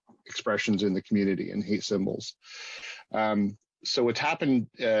expressions in the community and hate symbols. So what happened,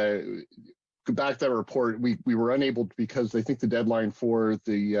 back to that report, we were unable to, because I think the deadline for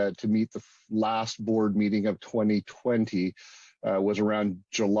the to meet the last board meeting of 2020 was around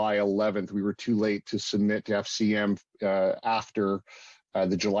July 11th. We were too late to submit to FCM after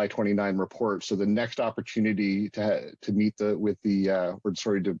the July 29 report. So the next opportunity to meet to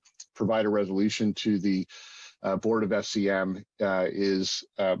provide a resolution to the board of FCM is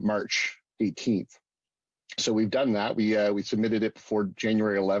March 18th. So we've done that. We submitted it before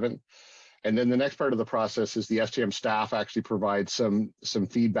January 11th. And then the next part of the process is the FCM staff actually provides some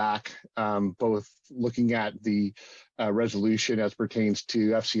feedback, both looking at the resolution as pertains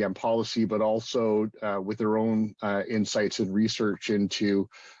to FCM policy, but also with their own insights and research into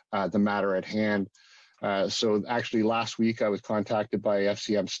the matter at hand. So actually last week I was contacted by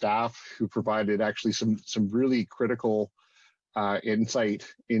FCM staff who provided actually some really critical insight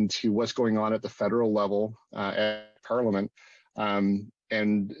into what's going on at the federal level at Parliament.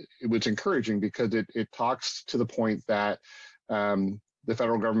 And it was encouraging because it talks to the point that the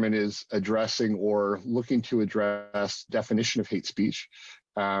federal government is addressing or looking to address definition of hate speech.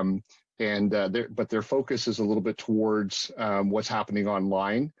 But their focus is a little bit towards what's happening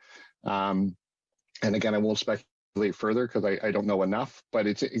online. And again, I won't speculate further because I don't know enough, but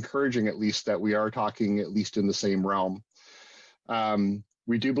it's encouraging at least that we are talking at least in the same realm.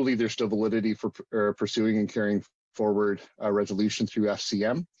 We do believe there's still validity for pursuing and carrying forward a resolution through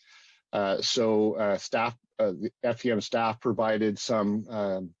FCM. The FCM staff provided some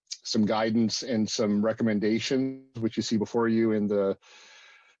guidance and some recommendations, which you see before you in the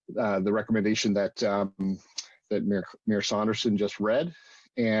the recommendation that that Mayor Saunderson just read.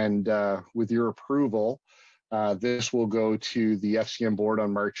 And with your approval, this will go to the FCM board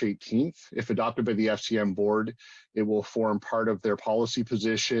on March 18th. If adopted by the FCM board, it will form part of their policy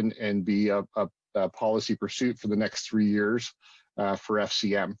position and be a policy pursuit for the next 3 years for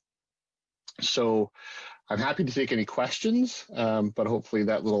FCM. So I'm happy to take any questions, but hopefully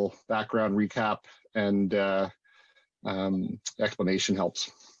that little background recap and explanation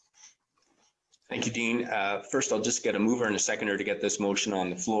helps. Thank you, Dean. First, I'll just get a mover and a seconder to get this motion on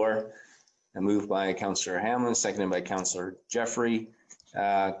the floor. A move by Councillor Hamlin, seconded by Councillor Jeffrey.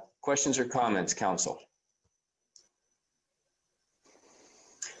 Questions or comments, Council?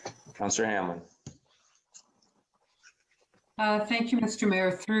 Councillor Hamlin. Thank you, Mr.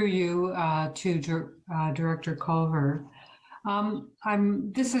 Mayor. Through you to Director Culver.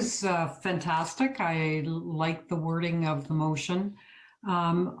 This is fantastic. I like the wording of the motion.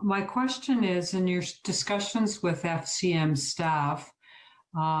 My question is, in your discussions with FCM staff,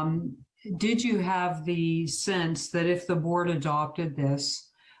 did you have the sense that if the board adopted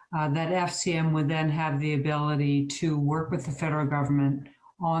this, that FCM would then have the ability to work with the federal government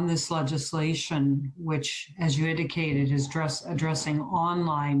on this legislation, which, as you indicated, is addressing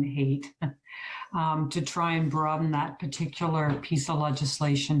online hate, to try and broaden that particular piece of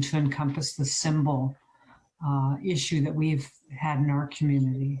legislation to encompass the symbol issue that we've had in our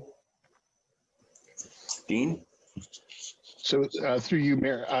community? Dean? So through you,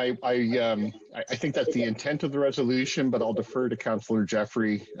 Mayor, I think that's the intent of the resolution, but I'll defer to Councillor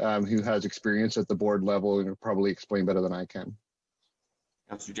Jeffrey, who has experience at the board level and will probably explain better than I can.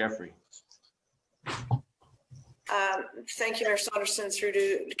 Councillor Jeffrey. Thank you, Mayor Saunderson, through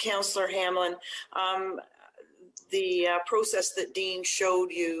to Councillor Hamlin. The process that Dean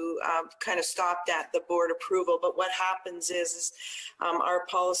showed you kind of stopped at the board approval, but what happens is our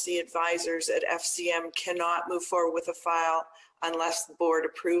policy advisors at FCM cannot move forward with a file unless the board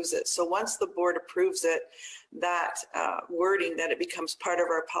approves it. So once the board approves it, that wording that it becomes part of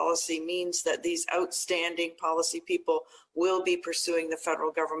our policy means that these outstanding policy people will be pursuing the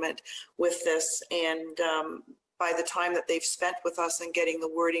federal government with this. And by the time that they've spent with us and getting the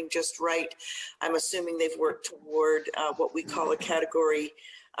wording just right, I'm assuming they've worked toward what we call a category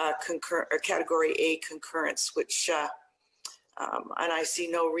category A concurrence, which and I see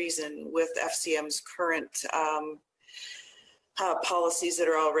no reason with FCM's current policies that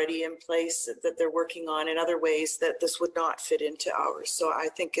are already in place that they're working on in other ways that this would not fit into ours. So I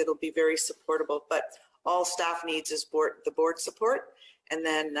think it'll be very supportable, but all staff needs is the board support, and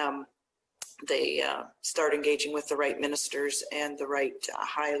then they start engaging with the right ministers and the right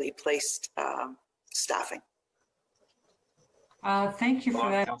highly placed staffing. Thank you for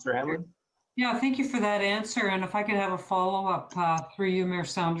that. Councillor Hamlin. Yeah, thank you for that answer. And if I could have a follow-up through you, Mayor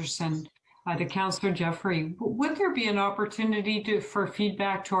Saunderson, to Councillor Jeffrey, would there be an opportunity for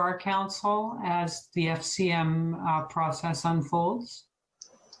feedback to our council as the FCM process unfolds?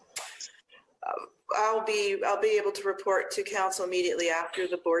 I'll be able to report to council immediately after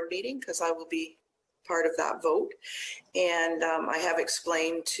the board meeting because I will be part of that vote. And I have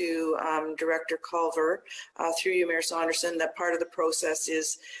explained to Director Culver through you, Mayor Saunderson, that part of the process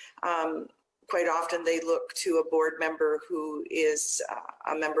is quite often they look to a board member who is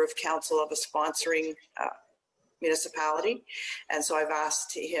a member of council of a sponsoring municipality. And so I've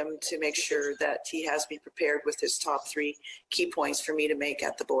asked him to make sure that he has me prepared with his top 3 key points for me to make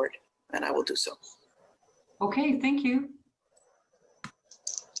at the board, and I will do so. Okay, thank you.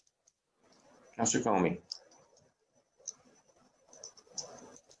 Councillor Comey.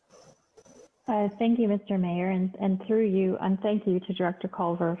 Thank you, Mr. Mayor, and through you, and thank you to Director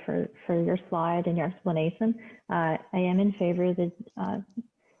Culver for your slide and your explanation. I am in favor of the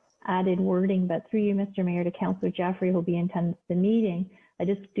added wording, but through you, Mr. Mayor, to Councillor Jeffrey, who will be attending the meeting, I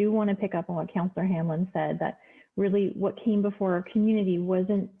just do want to pick up on what Councillor Hamlin said, that really what came before our community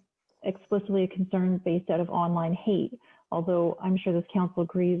wasn't explicitly a concern based out of online hate, although I'm sure this council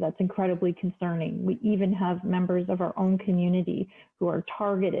agrees that's incredibly concerning. We even have members of our own community who are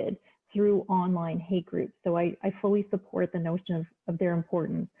targeted through online hate groups. So I fully support the notion of their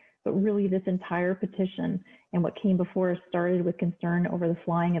importance, but really this entire petition and what came before started with concern over the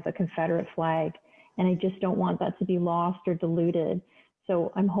flying of a Confederate flag. And I just don't want that to be lost or diluted.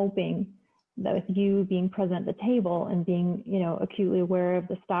 So I'm hoping that with you being present at the table and being, acutely aware of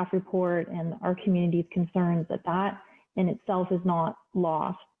the staff report and our community's concerns, that in itself is not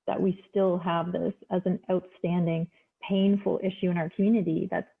lost, that we still have this as an outstanding, painful issue in our community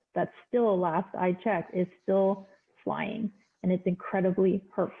that's still, last I checked, is still flying, and it's incredibly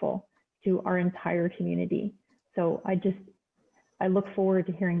hurtful to our entire community. So I look forward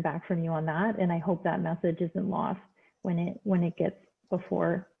to hearing back from you on that, and I hope that message isn't lost when it gets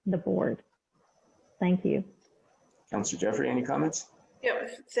before the board. Thank you. Councillor Jeffrey, any comments? Yeah,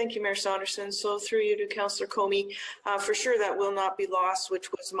 thank you, Mayor Saunderson. So through you to Councillor Comey, for sure that will not be lost,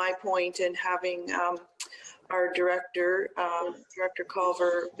 which was my point in having our director, Director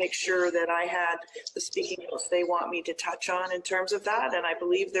Culver, make sure that I had the speaking notes they want me to touch on in terms of that. And I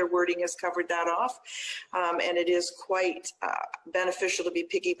believe their wording has covered that off. And it is quite beneficial to be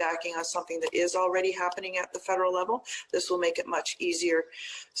piggybacking on something that is already happening at the federal level. This will make it much easier.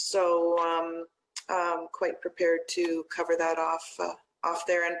 So quite prepared to cover that off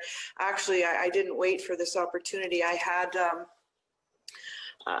there. And actually, I didn't wait for this opportunity. I had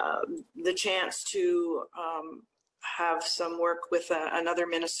the chance to have some work with another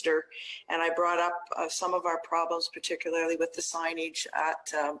minister, and I brought up some of our problems, particularly with the signage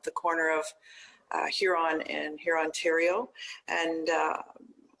at the corner of Huron and Hurontario. And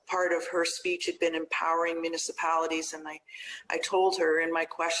part of her speech had been empowering municipalities, and I told her in my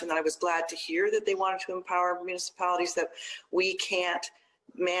question that I was glad to hear that they wanted to empower municipalities, that we can't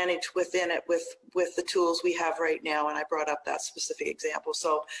manage within it with the tools we have right now. And I brought up that specific example.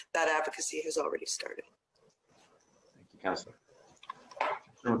 So that advocacy has already started. Thank you, Councillor.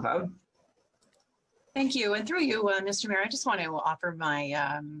 Councillor McLeod. Thank you. And through you, Mr. Mayor, I just want to offer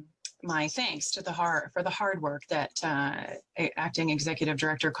my my thanks to for the hard work that Acting Executive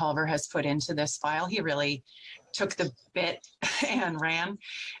Director Culver has put into this file. He really took the bit and ran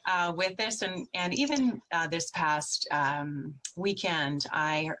with this. And even this past weekend,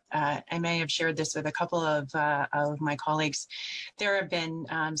 I may have shared this with a couple of my colleagues. There have been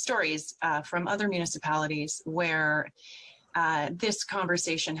stories from other municipalities where this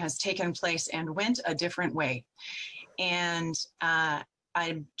conversation has taken place and went a different way. And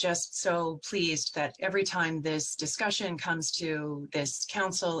I'm just so pleased that every time this discussion comes to this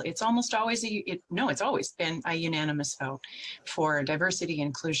council, it's almost always it's always been a unanimous vote for diversity,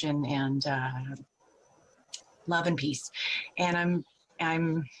 inclusion, and love and peace. And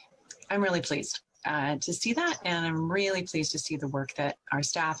I'm really pleased to see that, and I'm really pleased to see the work that our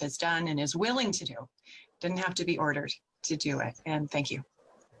staff has done and is willing to do. Didn't have to be ordered to do it, and thank you.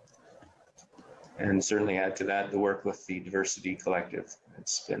 And certainly add to that the work with the Diversity Collective.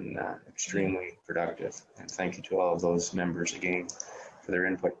 It's been extremely productive. And thank you to all of those members again for their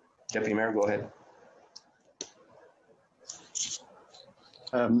input. Deputy Mayor, go ahead.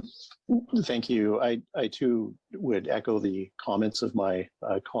 Thank you. I too would echo the comments of my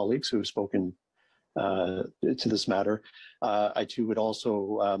colleagues who have spoken to this matter. I too would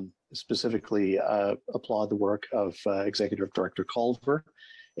also specifically applaud the work of Executive Director Culver.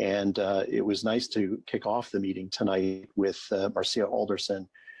 And it was nice to kick off the meeting tonight with Marcia Alderson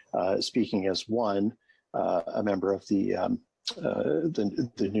speaking as a member of the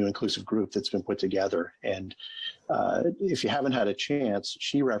new inclusive group that's been put together. And if you haven't had a chance,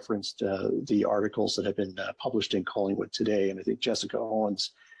 she referenced the articles that have been published in Collingwood today. And I think Jessica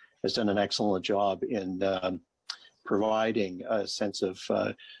Owens has done an excellent job in providing a sense of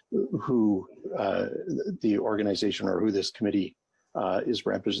who the organization or who this committee is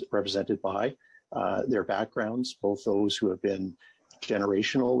represented by, their backgrounds, both those who have been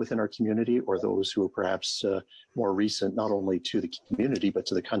generational within our community or those who are perhaps more recent, not only to the community, but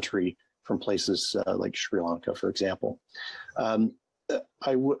to the country from places like Sri Lanka, for example.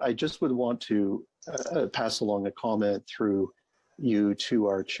 I just would want to pass along a comment through you to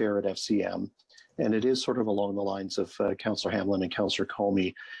our chair at FCM, and it is sort of along the lines of Councillor Hamlin and Councillor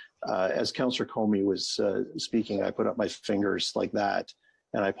Comey. As Councillor Comey was speaking, I put up my fingers like that,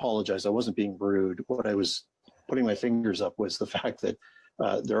 and I apologize. I wasn't being rude. What I was putting my fingers up was the fact that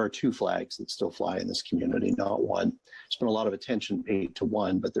there are two flags that still fly in this community, not one. There's been a lot of attention paid to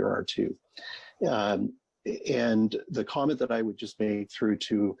one, but there are two. And the comment that I would just make through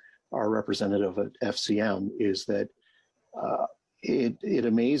to our representative at FCM is that it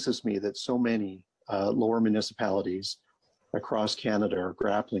amazes me that so many lower municipalities across Canada are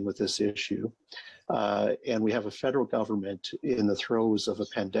grappling with this issue. And we have a federal government in the throes of a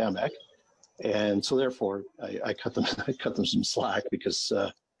pandemic. And so therefore, I cut them some slack because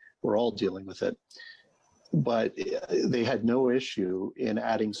we're all dealing with it. But they had no issue in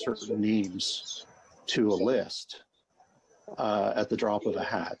adding certain names to a list at the drop of a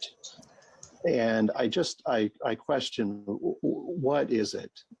hat. And I question, what is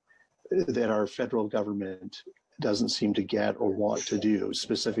it that our federal government doesn't seem to get or want to do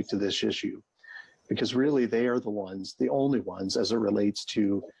specific to this issue? Because really they are the only ones as it relates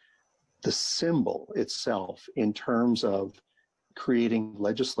to the symbol itself in terms of creating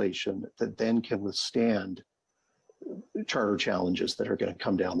legislation that then can withstand charter challenges that are going to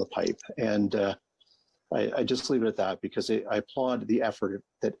come down the pipe. And I just leave it at that because I applaud the effort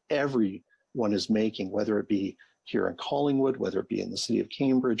that everyone is making, whether it be here in Collingwood, whether it be in the city of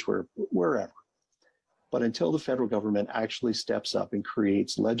Cambridge, wherever. But until the federal government actually steps up and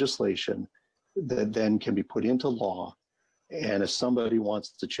creates legislation that then can be put into law, and if somebody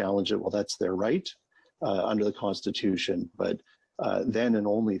wants to challenge it, well, that's their right under the Constitution. But then and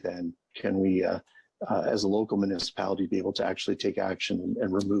only then can we, as a local municipality, be able to actually take action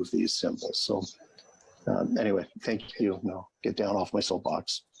and remove these symbols. So anyway, thank you. No, get down off my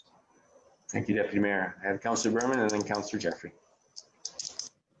soapbox. Thank you, Deputy Mayor. I have Councillor Berman and then Councillor Jeffrey.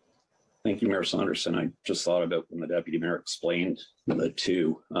 Thank you, Mayor Saunderson. I just thought about when the Deputy Mayor explained the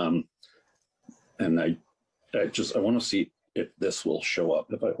two. And I want to see if this will show up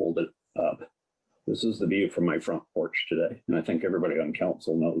if I hold it up. This is the view from my front porch today. And I think everybody on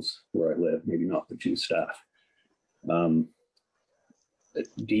council knows where I live, maybe not the two staff.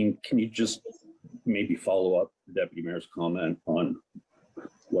 Dean, can you just maybe follow up the Deputy Mayor's comment on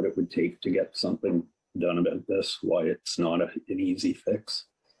what it would take to get something done about this, why it's not an easy fix?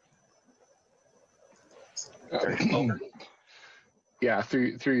 Yeah,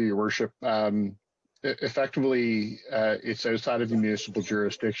 through your worship. Effectively, it's outside of the municipal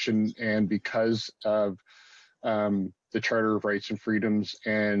jurisdiction, and because of the Charter of Rights and Freedoms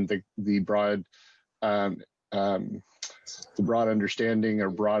and the broad understanding or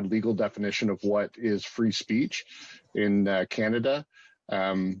broad legal definition of what is free speech in Canada,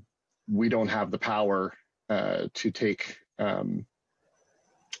 we don't have the power to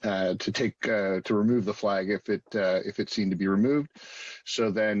remove the flag if it's seen to be removed. So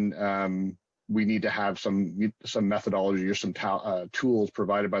then we need to have some methodology or some tools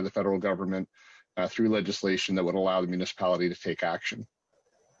provided by the federal government through legislation that would allow the municipality to take action.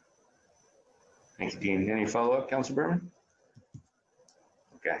 Thank you, Dean. Any follow-up, Councillor Berman?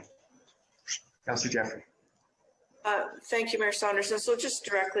 Okay. Councillor Jeffrey. Thank you, Mayor Saunderson. So just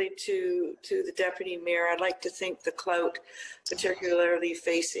directly to the Deputy Mayor, I'd like to think the clout, particularly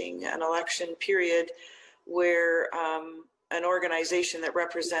facing an election period where an organization that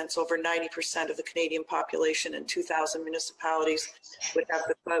represents over 90% of the Canadian population and 2,000 municipalities would have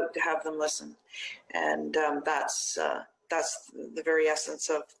the clout to have them listen. And that's the very essence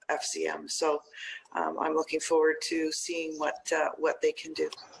of FCM. So I'm looking forward to seeing what they can do.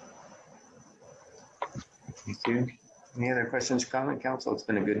 Thank you. Any other questions, comment, Council? It's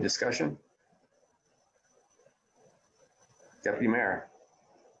been a good discussion. Deputy Mayor.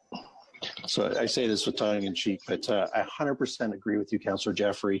 So I say this with tongue in cheek, but I 100% agree with you, Councillor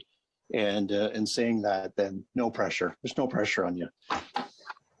Jeffrey. And in saying that, then no pressure. There's no pressure on you.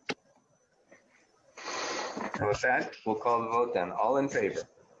 And with that, we'll call the vote then. All in favor?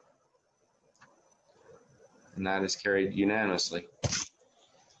 And that is carried unanimously.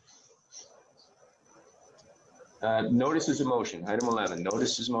 Notices of motion. Item 11,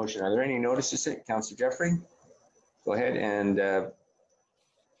 notices of motion. Are there any notices? Councillor Jeffrey? Go ahead. And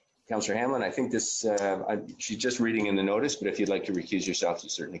Councillor Hamlin, I think this, she's just reading in the notice, but if you'd like to recuse yourself, you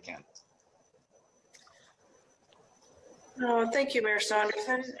certainly can. Thank you, Mayor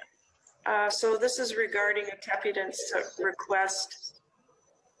Saunderson. So this is regarding a deputant's request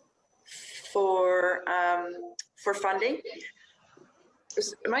for funding.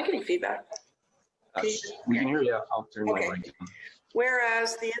 Am I getting feedback? We can hear you. I'll turn my mic on.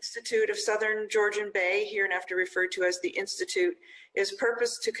 Whereas the Institute of Southern Georgian Bay, hereinafter referred to as the Institute, is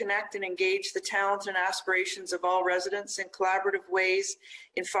purposed to connect and engage the talent and aspirations of all residents in collaborative ways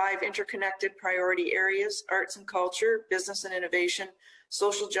in 5 interconnected priority areas: arts and culture, business and innovation,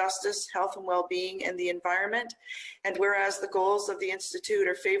 social justice, health and well-being, and the environment. And whereas the goals of the Institute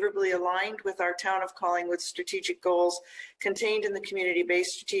are favorably aligned with our Town of Collingwood strategic goals contained in the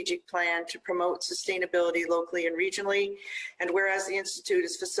community-based strategic plan to promote sustainability locally and regionally. And whereas the Institute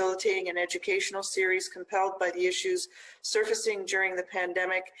is facilitating an educational series compelled by the issues surfacing during the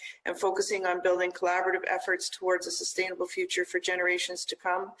pandemic and focusing on building collaborative efforts towards a sustainable future for generations to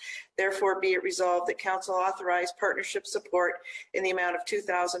come, therefore be it resolved that Council authorize partnership support in the amount of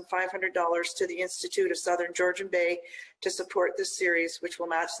 $2,500 to the Institute of Southern Georgian Bay to support this series, which will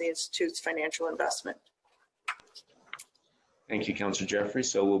match the Institute's financial investment. Thank you, Councillor Jeffrey.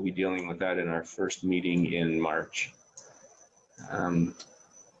 So we'll be dealing with that in our first meeting in March.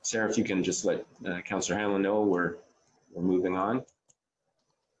 Sarah, if you can just let Councillor Hamlin know we're moving on.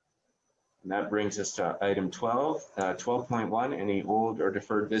 And that brings us to item 12, 12.1, any old or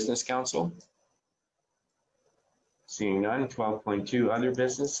deferred business, Council? Seeing none. 12.2, other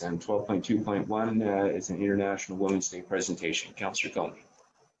business, and 12.2.1 is an International Women's Day presentation. Councillor Comey.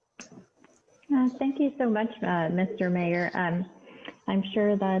 Thank you so much, Mr. Mayor. I'm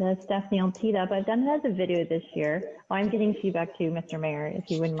sure that Stephanie will tee up. I've done it as a video this year. Oh, I'm getting feedback too, Mr. Mayor, if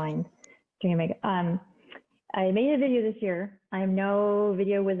you wouldn't mind doing it. I made a video this year. I'm no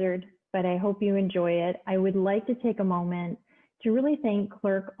video wizard, but I hope you enjoy it. I would like to take a moment to really thank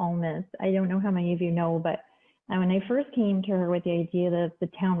Clerk Almas. I don't know how many of you know, but when I first came to her with the idea of the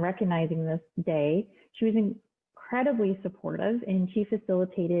town recognizing this day, she was incredibly supportive, and she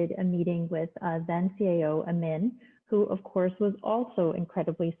facilitated a meeting with then CAO Amin, who of course was also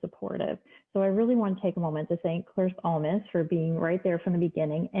incredibly supportive. So I really want to take a moment to thank Clerk Almas for being right there from the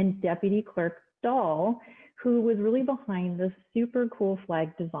beginning, and Deputy Clerk Dahl, who was really behind this super cool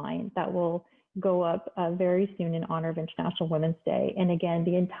flag design that will go up very soon in honor of International Women's Day. And again,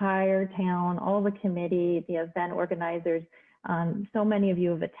 the entire town, all the committee, the event organizers, so many of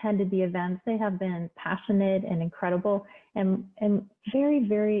you have attended the events. They have been passionate and incredible and very,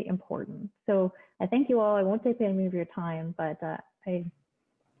 very important. So I thank you all. I won't take any of your time, but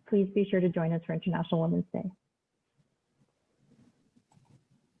please be sure to join us for International Women's Day.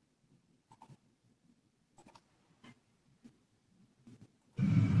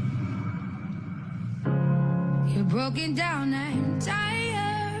 You're broken down and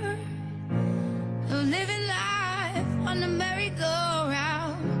tired of living life on the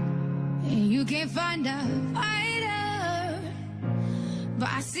merry-go-round, and you can't find a fighter, but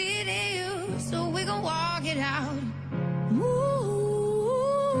I see it in you, so we gon' walk it out. Move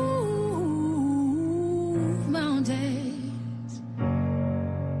mountains,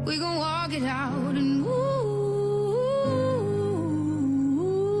 we gon' walk it out and move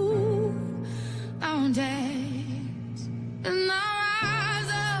mountains. And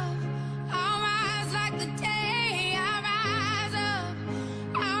I'll rise like the day. I'll rise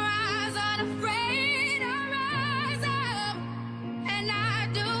unafraid. I'll rise up, and I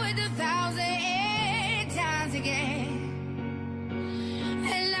do it 1,000 times again.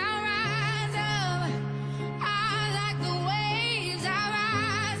 And I'll rise up, I like the waves. I'll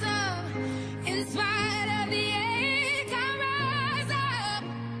rise up, in spite of the ache. I'll rise up,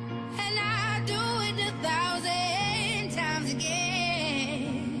 and I do it 1,000 times again.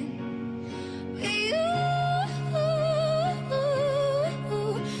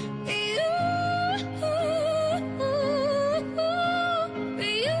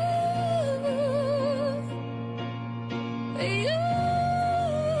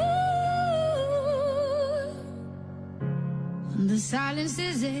 The silence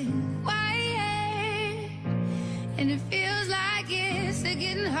isn't quiet, and it feels like it's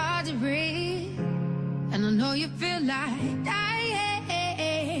getting hard to breathe. And I know you feel like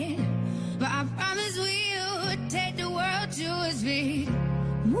dying, but I promise we'll take the world to its feet.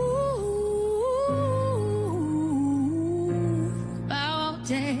 Move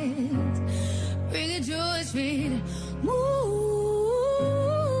mountains, bring it to its feet. Move.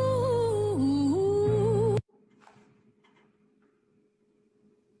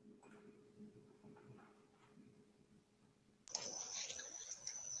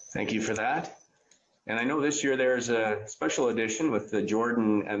 Thank you for that. And I know this year there's a special edition with the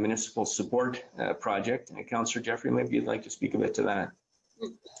Jordan Municipal Support Project. And Councillor Jeffrey, maybe you'd like to speak a bit to that.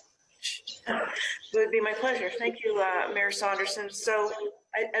 It would be my pleasure. Thank you, Mayor Saunderson. So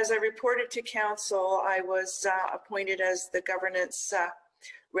as I reported to Council, I was appointed as the governance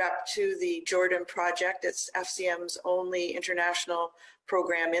rep to the Jordan Project. It's FCM's only international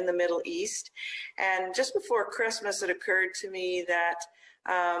program in the Middle East. And just before Christmas, it occurred to me that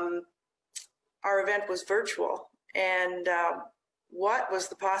our event was virtual, and what was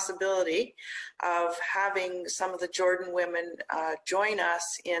the possibility of having some of the Jordan women join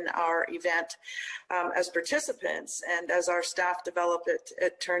us in our event as participants. And as our staff developed it,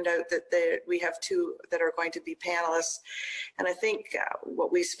 it turned out that we have two that are going to be panelists. And I think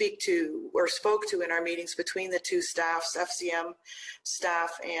what we spoke to in our meetings between the two staffs, FCM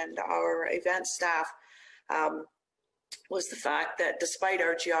staff and our event staff, was the fact that despite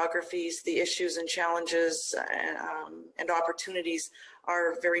our geographies, the issues and challenges and opportunities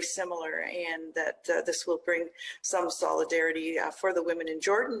are very similar, and that this will bring some solidarity for the women in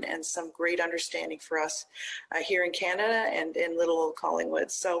Jordan and some great understanding for us here in Canada and in little old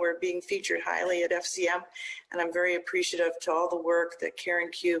Collingwood. So we're being featured highly at FCM, and I'm very appreciative to all the work that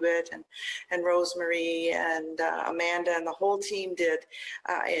Karen Cubitt and Rosemary and Amanda and the whole team did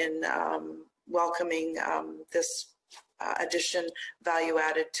in welcoming this addition value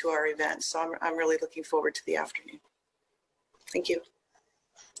added to our event. So I'm really looking forward to the afternoon. Thank you.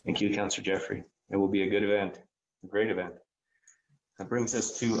 Thank you, Councillor Jeffrey. It will be a good event, a great event. That brings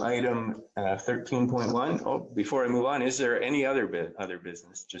us to item 13.1. Oh, before I move on, is there any other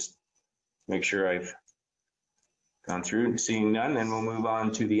business? Just Make sure I've gone through. Seeing none, then we'll move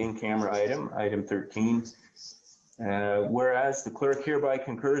on to the in-camera item 13. Whereas the clerk hereby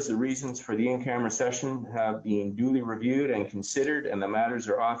concurs the reasons for the in-camera session have been duly reviewed and considered, and the matters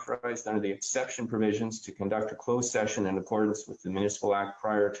are authorized under the exception provisions to conduct a closed session in accordance with the Municipal Act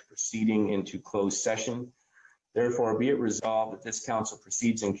prior to proceeding into closed session. Therefore, be it resolved that this council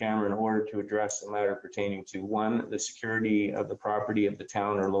proceeds in camera in order to address the matter pertaining to 1, the security of the property of the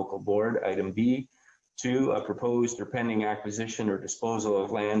town or local board, item B, 2, a proposed or pending acquisition or disposal of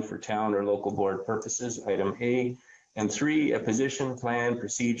land for town or local board purposes, item A, and 3, a position, plan,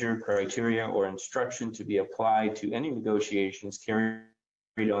 procedure, criteria, or instruction to be applied to any negotiations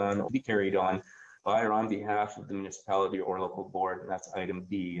carried on by or on behalf of the municipality or local board, and that's item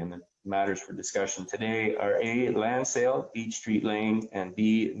B. And the matters for discussion today are A, land sale, Beach Street Lane, and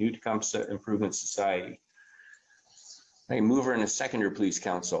B, New Tecumseh Improvement Society. A mover and a seconder, please,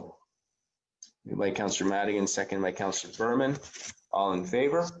 council. Moved by Councillor Madigan, seconded by Councillor Berman. All in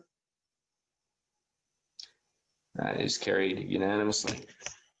favor? That is carried unanimously.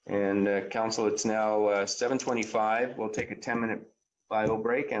 And council, it's now 7:25. We'll take a 10-minute bio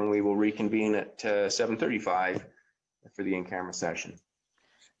break and we will reconvene at 7:35 for the in-camera session.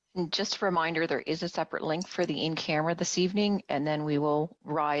 And just a reminder, there is a separate link for the in-camera this evening, and then we will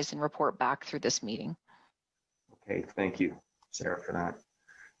rise and report back through this meeting. Okay, thank you, Sarah, for that.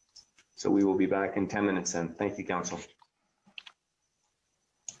 So we will be back in 10 minutes then. Thank you, council.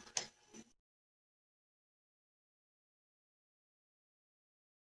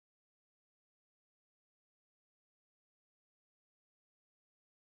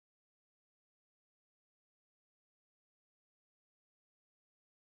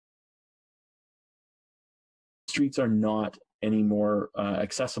 Streets are not any more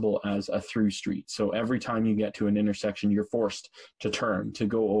accessible as a through street. So every time you get to an intersection, you're forced to turn to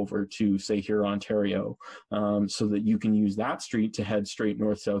go over to, say, here, Ontario, so that you can use that street to head straight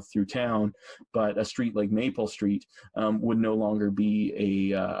north-south through town. But a street like Maple Street would no longer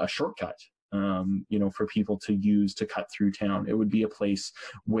be a shortcut. You know, for people to use to cut through town. It would be a place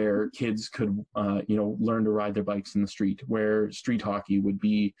where kids could, you know, learn to ride their bikes in the street, where street hockey would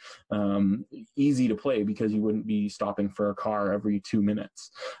be easy to play because you wouldn't be stopping for a car every 2 minutes.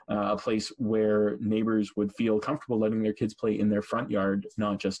 A place where neighbors would feel comfortable letting their kids play in their front yard,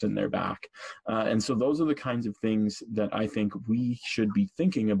 not just in their back. And so those are the kinds of things that I think we should be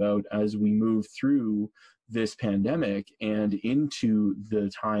thinking about as we move through this pandemic and into the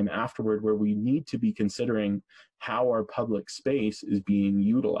time afterward, where we need to be considering how our public space is being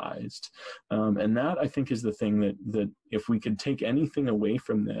utilized. And that, I think, is the thing that if we could take anything away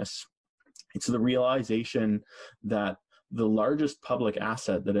from this, it's the realization that the largest public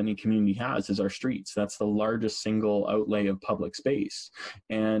asset that any community has is our streets. That's the largest single outlay of public space.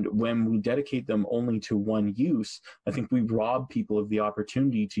 And when we dedicate them only to one use, I think we rob people of the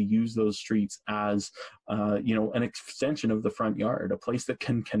opportunity to use those streets as, you know, an extension of the front yard, a place that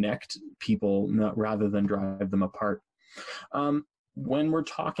can connect people rather than drive them apart. When we're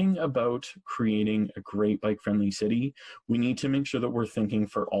talking about creating a great bike-friendly city, we need to make sure that we're thinking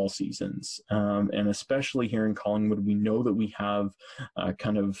for all seasons. And especially here in Collingwood, we know that we have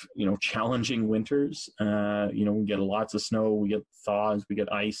kind of, you know, challenging winters. You know, we get lots of snow, we get thaws, we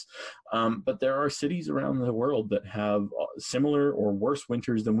get ice. But there are cities around the world that have similar or worse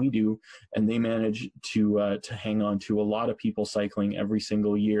winters than we do, and they manage to hang on to a lot of people cycling every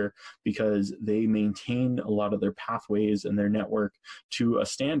single year because they maintain a lot of their pathways and their network to a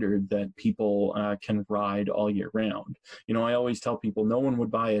standard that people can ride all year round. You know, I always tell people no one would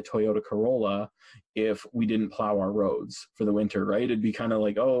buy a Toyota Corolla if we didn't plow our roads for the winter, right? It'd be kind of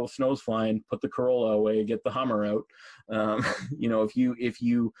like, oh, snow's flying, put the Corolla away, get the Hummer out. You know, if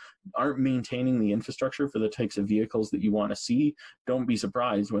you aren't maintaining the infrastructure for the types of vehicles that you want to see, don't be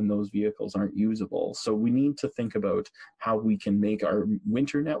surprised when those vehicles aren't usable. So we need to think about how we can make our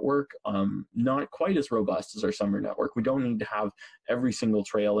winter network not quite as robust as our summer network. We don't need to have every single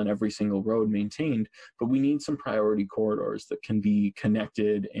trail and every single road maintained, but we need some priority corridors that can be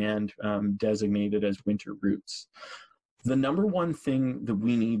connected and designated as winter routes. The number one thing that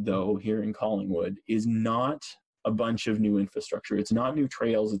we need, though, here in Collingwood is not a bunch of new infrastructure. It's not new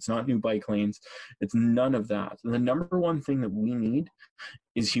trails. It's not new bike lanes. It's none of that. The number one thing that we need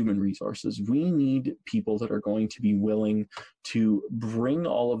is human resources. We need people that are going to be willing to bring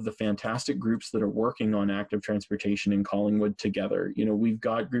all of the fantastic groups that are working on active transportation in Collingwood together. You know, we've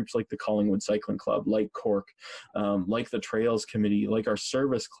got groups like the Collingwood Cycling Club, like Cork, like the Trails Committee, like our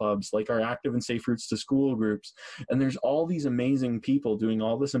service clubs, like our active and safe routes to school groups. And there's all these amazing people doing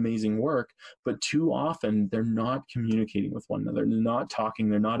all this amazing work, but too often they're not communicating with one another. They're not talking,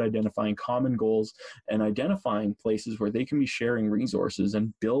 they're not identifying common goals and identifying places where they can be sharing resources and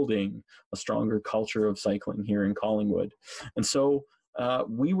building a stronger culture of cycling here in Collingwood. And so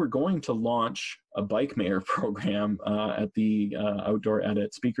we were going to launch a Bike Mayor program at the Outdoor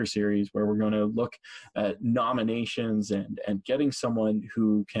Edit Speaker Series, where we're going to look at nominations and getting someone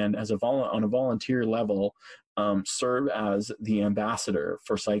who can, on a volunteer level, serve as the ambassador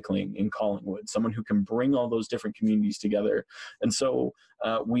for cycling in Collingwood, someone who can bring all those different communities together. And so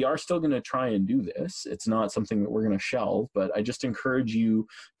we are still going to try and do this. It's not something that we're going to shelve, but I just encourage you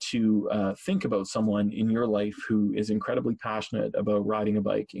to think about someone in your life who is incredibly passionate about riding a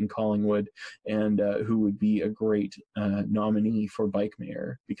bike in Collingwood and who would be a great nominee for Bike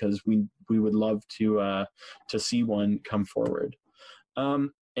Mayor, because we would love to see one come forward.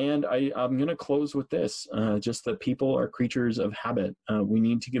 And I'm going to close with this, just that people are creatures of habit. We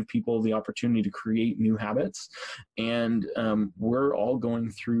need to give people the opportunity to create new habits. And we're all going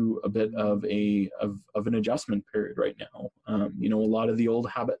through a bit of an adjustment period right now. You know, a lot of the old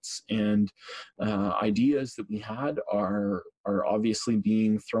habits and ideas that we had are obviously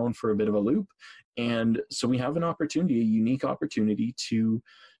being thrown for a bit of a loop. And so we have a unique opportunity to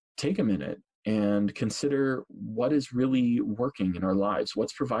take a minute and consider what is really working in our lives,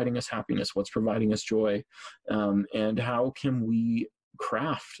 what's providing us happiness, what's providing us joy, and how can we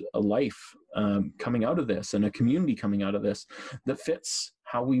craft a life coming out of this and a community coming out of this that fits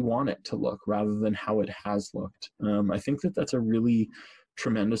how we want it to look rather than how it has looked. I think that that's a really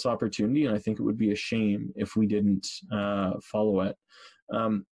tremendous opportunity, and I think it would be a shame if we didn't follow it.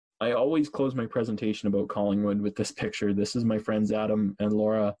 I always close my presentation about Collingwood with this picture. This is my friends Adam and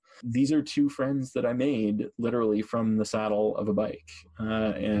Laura. These are two friends that I made literally from the saddle of a bike.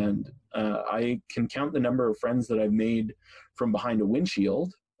 I can count the number of friends that I've made from behind a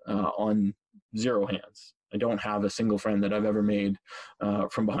windshield on 0 hands. I don't have a single friend that I've ever made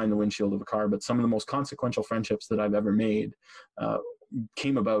from behind the windshield of a car, but some of the most consequential friendships that I've ever made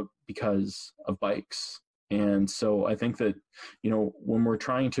came about because of bikes. And so I think that, you know, when we're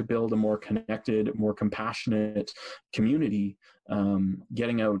trying to build a more connected, more compassionate community,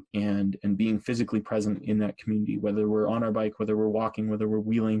 getting out and being physically present in that community, whether we're on our bike, whether we're walking, whether we're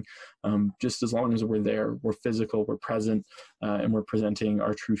wheeling, just as long as we're there, we're physical, we're present, and we're presenting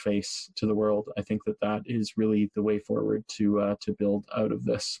our true face to the world. I think that that is really the way forward to build out of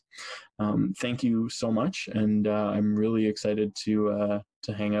this. Thank you so much, and I'm really excited to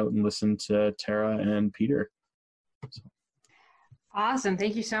hang out and listen to Tara and Peter. So. Awesome.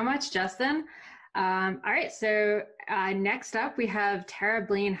 Thank you so much, Justin. All right, so next up we have Tara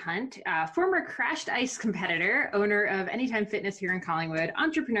Blaine Hunt, former Crashed Ice competitor, owner of Anytime Fitness here in Collingwood,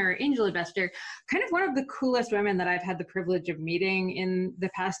 entrepreneur, angel investor, kind of one of the coolest women that I've had the privilege of meeting in the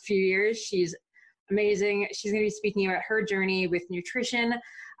past few years. She's amazing. She's going to be speaking about her journey with nutrition,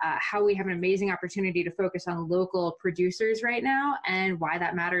 how we have an amazing opportunity to focus on local producers right now, and why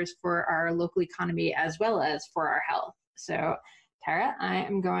that matters for our local economy as well as for our health. So Tara, I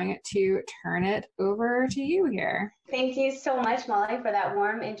am going to turn it over to you here. Thank you so much, Molly, for that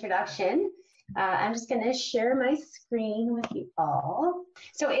warm introduction. I'm just going to share my screen with you all.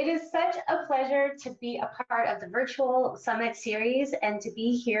 So it is such a pleasure to be a part of the virtual summit series and to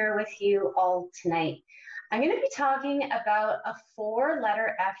be here with you all tonight. I'm going to be talking about a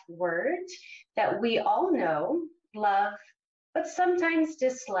 4-letter F word that we all know, love, but sometimes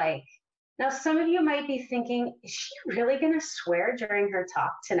dislike. Now, some of you might be thinking, is she really going to swear during her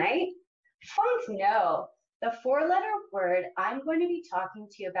talk tonight? Funk no. The 4-letter word I'm going to be talking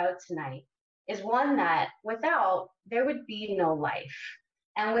to you about tonight is one that without, there would be no life.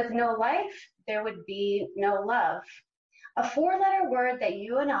 And with no life, there would be no love. A 4-letter word that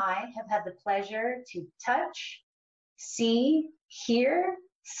you and I have had the pleasure to touch, see, hear,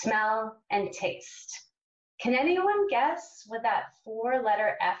 smell, and taste. Can anyone guess what that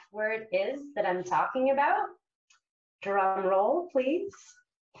 4-letter F word is that I'm talking about? Drum roll, please.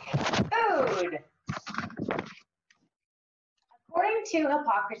 Food. According to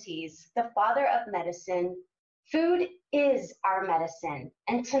Hippocrates, the father of medicine, food is our medicine.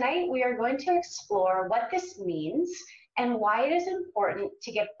 And tonight we are going to explore what this means and why it is important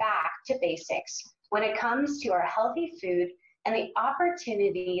to get back to basics when it comes to our healthy food and the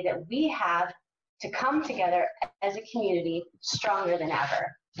opportunity that we have to come together as a community stronger than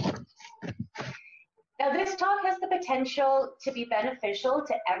ever. Now, this talk has the potential to be beneficial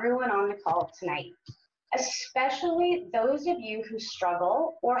to everyone on the call tonight, especially those of you who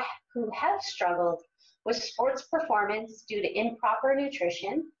struggle or who have struggled with sports performance due to improper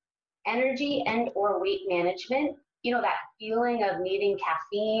nutrition, energy and or weight management, you know, that feeling of needing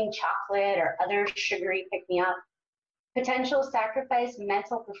caffeine, chocolate, or other sugary pick-me-up, potential sacrifice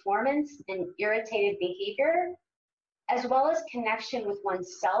mental performance and irritated behavior, as well as connection with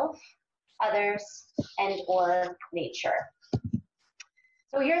oneself, others, and or nature.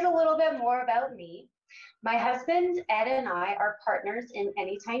 So here's a little bit more about me. My husband, Ed, and I are partners in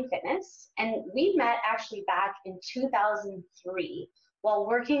Anytime Fitness, and we met actually back in 2003 while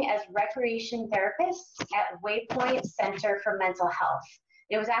working as recreation therapists at Waypoint Center for Mental Health.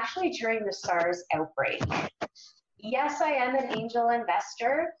 It was actually during the SARS outbreak. Yes, I am an angel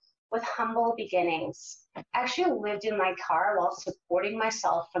investor with humble beginnings. I actually lived in my car while supporting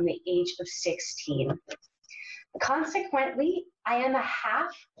myself from the age of 16. Consequently, I am a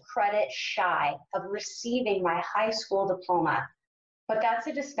half credit shy of receiving my high school diploma, but that's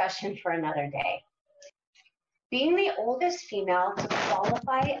a discussion for another day. Being the oldest female to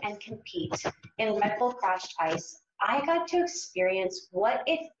qualify and compete in Red Bull Crashed Ice, I got to experience what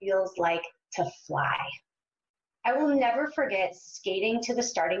it feels like to fly. I will never forget skating to the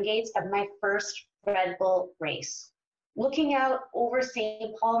starting gates of my first Red Bull race, looking out over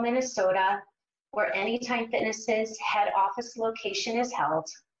St. Paul, Minnesota, where Anytime Fitness's head office location is held.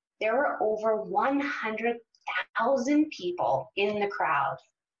 There were over 100,000 people in the crowd,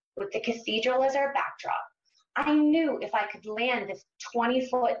 with the cathedral as our backdrop. I knew if I could land this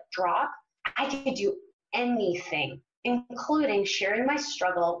 20-foot drop, I could do anything, including sharing my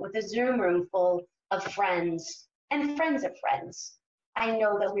struggle with a Zoom room full of friends and friends of friends. I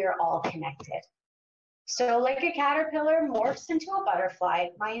know that we are all connected. So like a caterpillar morphs into a butterfly,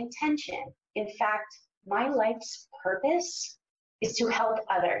 my intention, in fact, my life's purpose is to help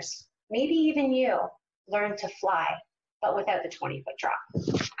others, maybe even you, learn to fly, but without the 20-foot drop.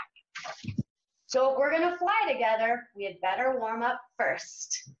 So if we're gonna fly together, we had better warm up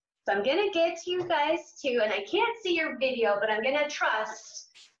first. So I'm gonna get you guys to, and I can't see your video, but I'm gonna trust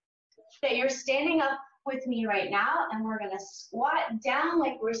that you're standing up with me right now, and we're gonna squat down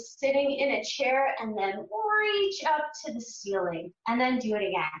like we're sitting in a chair, and then reach up to the ceiling, and then do it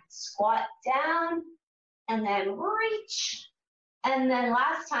again. Squat down, and then reach, and then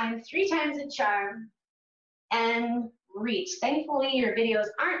last time, 3 times a charm, and reach. Thankfully, your videos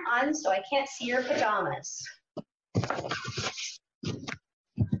aren't on, so I can't see your pajamas.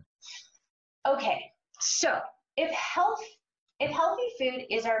 Okay, so if healthy food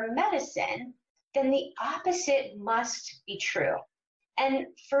is our medicine, then the opposite must be true. And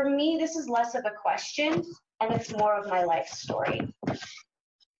for me, this is less of a question, and it's more of my life story.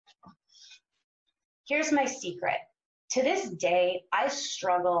 Here's my secret. To this day, I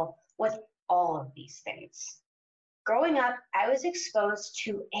struggle with all of these things. Growing up, I was exposed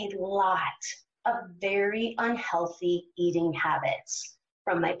to a lot of very unhealthy eating habits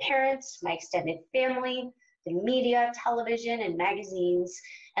from my parents, my extended family, the media, television, and magazines,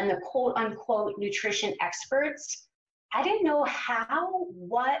 and the quote-unquote nutrition experts. I didn't know how,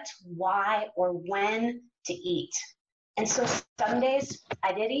 what, why, or when to eat. And so some days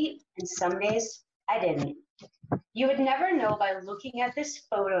I did eat, and some days I didn't. You would never know by looking at this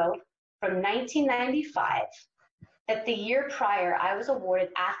photo from 1995 that the year prior, I was awarded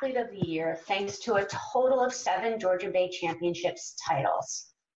Athlete of the Year thanks to a total of 7 Georgia Bay Championships titles.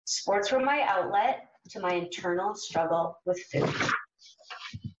 Sports were my outlet to my internal struggle with food.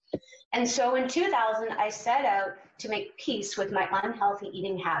 And so in 2000, I set out to make peace with my unhealthy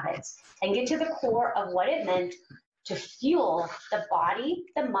eating habits and get to the core of what it meant to fuel the body,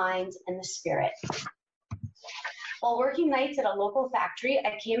 the mind, and the spirit. While working nights at a local factory,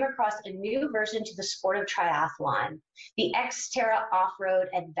 I came across a new version to the sport of triathlon, the Xterra Off-Road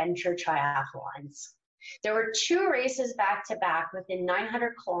Adventure Triathlons. There were 2 races back-to-back within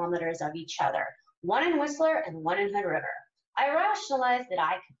 900 kilometers of each other, one in Whistler and one in Hood River. I rationalized that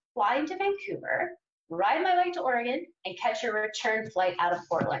I could fly into Vancouver, ride my bike to Oregon, and catch a return flight out of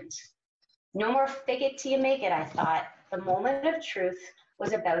Portland. No more fake it till you make it, I thought. The moment of truth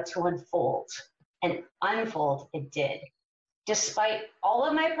was about to unfold. And unfold it did. Despite all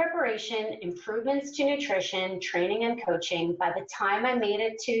of my preparation, improvements to nutrition, training, and coaching, by the time I made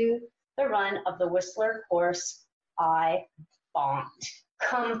it to the run of the Whistler course, I bombed.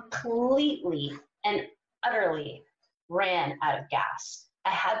 Completely and utterly ran out of gas.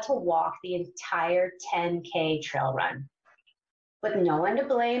 I had to walk the entire 10K trail run. With no one to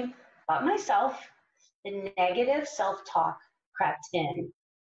blame, but myself, the negative self-talk crept in.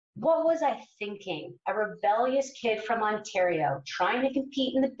 What was I thinking? A rebellious kid from Ontario trying to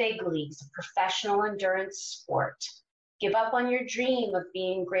compete in the big leagues of professional endurance sport. Give up on your dream of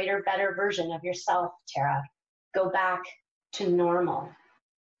being a greater, better version of yourself, Tara. Go back to normal.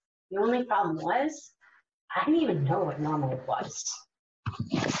 The only problem was, I didn't even know what normal was.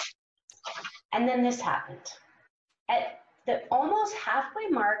 And then this happened. At the almost halfway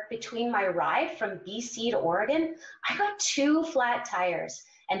mark between my ride from BC to Oregon, I got 2 flat tires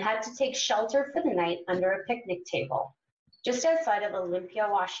and had to take shelter for the night under a picnic table, just outside of Olympia,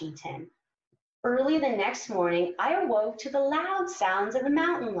 Washington. Early the next morning, I awoke to the loud sounds of a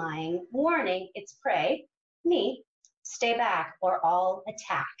mountain lion warning its prey, me, stay back or I'll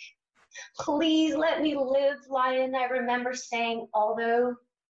attack. Please let me live, lion, I remember saying, although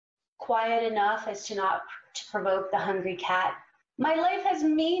quiet enough as to not to provoke the hungry cat. My life has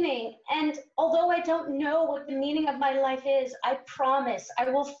meaning, and although I don't know what the meaning of my life is, I promise I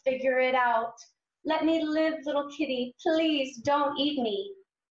will figure it out. Let me live, little kitty. Please don't eat me.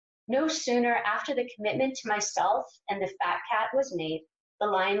 No sooner after the commitment to myself and the fat cat was made, the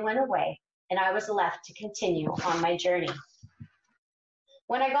lion went away, and I was left to continue on my journey.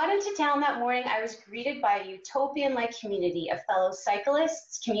 When I got into town that morning, I was greeted by a utopian-like community of fellow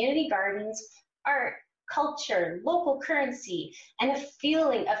cyclists, community gardens, art, culture, local currency, and a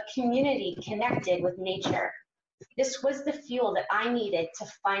feeling of community connected with nature. This was the fuel that I needed to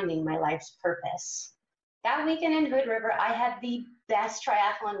finding my life's purpose. That weekend in Hood River, I had the best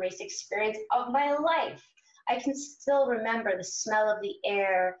triathlon race experience of my life. I can still remember the smell of the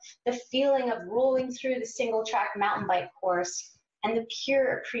air, the feeling of rolling through the single track mountain bike course, and the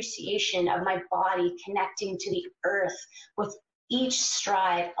pure appreciation of my body connecting to the earth with each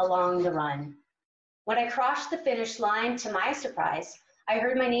stride along the run. When I crossed the finish line, to my surprise, I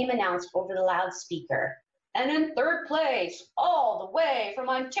heard my name announced over the loudspeaker. And in 3rd place, all the way from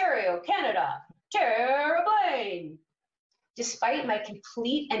Ontario, Canada, Tara Blaine. Despite my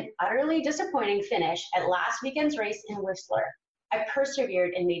complete and utterly disappointing finish at last weekend's race in Whistler, I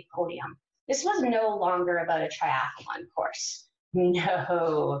persevered and made podium. This was no longer about a triathlon course.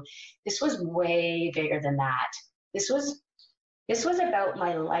 No, this was way bigger than that. This was about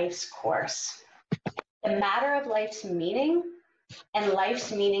my life's course. The matter of life's meaning and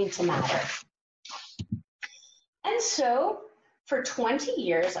life's meaning to matter. And so, for 20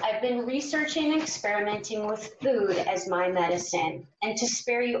 years, I've been researching and experimenting with food as my medicine. And to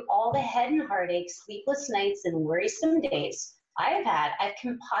spare you all the head and heartaches, sleepless nights, and worrisome days I've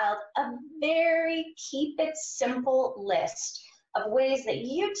compiled a very keep it simple list of ways that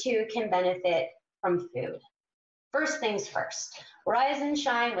you too can benefit from food. First things first, rise and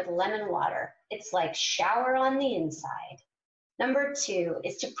shine with lemon water. It's like shower on the inside. Number 2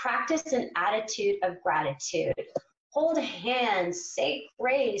 is to practice an attitude of gratitude. Hold hands, say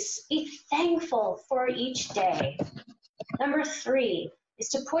grace, be thankful for each day. Number 3 is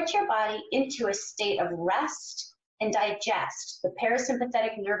to put your body into a state of rest and digest the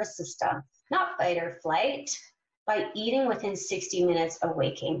parasympathetic nervous system, not fight or flight, by eating within 60 minutes of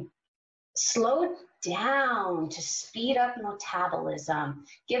waking. Slow down to speed up metabolism.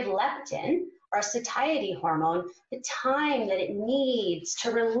 Give leptin, our satiety hormone, the time that it needs to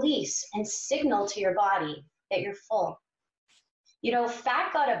release and signal to your body that you're full. You know,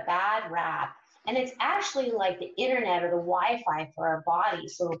 fat got a bad rap, and it's actually like the internet or the Wi-Fi for our body,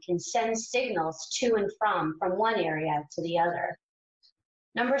 so it can send signals to and from one area to the other.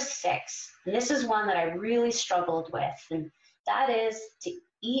 Number 6, and this is one that I really struggled with, and that is to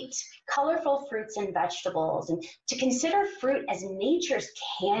eat colorful fruits and vegetables, and to consider fruit as nature's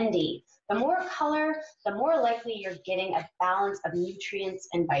candy. The more color, the more likely you're getting a balance of nutrients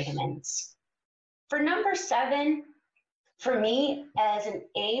and vitamins. For number 7, for me, as an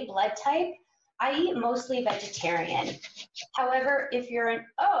A blood type, I eat mostly vegetarian. However, if you're an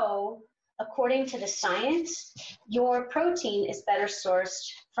O, according to the science, your protein is better sourced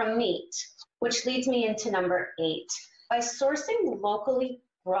from meat, which leads me into number 8. By sourcing locally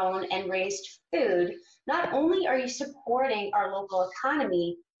grown and raised food, not only are you supporting our local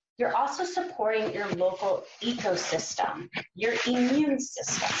economy, you're also supporting your local ecosystem, your immune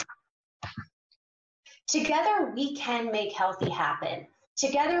system. Together, we can make healthy happen.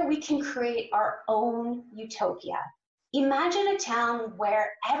 Together, we can create our own utopia. Imagine a town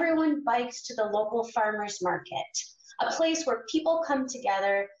where everyone bikes to the local farmer's market, a place where people come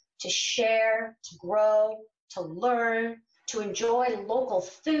together to share, to grow, to learn, to enjoy local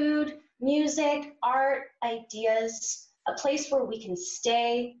food, music, art, ideas, a place where we can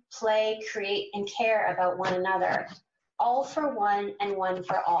stay, play, create, and care about one another, all for one and one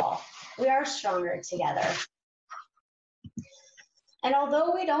for all. We are stronger together. And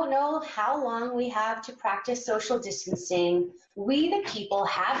although we don't know how long we have to practice social distancing, we the people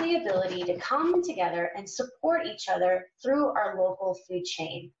have the ability to come together and support each other through our local food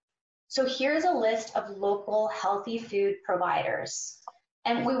chain. So here's a list of local healthy food providers.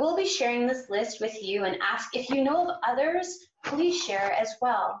 And we will be sharing this list with you, and ask if you know of others, please share as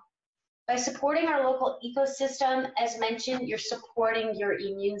well. By supporting our local ecosystem, as mentioned, you're supporting your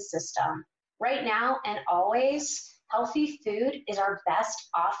immune system. Right now and always, healthy food is our best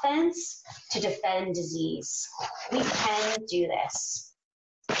offense to defend disease. We can do this.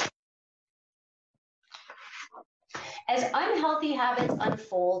 As unhealthy habits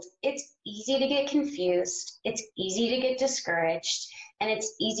unfold, it's easy to get confused, it's easy to get discouraged, and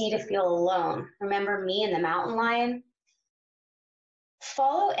it's easy to feel alone. Remember me and the mountain lion?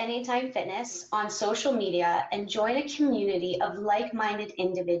 Follow Anytime Fitness on social media and join a community of like-minded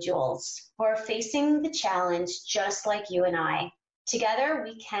individuals who are facing the challenge just like you and I. Together,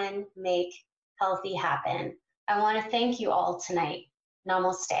 we can make healthy happen. I want to thank you all tonight.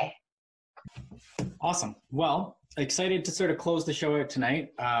 Namaste. Awesome. Well, excited to sort of close the show out tonight.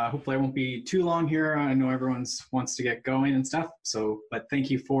 Hopefully I won't be too long here. I know everyone wants to get going and stuff. But thank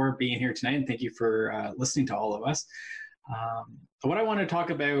you for being here tonight, and thank you for listening to all of us. What I wanted to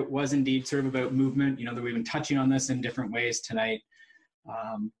talk about was indeed sort of about movement, that we've been touching on this in different ways tonight.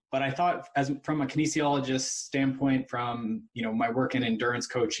 But I thought, from a kinesiologist standpoint, from, my work in endurance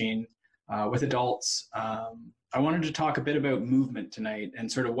coaching with adults, I wanted to talk a bit about movement tonight and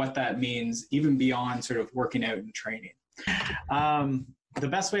sort of what that means, even beyond sort of working out and training. The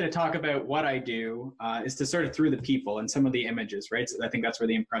best way to talk about what I do is to sort of through the people and some of the images, right? So I think that's where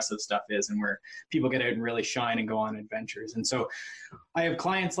the impressive stuff is, and where people get out and really shine and go on adventures. And so I have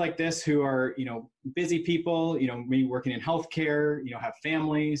clients like this who are, busy people, maybe working in healthcare, have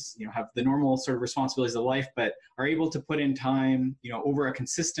families, have the normal sort of responsibilities of life, but are able to put in time, over a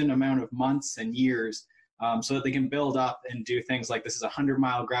consistent amount of months and years, so that they can build up and do things like this is a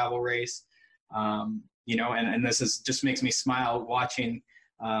 100-mile gravel race. And this is just makes me smile watching,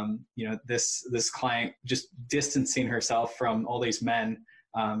 this client just distancing herself from all these men.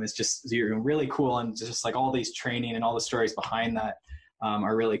 It's just really cool. And just like all these training and all the stories behind that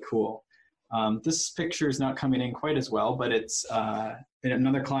are really cool. This picture is not coming in quite as well, but it's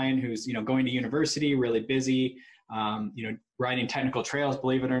another client who's, going to university, really busy, riding technical trails,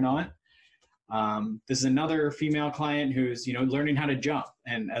 believe it or not. This is another female client who's, learning how to jump,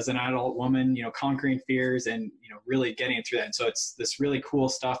 and as an adult woman, conquering fears and, really getting through that. And so it's this really cool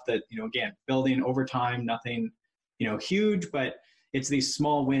stuff that, again, building over time, nothing, huge, but it's these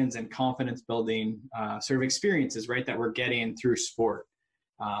small wins and confidence building sort of experiences, right, that we're getting through sport.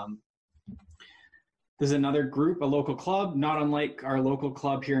 There's another group, a local club, not unlike our local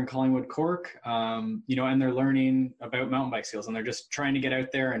club here in Collingwood, Cork, and they're learning about mountain bike skills, and they're just trying to get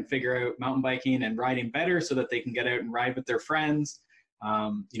out there and figure out mountain biking and riding better so that they can get out and ride with their friends,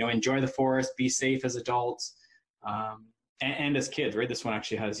 enjoy the forest, be safe as adults, and as kids, right? This one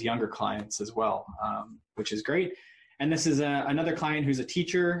actually has younger clients as well, which is great. And this is another client who's a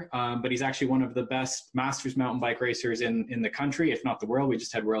teacher, but he's actually one of the best masters mountain bike racers in the country, if not the world. We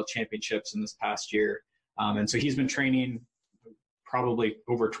just had world championships in this past year. And so he's been training probably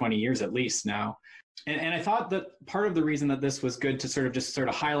over 20 years at least now. And I thought that part of the reason that this was good to sort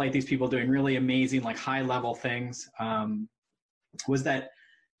of highlight these people doing really amazing, like high level things, was that,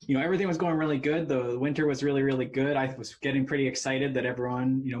 everything was going really good. The winter was really, really good. I was getting pretty excited that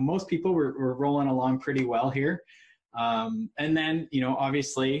everyone, most people were rolling along pretty well here. And then,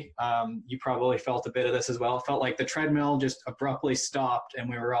 obviously, you probably felt a bit of this as well. It felt like the treadmill just abruptly stopped and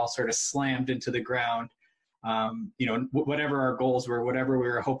we were all sort of slammed into the ground. Whatever our goals were, whatever we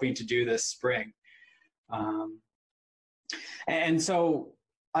were hoping to do this spring. And so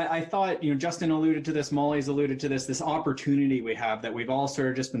I thought, Justin alluded to this, Molly's alluded to this opportunity we have that we've all sort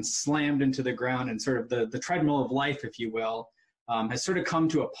of just been slammed into the ground, and sort of the treadmill of life, if you will, has sort of come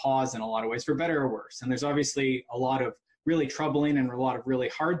to a pause in a lot of ways, for better or worse. And there's obviously a lot of really troubling and a lot of really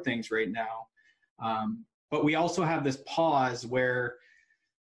hard things right now. But we also have this pause where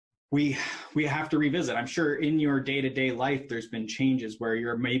we have to revisit. I'm sure in your day-to-day life, there's been changes where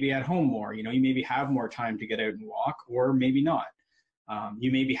you're maybe at home more, you maybe have more time to get out and walk, or maybe not.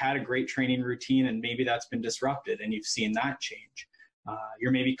 You maybe had a great training routine and maybe that's been disrupted and you've seen that change.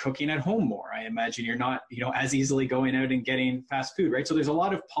 You're maybe cooking at home more. I imagine you're not, as easily going out and getting fast food, right? So there's a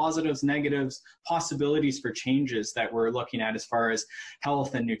lot of positives, negatives, possibilities for changes that we're looking at as far as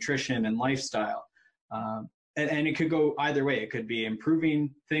health and nutrition and lifestyle. and it could go either way. It could be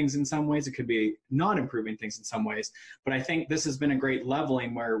improving things in some ways. It could be not improving things in some ways. But I think this has been a great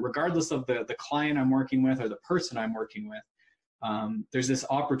leveling where regardless of the client I'm working with or the person I'm working with, there's this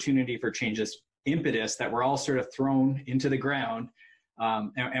opportunity for change, this impetus that we're all sort of thrown into the ground.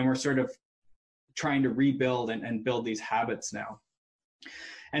 And we're sort of trying to rebuild and build these habits now.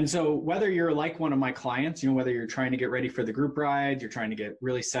 And so whether you're like one of my clients, whether you're trying to get ready for the group ride, you're trying to get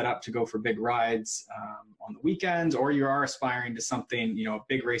really set up to go for big rides on the weekends, or you are aspiring to something,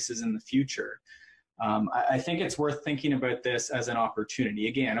 big races in the future, I think it's worth thinking about this as an opportunity.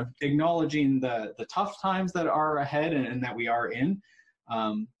 Again, acknowledging the tough times that are ahead and that we are in,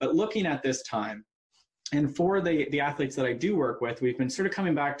 but looking at this time. And for the athletes that I do work with, we've been sort of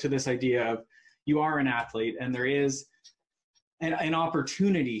coming back to this idea of you are an athlete, and there is an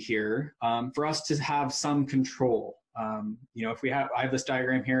opportunity here for us to have some control. If I have this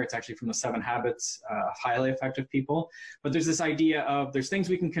diagram here, it's actually from the 7 Habits of Highly Effective People. But there's this idea of there's things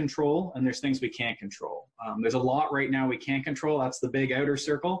we can control and there's things we can't control. There's a lot right now we can't control. That's the big outer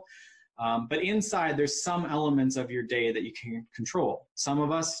circle. But inside, there's some elements of your day that you can control. Some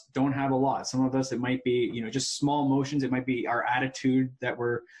of us don't have a lot. Some of us, it might be, just small motions. It might be our attitude that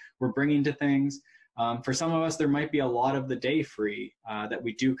we're bringing to things. For some of us, there might be a lot of the day free that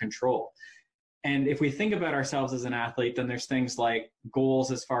we do control. And if we think about ourselves as an athlete, then there's things like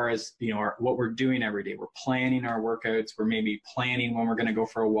goals as far as, what we're doing every day. We're planning our workouts. We're maybe planning when we're going to go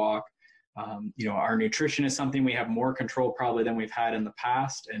for a walk. Our nutrition is something we have more control probably than we've had in the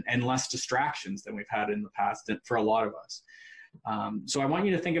past, and less distractions than we've had in the past for a lot of us. So I want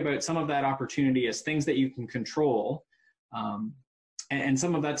you to think about some of that opportunity as things that you can control, and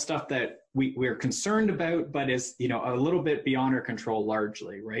some of that stuff that we're concerned about, but is, a little bit beyond our control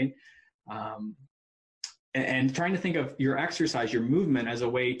largely, right? And trying to think of your exercise, your movement as a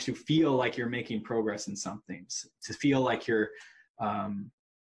way to feel like you're making progress in some things, to feel like you're,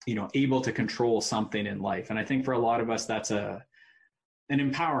 able to control something in life. And I think for a lot of us, that's an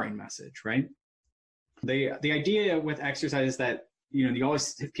empowering message, right? The idea with exercise is that,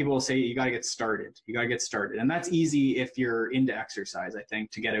 people will say you got to get started. You got to get started. And that's easy if you're into exercise, I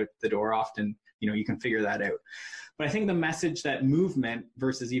think, to get out the door. Often, you can figure that out. But I think the message that movement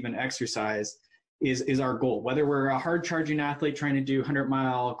versus even exercise is our goal, whether we're a hard charging athlete trying to do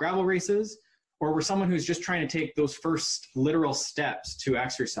 100-mile gravel races, or we're someone who's just trying to take those first literal steps to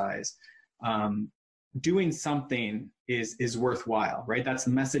exercise. Doing something is worthwhile, right? That's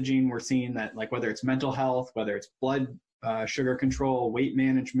the messaging we're seeing, that like whether it's mental health, whether it's blood sugar control, weight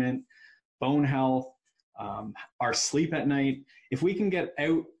management, bone health, our sleep at night. If we can get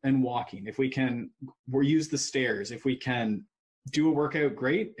out and walking, if we can use the stairs, if we can do a workout,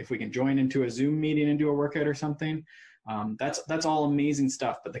 great. If we can join into a Zoom meeting and do a workout or something, that's all amazing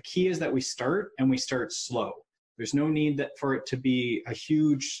stuff. But the key is that we start, and we start slow. There's no need for it to be a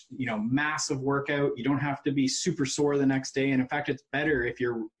huge, massive workout. You don't have to be super sore the next day. And in fact, it's better if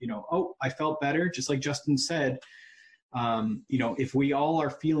you're, oh, I felt better, just like Justin said. If we all are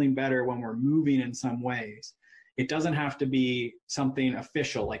feeling better when we're moving in some ways, it doesn't have to be something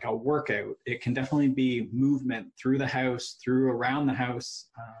official like a workout. It can definitely be movement through the house, around the house.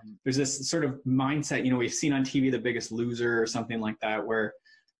 There's this sort of mindset, we've seen on TV, The Biggest Loser or something like that, where,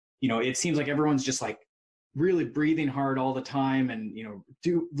 it seems like everyone's just like really breathing hard all the time and,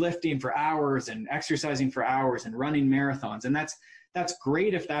 lifting for hours and exercising for hours and running marathons. And that's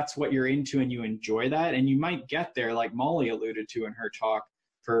great if that's what you're into and you enjoy that. And you might get there, like Molly alluded to in her talk,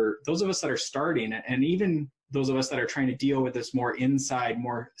 for those of us that are starting, and even those of us that are trying to deal with this more inside,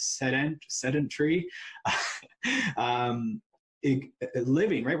 more sedentary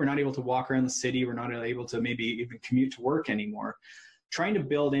living, right? We're not able to walk around the city. We're not able to maybe even commute to work anymore. Trying to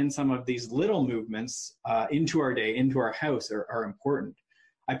build in some of these little movements into our day, into our house are important.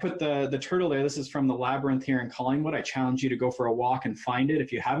 I put the turtle there. This is from the Labyrinth here in Collingwood. I challenge you to go for a walk and find it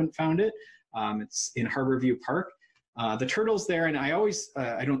if you haven't found it. It's in Harborview Park. The turtle's there, and I always,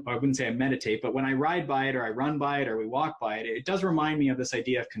 I wouldn't say I meditate, but when I ride by it or I run by it or we walk by it, it does remind me of this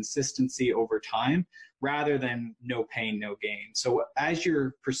idea of consistency over time rather than no pain, no gain. So as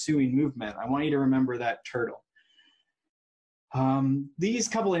you're pursuing movement, I want you to remember that turtle. These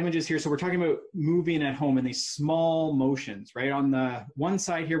couple images here, so we're talking about moving at home in these small motions, right? On the one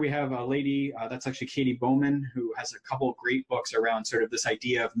side here, we have a lady, that's actually Katie Bowman, who has a couple great books around sort of this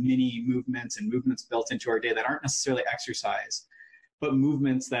idea of mini movements and movements built into our day that aren't necessarily exercise, but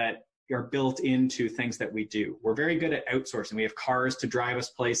movements that are built into things that we do. We're very good at outsourcing. We have cars to drive us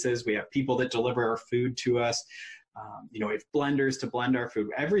places. We have people that deliver our food to us. We have blenders to blend our food.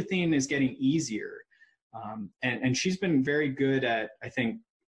 Everything is getting easier. And she's been very good at, I think,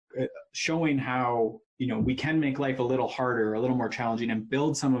 showing how, you know, we can make life a little harder, a little more challenging, and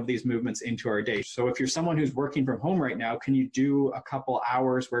build some of these movements into our day. So if you're someone who's working from home right now, can you do a couple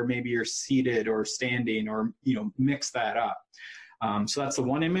hours where maybe you're seated or standing, or, you know, mix that up? So that's the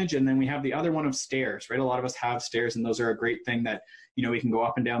one image. And then we have the other one of stairs, right? A lot of us have stairs, and those are a great thing that, you know, we can go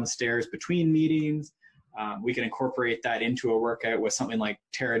up and down the stairs between meetings. We can incorporate that into a workout with something like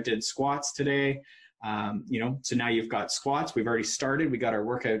Tara did squats today. You know, so now you've got squats. We've already started. We got our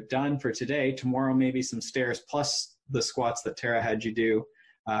workout done for today. Tomorrow, maybe some stairs plus the squats that Tara had you do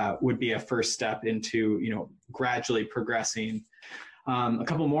would be a first step into, you know, gradually progressing. A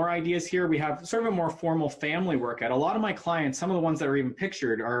couple more ideas here. We have sort of a more formal family workout. A lot of my clients, some of the ones that are even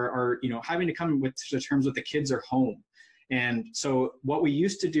pictured, are you know, having to come to terms with the kids are home. And so what we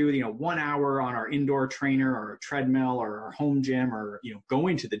used to do, you know, 1 hour on our indoor trainer or a treadmill or our home gym, or, you know,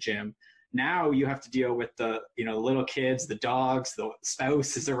 going to the gym. Now you have to deal with the, you know, the little kids, the dogs, the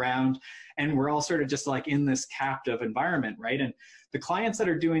spouse is around, and we're all sort of just like in this captive environment, right? And the clients that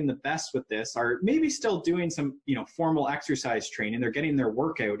are doing the best with this are maybe still doing some, you know, formal exercise training. They're getting their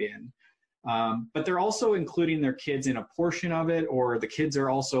workout in, but they're also including their kids in a portion of it, or the kids are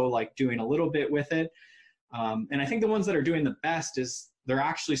also like doing a little bit with it. And I think the ones that are doing the best is they're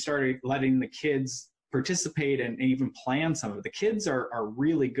actually started letting the kids participate and even plan some of it. The kids are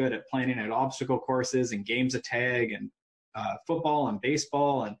really good at planning at obstacle courses and games of tag and football and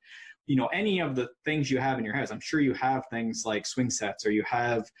baseball and, you know, any of the things you have in your house. I'm sure you have things like swing sets, or you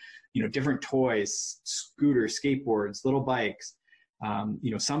have, you know, different toys, scooters, skateboards, little bikes,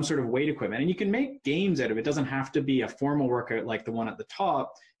 you know, some sort of weight equipment. And you can make games out of it. It doesn't have to be a formal workout like the one at the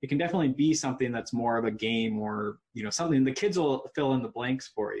top. It can definitely be something that's more of a game, or, you know, something the kids will fill in the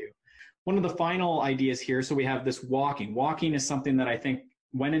blanks for you. One of the final ideas here, so we have this walking. Walking is something that I think,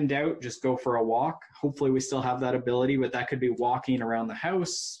 when in doubt, just go for a walk. Hopefully we still have that ability, but that could be walking around the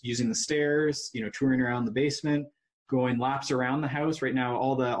house, using the stairs, you know, touring around the basement, going laps around the house. Right now,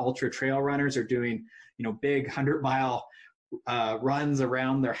 all the ultra trail runners are doing, you know, big 100-mile runs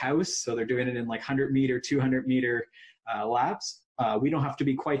around their house. So they're doing it in like 100-meter, 200-meter laps. We don't have to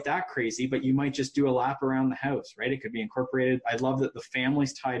be quite that crazy, but you might just do a lap around the house, right? It could be incorporated. I love that the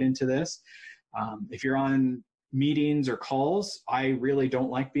family's tied into this. If you're on meetings or calls, I really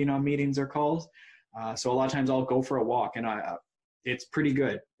don't like being on meetings or calls. So a lot of times I'll go for a walk, and it's pretty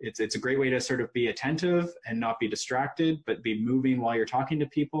good. It's a great way to sort of be attentive and not be distracted, but be moving while you're talking to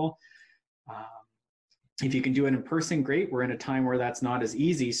people. If you can do it in person, great. We're in a time where that's not as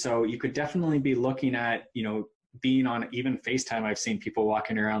easy. So you could definitely be looking at, you know, being on even FaceTime. I've seen people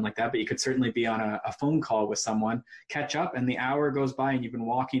walking around like that, but you could certainly be on a phone call with someone, catch up, and the hour goes by and you've been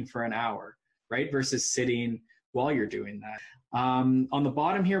walking for an hour, right? Versus sitting while you're doing that. On the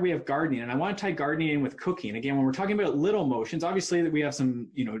bottom here, we have gardening, and I want to tie gardening in with cooking. Again, when we're talking about little motions, obviously we have some,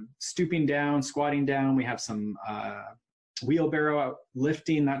 you know, stooping down, squatting down, we have some wheelbarrow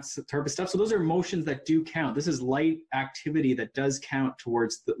lifting, that type of stuff. So those are motions that do count. This is light activity that does count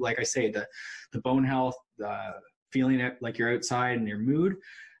towards, the, like I say, the bone health, feeling it like you're outside and your mood.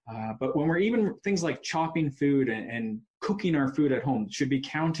 But when we're even things like chopping food and cooking our food at home should be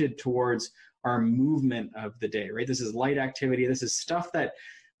counted towards our movement of the day, right? This is light activity. This is stuff that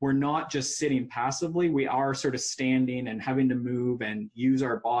we're not just sitting passively. We are sort of standing and having to move and use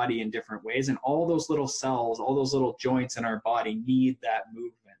our body in different ways. And all those little cells, all those little joints in our body need that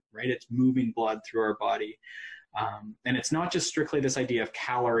movement, right? It's moving blood through our body. And it's not just strictly this idea of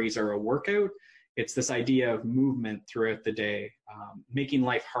calories or a workout. It's this idea of movement throughout the day. Making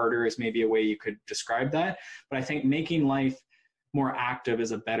life harder is maybe a way you could describe that. But I think making life more active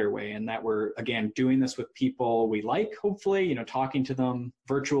is a better way, and that we're, again, doing this with people we like, hopefully, you know, talking to them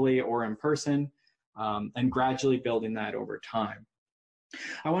virtually or in person, and gradually building that over time.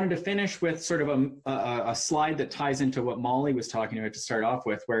 I wanted to finish with sort of a slide that ties into what Molly was talking about to start off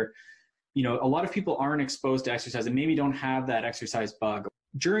with, where, you know, a lot of people aren't exposed to exercise and maybe don't have that exercise bug.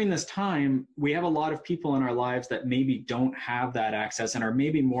 During this time, we have a lot of people in our lives that maybe don't have that access and are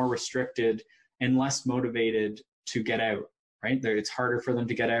maybe more restricted and less motivated to get out. Right? It's harder for them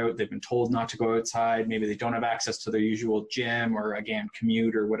to get out. They've been told not to go outside. Maybe they don't have access to their usual gym or, again,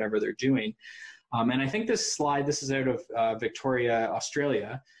 commute or whatever they're doing. And I think this slide, this is out of Victoria,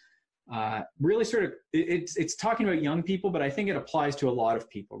 Australia, really sort of, it's talking about young people, but I think it applies to a lot of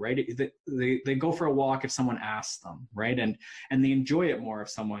people, right? They go for a walk if someone asks them, right? And they enjoy it more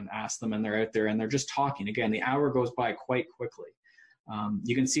if someone asks them and they're out there and they're just talking. Again, the hour goes by quite quickly.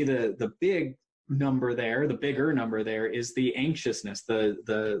 You can see the big number there, the bigger number there is the anxiousness,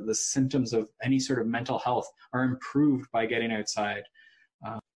 the symptoms of any sort of mental health are improved by getting outside.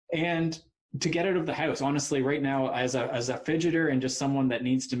 And to get out of the house. Honestly, right now, as a fidgeter and just someone that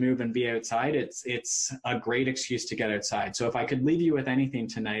needs to move and be outside, it's a great excuse to get outside. So if I could leave you with anything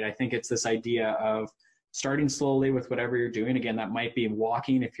tonight, I think it's this idea of starting slowly with whatever you're doing. Again, that might be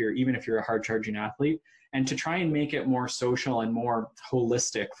walking even if you're a hard charging athlete, and to try and make it more social and more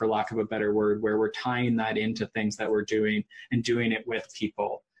holistic, for lack of a better word, where we're tying that into things that we're doing and doing it with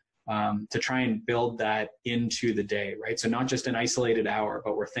people. To try and build that into the day, right? So not just an isolated hour,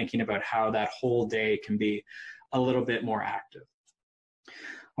 but we're thinking about how that whole day can be a little bit more active.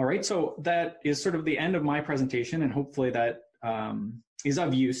 All right, so that is sort of the end of my presentation, and hopefully that is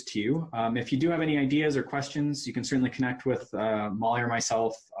of use to you. If you do have any ideas or questions, you can certainly connect with Molly or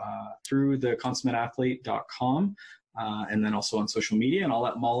myself through the consummateathlete.com and then also on social media, and I'll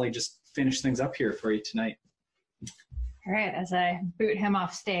let Molly just finish things up here for you tonight. All right, as I boot him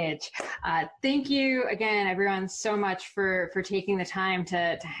off stage. Thank you again, everyone, so much for taking the time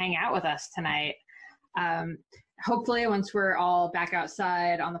to hang out with us tonight. Hopefully, once we're all back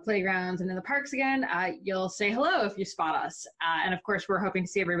outside on the playgrounds and in the parks again, you'll say hello if you spot us. And of course, we're hoping to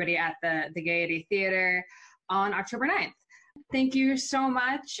see everybody at the Gaiety Theater on October 9th. Thank you so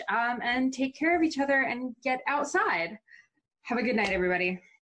much, and take care of each other and get outside. Have a good night, everybody.